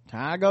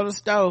 Time to go to the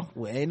store.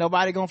 Well, ain't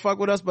nobody gonna fuck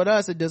with us but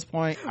us at this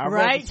point. Our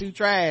records too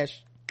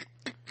trash.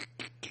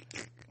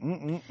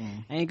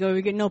 Ain't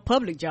gonna get no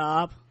public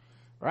job.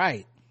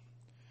 Right.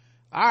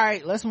 All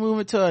right, let's move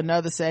into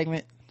another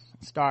segment.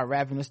 Start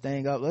wrapping this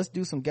thing up. Let's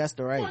do some guess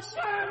the race. What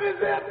time is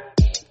it?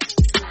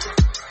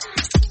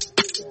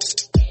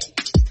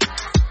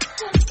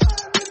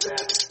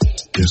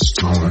 It's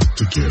time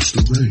to guess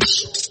the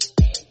race.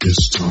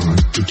 It's time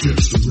to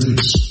guess the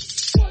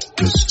race.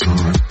 It's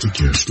time to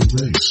guess the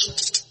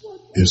race.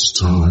 It's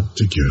time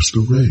to guess the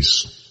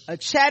race. A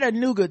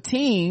Chattanooga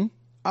teen.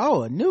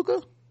 Oh, a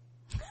nougat?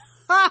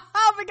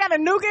 We got a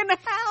nougat in the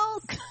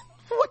house.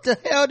 What the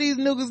hell these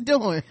nougats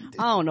doing?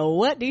 I don't know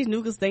what these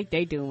nougats think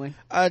they doing.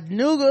 A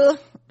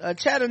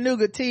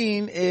Chattanooga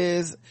teen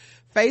is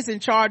facing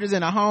charges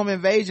in a home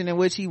invasion in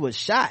which he was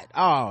shot.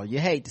 Oh, you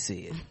hate to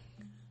see it.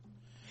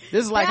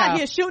 This is like how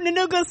you're shooting the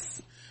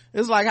nougats.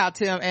 It's like how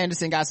Tim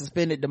Anderson got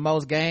suspended the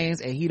most games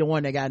and he the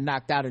one that got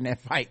knocked out in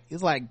that fight.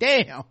 It's like,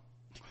 damn.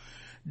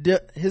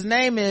 His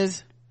name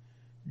is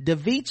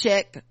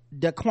Devicek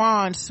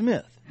Daquan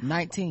Smith.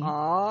 19.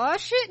 Oh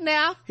shit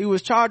now. He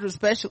was charged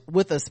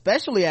with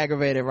especially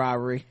aggravated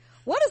robbery.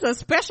 What is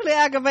especially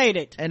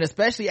aggravated? And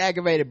especially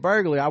aggravated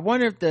burglary. I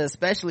wonder if the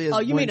especially is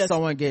when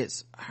someone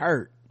gets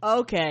hurt.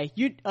 Okay.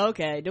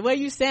 The way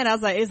you said it, I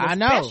was like, is it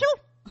special?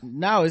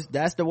 No,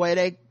 that's the way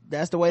they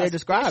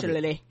describe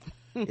it.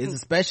 It's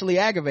especially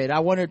aggravated.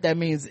 I wonder if that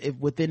means if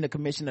within the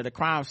commission of the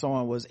crime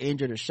someone was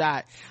injured or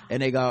shot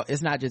and they go,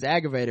 it's not just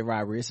aggravated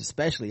robbery, it's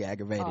especially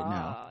aggravated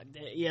now.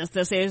 Yes,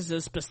 that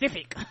says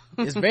specific.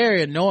 It's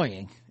very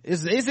annoying.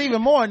 It's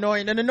even more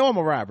annoying than a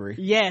normal robbery.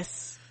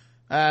 Yes.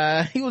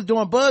 He was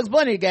doing Bugs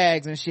Bunny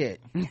gags and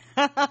shit. Ain't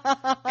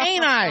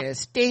I a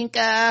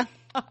stinker?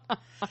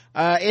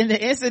 In the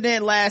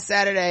incident last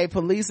Saturday,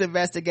 police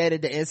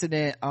investigated the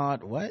incident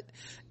on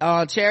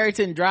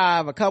Cherryton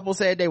Drive. A couple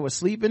said they were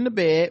asleep in the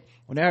bed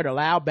when they heard a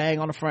loud bang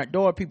on the front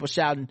door, people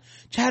shouting,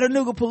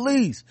 "Chattanooga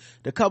police!"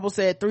 The couple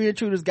said 3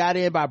 intruders got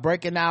in by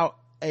breaking out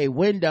a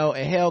window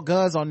and held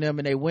guns on them,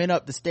 and they went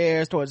up the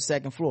stairs towards the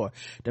 2nd floor.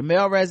 The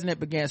male resident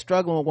began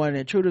struggling with one of the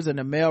intruders, and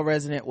the male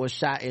resident was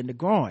shot in the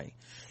groin.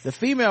 The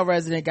female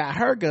resident got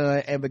her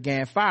gun and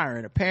began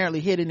firing, apparently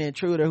hitting the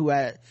intruder who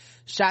had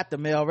shot the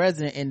male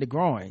resident in the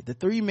groin. The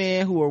 3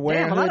 men who were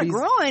wearing hoodies. A lot of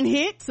groin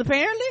hits,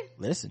 apparently.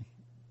 Listen,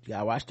 you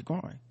gotta watch the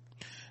groin.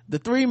 The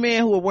 3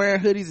 men who were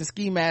wearing hoodies and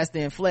ski masks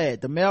then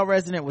fled. The male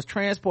resident was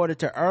transported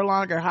to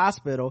Erlanger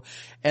Hospital,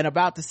 and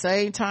about the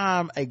same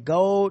time, a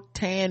gold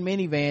tan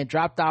minivan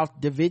dropped off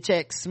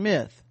Devichek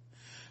Smith,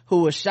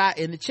 who was shot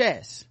in the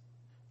chest.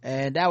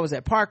 And that was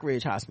at Park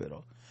Ridge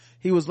Hospital.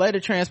 He was later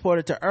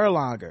transported to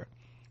Erlanger.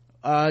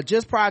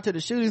 Just prior to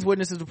the shootings,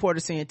 witnesses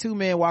reported seeing 2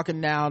 men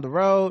walking down the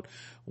road.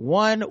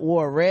 One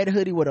wore a red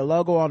hoodie with a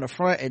logo on the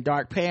front and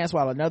dark pants,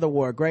 while another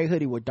wore a gray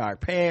hoodie with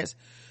dark pants.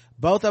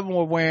 Both of them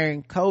were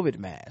wearing COVID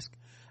masks.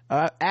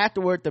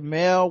 Afterward, the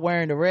male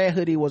wearing the red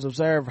hoodie was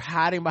observed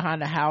hiding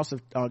behind the house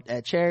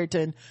at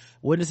Cherryton.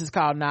 Witnesses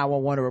called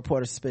 911 to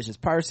report a suspicious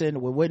person.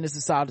 When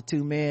witnesses saw the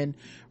 2 men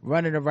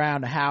running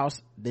around the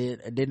house, then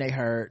they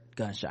heard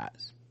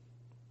gunshots.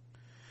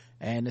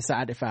 And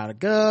decided they found the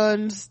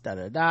guns,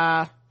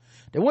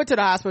 They went to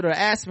the hospital to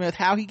ask Smith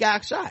how he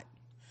got shot.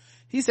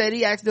 He said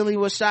he accidentally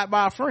was shot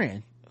by a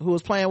friend who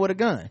was playing with a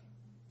gun.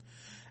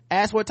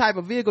 Asked what type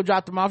of vehicle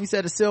dropped him off, he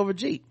said a silver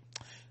Jeep.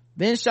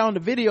 Then shown the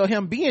video of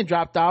him being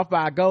dropped off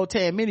by a gold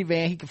tan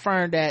minivan, he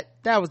confirmed that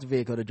was the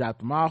vehicle that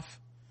dropped him off.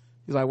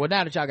 He's like, well,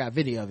 now that y'all got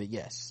video of it,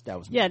 yes, that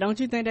was me. Yeah, don't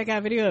you think they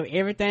got video of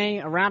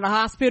everything around the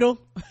hospital?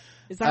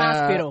 It's a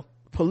hospital.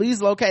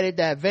 Police located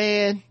that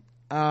van.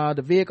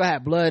 The vehicle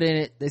had blood in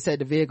it. They said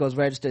the vehicle was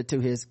registered to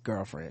his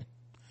girlfriend.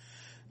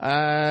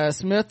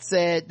 Smith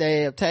said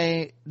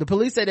the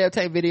police said they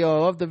obtained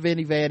video of the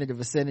minivan in the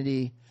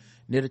vicinity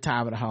near the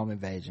time of the home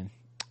invasion.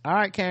 All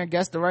right, Karen,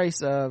 guess the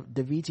race of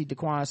Davichi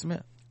Daquan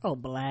Smith. Oh,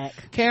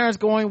 black. Karen's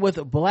going with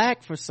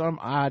black for some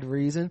odd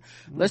reason.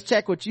 Let's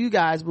check what you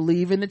guys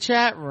believe in the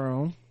chat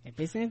room. If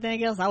it's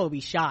anything else, I will be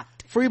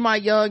shocked. Free my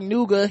young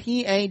Nuga,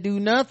 he ain't do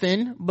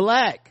nothing.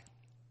 Black.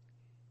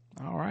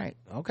 All right.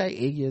 Okay,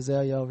 Iggy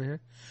Azalea over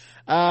here.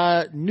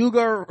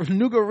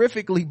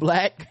 Nugarifically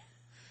black.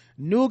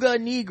 Nuga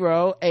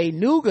Negro, a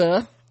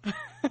Nuga.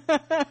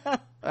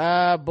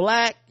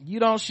 Black, you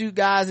don't shoot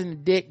guys in the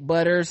dick,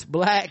 Butters.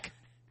 Black.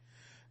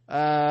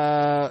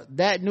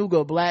 That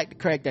Nuga black. The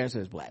correct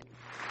answer is black.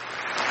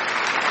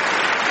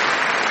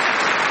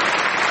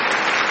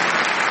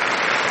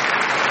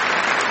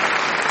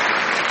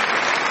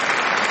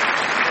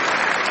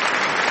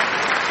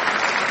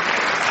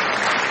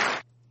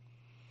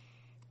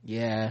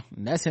 Yeah,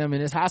 and that's him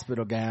in his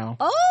hospital gown.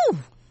 Oh,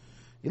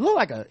 he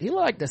looked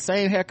like the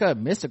same haircut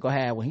Mystical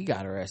had when he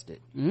got arrested.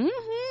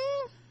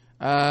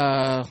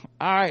 All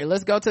right,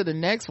 let's go to the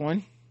next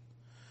one.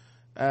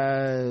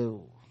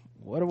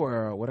 What a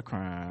world, what a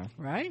crime.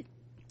 Right.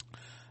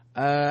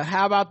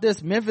 How about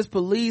this? Memphis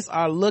police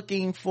are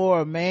looking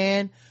for a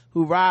man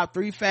who robbed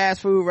 3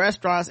 fast food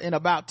restaurants in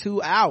about 2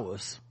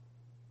 hours.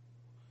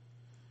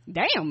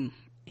 Damn.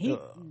 He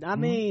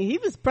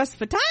was pressed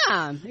for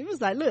time. He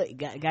was like, look,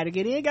 gotta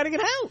get in, gotta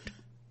get out.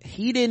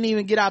 He didn't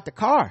even get out the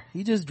car.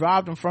 He just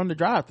dropped him from the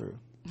drive-thru.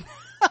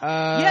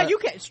 Yeah, you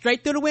can't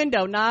straight through the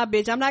window. Nah,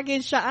 bitch, I'm not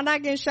getting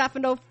shot for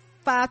no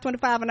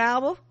 $5.25 an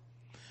hour.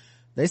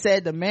 They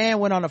said the man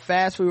went on a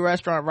fast food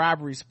restaurant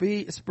robbery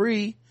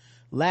spree,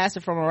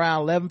 lasted from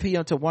around 11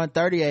 p.m. to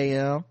 1:30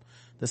 a.m.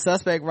 The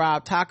suspect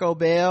robbed Taco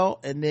Bell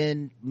and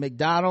then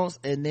McDonald's,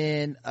 and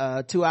then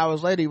 2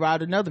 hours later he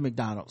robbed another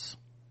McDonald's.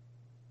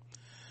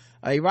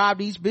 He robbed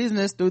each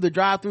business through the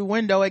drive-through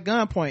window at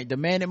gunpoint,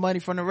 demanded money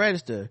from the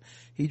register.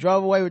 He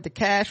drove away with the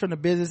cash from the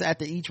business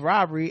after each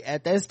robbery.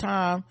 At this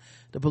time,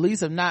 the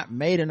police have not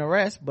made an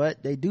arrest,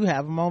 but they do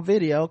have him on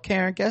video.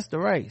 Karen, guess the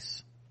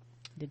race.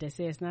 Did they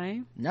say his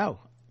name? No.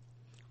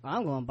 Well,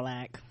 I'm going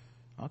black.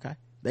 Okay.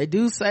 They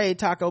do say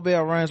Taco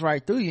Bell runs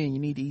right through you and you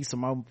need to eat some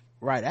more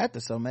right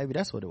after, so maybe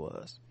that's what it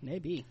was.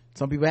 Maybe.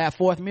 Some people have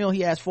 4th meal,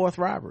 he has 4th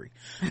robbery.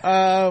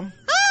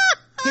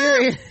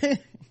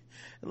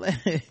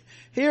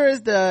 Here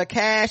is the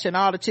cash and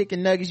all the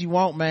chicken nuggets you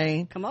want,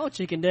 man. Come on,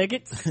 chicken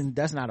nuggets.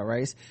 That's not a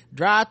race.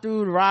 Drive through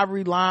the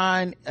robbery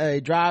line,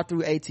 drive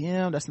through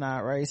ATM. That's not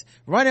a race.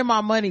 Running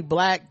my money,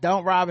 black.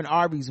 Don't rob an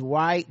Arby's,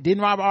 white.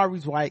 Didn't rob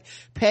Arby's, white.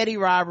 Petty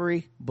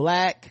robbery,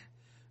 black.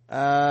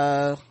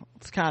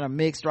 It's kind of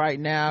mixed right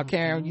now.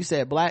 Karen, you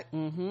said black?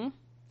 You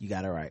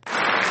got it right.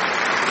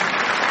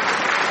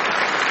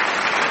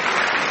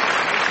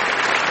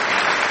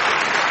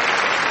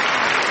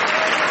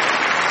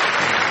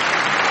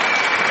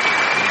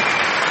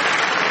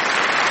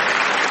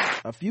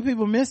 A few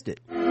people missed it.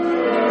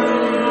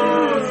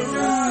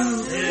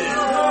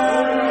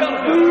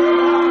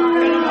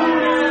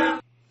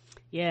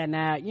 Yeah,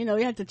 now, you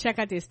have to check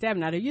out the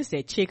establishment. Now, you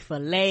said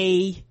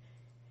Chick-fil-A.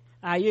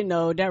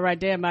 That right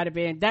there might have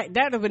been, that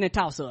would have been a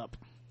toss-up.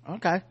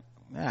 Okay.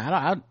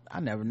 Yeah, I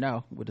never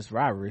know with this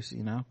rivalries,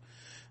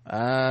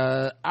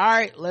 all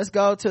right, let's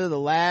go to the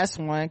last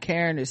one.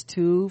 Karen is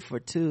 2 for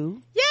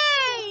 2.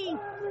 Yay!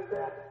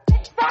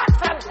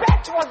 That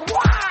bitch was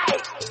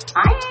white!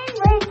 I ain't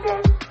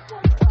racist.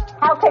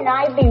 How can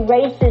I be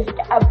racist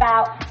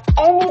about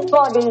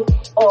anybody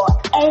or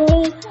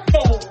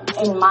anything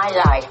in my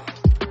life?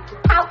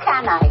 How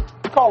can I?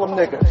 Call them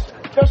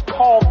niggas. Just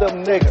call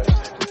them niggas.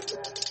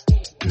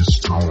 It's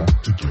time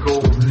to get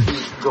Gold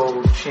teeth,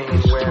 gold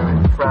chain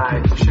wearing,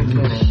 fried chicken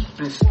and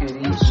biscuit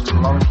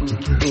eating, monkey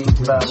ate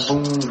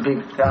baboon,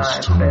 big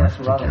thigh, fast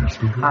running,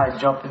 high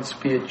jumping,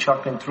 spear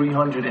chucking,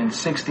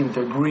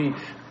 360-degree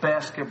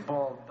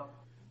basketball.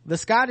 The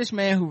Scottish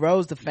man who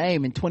rose to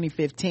fame in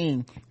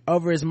 2015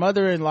 over his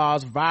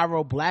mother-in-law's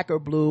viral black or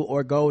blue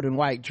or gold and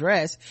white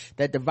dress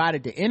that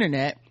divided the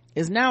internet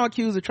is now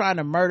accused of trying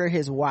to murder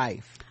his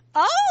wife.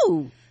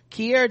 Oh!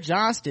 Keir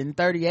Johnston,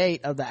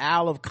 38, of the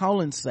Isle of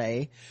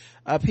Colonsay,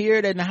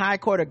 appeared in the High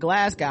Court of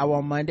Glasgow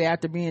on Monday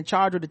after being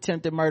charged with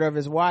attempted murder of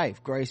his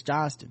wife, Grace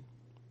Johnston.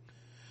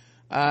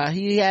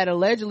 He had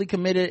allegedly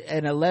committed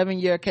an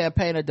 11-year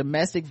campaign of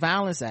domestic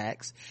violence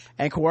acts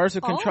and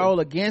coercive control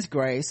against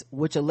Grace,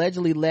 which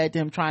allegedly led to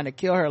him trying to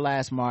kill her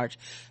last March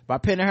by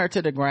pinning her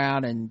to the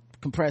ground and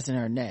compressing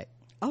her neck.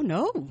 Oh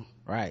no.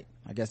 Right.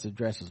 I guess the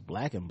dress was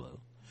black and blue.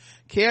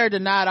 Keir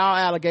denied all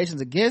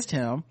allegations against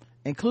him,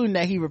 including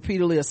that he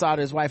repeatedly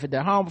assaulted his wife at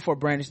their home before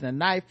brandishing a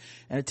knife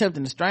and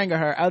attempting to strangle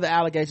her. Other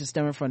allegations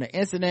stemming from the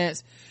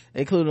incidents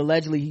include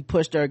allegedly he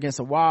pushed her against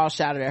a wall,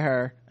 shouted at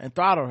her, and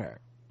throttled her.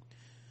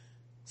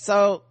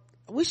 So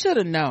we should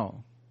have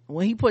known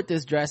when he put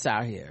this dress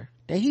out here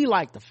that he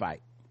liked to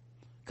fight,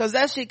 because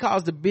that shit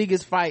caused the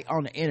biggest fight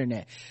on the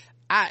internet.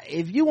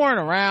 If you weren't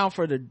around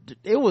for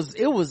it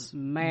was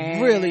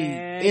Man. really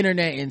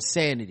internet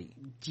insanity.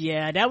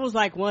 Yeah, that was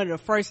like one of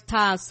the first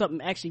times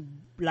something actually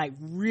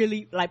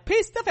really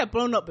stuff had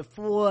blown up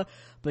before,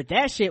 but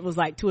that shit was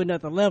like to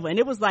another level. And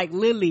it was like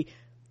literally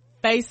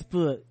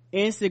Facebook,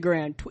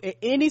 Instagram,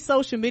 any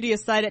social media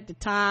site at the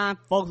time,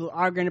 folks were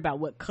arguing about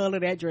what color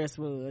that dress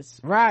was.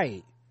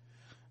 Right.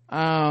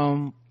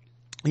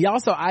 He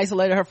also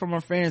isolated her from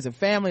her friends and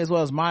family, as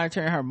well as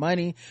monitoring her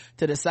money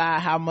to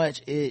decide how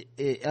much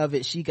of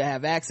it she could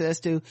have access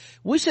to.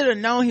 We should have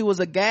known he was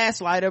a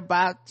gaslighter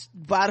by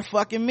the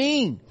fucking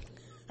meme.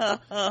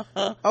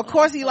 Of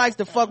course he likes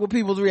to fuck with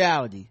people's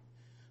reality.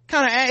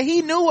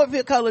 He knew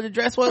what color the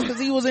dress was because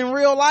he was in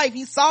real life.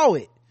 He saw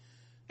it.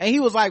 And he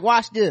was like,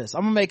 watch this.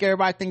 I'm gonna make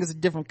everybody think it's a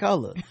different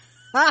color.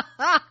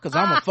 Cause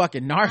I'm a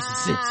fucking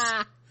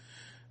narcissist.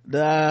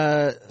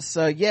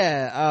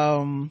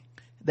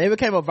 They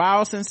became a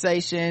viral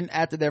sensation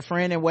after their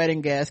friend and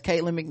wedding guest,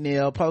 Caitlin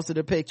McNeil, posted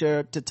a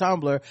picture to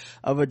Tumblr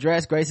of a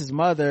dress Grace's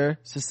mother,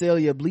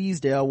 Cecilia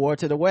Bleasdale, wore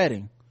to the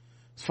wedding.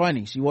 It's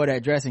funny. She wore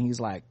that dress and he's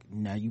like,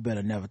 "Now you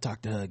better never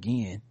talk to her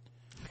again."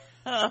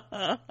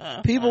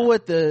 People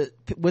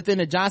within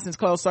the Johnson's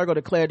close circle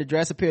declared the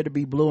dress appeared to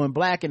be blue and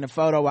black in the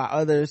photo, while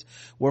others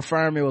were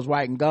firm it was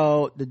white and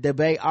gold. The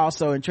debate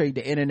also intrigued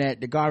the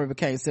internet. The garment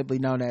became simply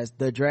known as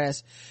the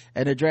dress,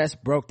 and the dress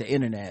broke the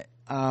internet.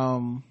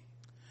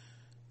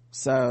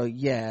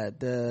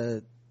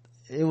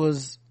 It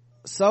was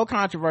so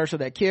controversial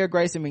that Keir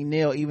Grace and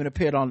McNeil even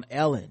appeared on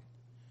Ellen,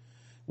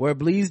 where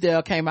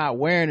Bleasdale came out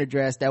wearing a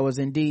dress that was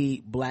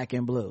indeed black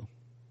and blue.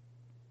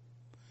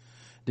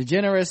 The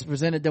generous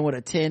presented them with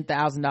a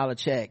 $10,000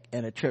 check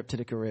and a trip to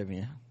the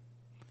Caribbean.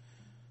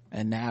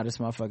 And now this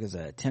motherfucker's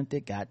an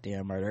attempted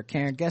goddamn murder.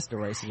 Karen, guess the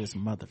race of this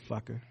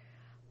motherfucker.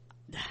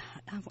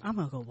 I'm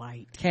gonna go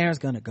white. Karen's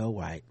gonna go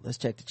white. Let's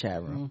check the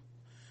chat room. Mm-hmm.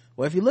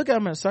 Well, if you look at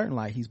him in a certain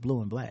light, he's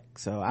blue and black.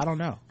 So I don't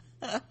know.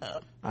 I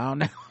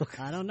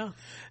don't know.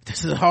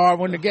 This is a hard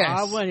one to guess.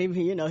 Hard one.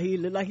 He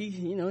looked like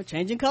he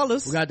changing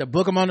colors. We got to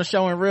book him on the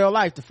show in real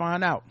life to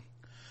find out.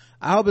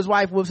 I hope his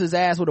wife whoops his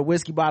ass with a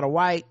whiskey bottle.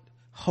 White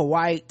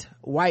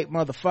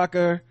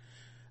motherfucker.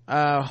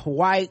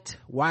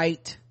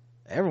 White.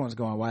 Everyone's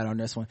going white on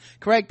this one.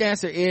 Correct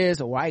answer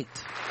is white.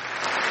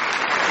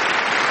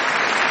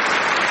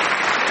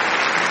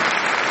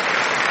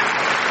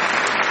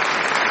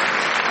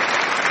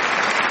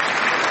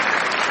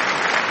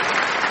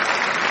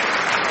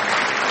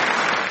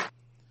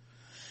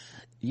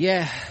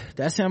 Yeah,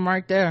 that's him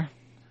right there.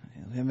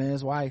 Him and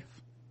his wife.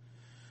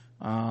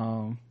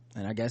 And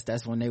I guess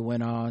that's when they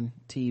went on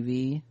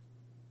TV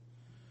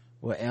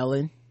with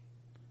Ellen.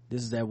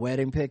 This is that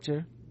wedding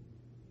picture.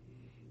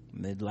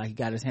 And they, like, he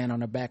got his hand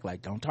on her back,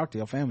 like, don't talk to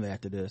your family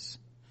after this.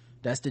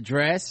 That's the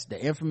dress, the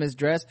infamous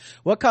dress.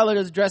 What color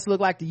does the dress look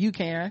like to you,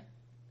 Karen?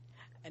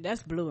 And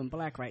that's blue and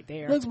black right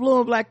there. Looks blue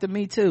and black to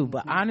me too,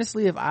 but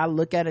honestly, if I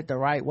look at it the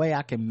right way,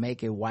 I can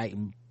make it white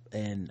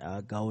and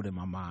gold in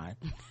my mind.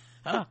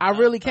 I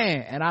really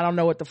can, and I don't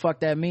know what the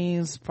fuck that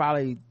means.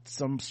 Probably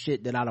some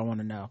shit that I don't want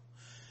to know.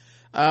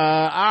 All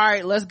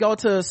right, let's go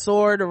to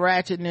sword to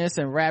ratchetness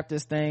and wrap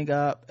this thing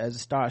up as it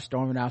starts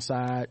storming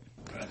outside.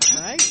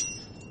 All right.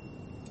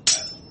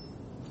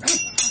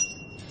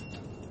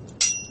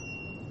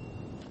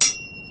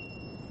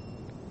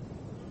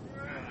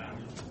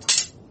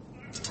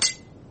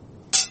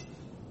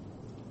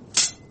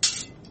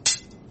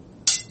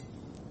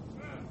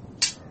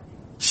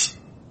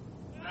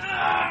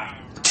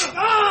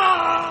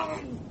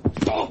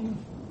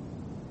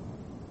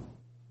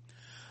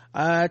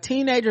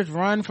 Teenagers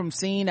run from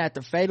scene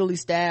after fatally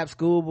stabbing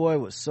schoolboy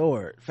with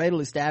sword.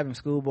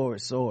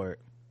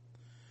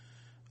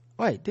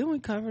 Wait, didn't we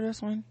cover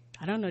this one?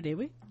 I don't know, did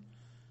we?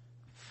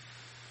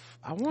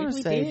 I want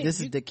to say this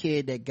is the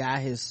kid that got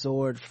his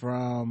sword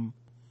from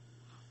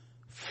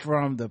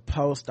the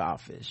post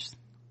office.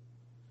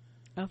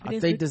 Oh, I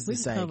think this is the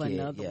same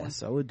kid. Yeah,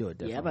 so we'll do it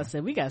different. Yeah, but I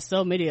said we got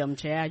so many of them,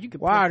 Chad.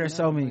 Why are there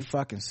so many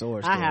fucking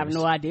swords? I have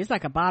no idea. It's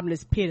like a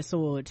bottomless pit of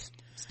swords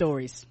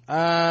stories.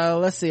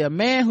 Let's see. A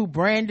man who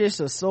brandished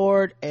a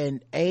sword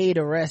and aide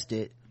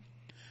arrested.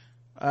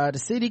 The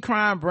city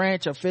crime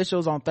branch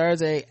officials on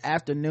Thursday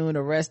afternoon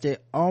arrested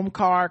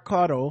Omkar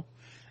Kodal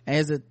and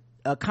his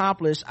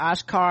accomplice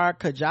Ashkar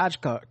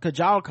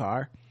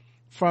Kajalkar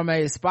from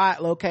a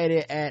spot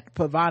located at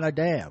Pavana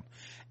Dam.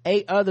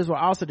 8 others were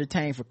also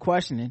detained for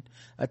questioning.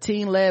 A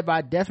team led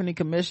by Deputy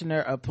Commissioner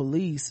of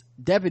Police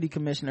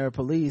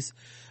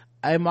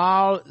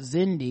Amal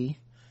Zindi,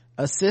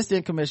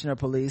 Assistant Commissioner of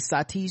Police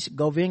Satish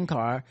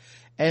Govinkar,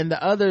 and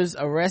the others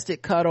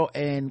arrested Cuddle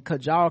and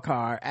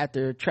Kajalkar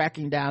after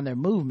tracking down their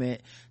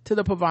movement to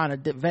the Pavana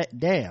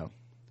Dam.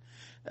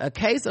 A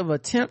case of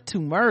attempt to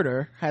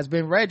murder has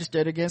been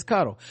registered against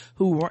Cuddle,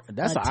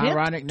 that's an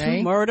ironic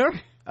name.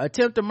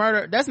 Attempt to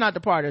murder. That's not the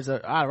part that's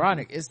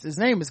ironic. His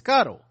name is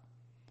Cuddle.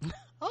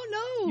 Oh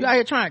no. You out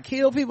here trying to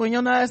kill people and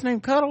your last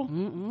name Cuddle?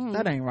 Mm-mm.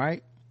 That ain't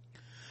right.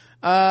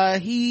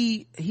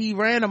 He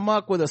ran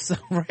amok with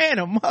ran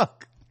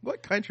amok.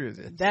 What country is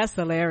it? That's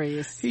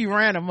hilarious. He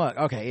ran amok.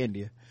 Okay,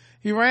 India.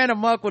 He ran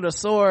amok with a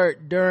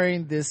sword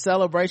during the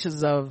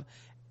celebrations of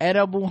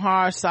Eda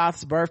Buhar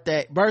South's birth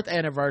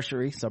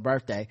anniversary,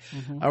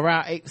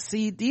 around 8.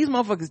 See, these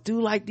motherfuckers do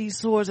like these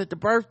swords at the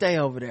birthday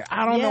over there.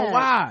 I don't know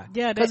why.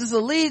 Yeah, because it's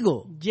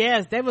illegal.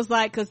 Yes, because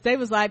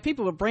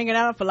people were bringing it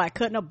out for like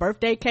cutting up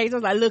birthday cakes. I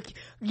was like, look,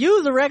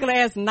 use a regular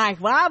ass knife.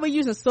 Why are we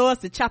using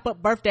swords to chop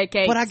up birthday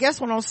cakes? But I guess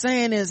what I'm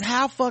saying is,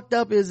 how fucked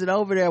up is it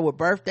over there with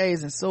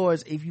birthdays and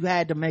swords if you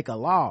had to make a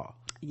law?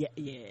 Yeah.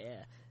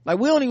 Like,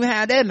 we don't even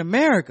have that in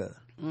America.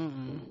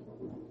 Mm-mm.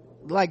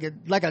 Like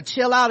a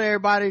chill out,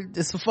 everybody,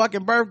 it's a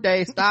fucking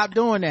birthday, stop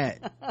doing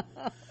that.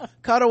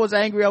 Cuddle was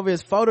angry over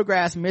his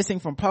photographs missing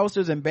from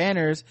posters and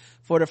banners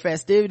for the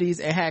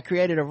festivities and had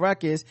created a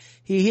ruckus.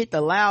 He hit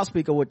the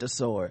loudspeaker with the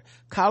sword.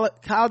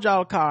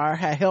 Kajalkar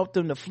had helped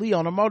him to flee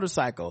on a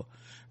motorcycle.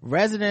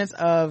 Residents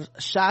of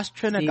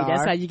Shastrinagar. See,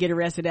 that's how you get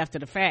arrested after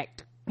the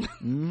fact.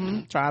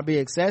 Trying to be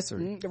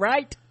accessory.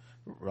 Right.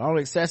 The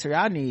only accessory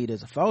I need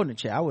is a folding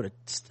chair. I would have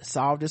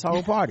solved this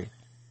whole party.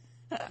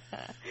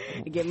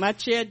 Get my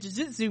chair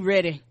jiu-jitsu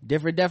ready.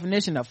 Different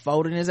definition of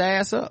folding his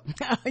ass up.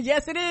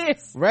 Yes, it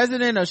is.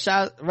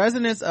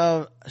 Residents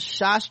of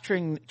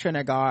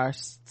Shastrinagar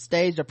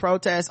staged a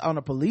protest on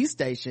a police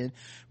station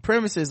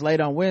premises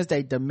late on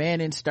Wednesday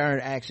demanding stern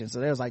action. So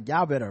they was like,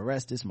 y'all better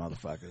arrest this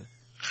motherfucker.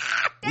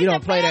 You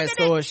don't play that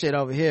sword shit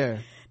over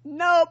here.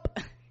 Nope.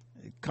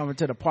 Coming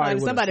to the party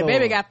with somebody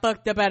baby got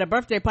fucked up at a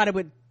birthday party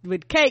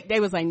with cake. They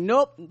was like,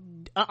 nope.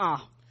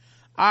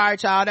 All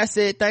right, y'all, that's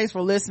it. Thanks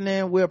for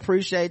listening. We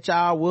appreciate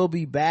y'all. We'll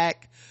be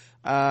back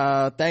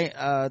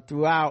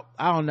throughout.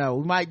 I don't know,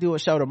 we might do a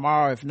show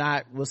tomorrow. If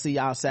not, we'll see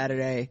y'all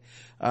Saturday.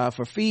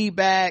 For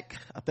feedback,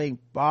 I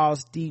think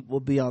Balls Deep will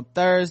be on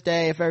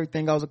Thursday if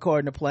everything goes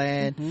according to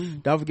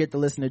plan. Don't forget to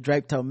listen to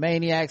Draped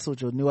Maniacs,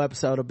 which a new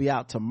episode will be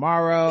out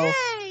tomorrow.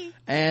 Yay!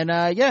 And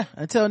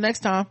until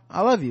next time,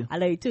 I love you. I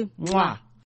love you too. Mwah.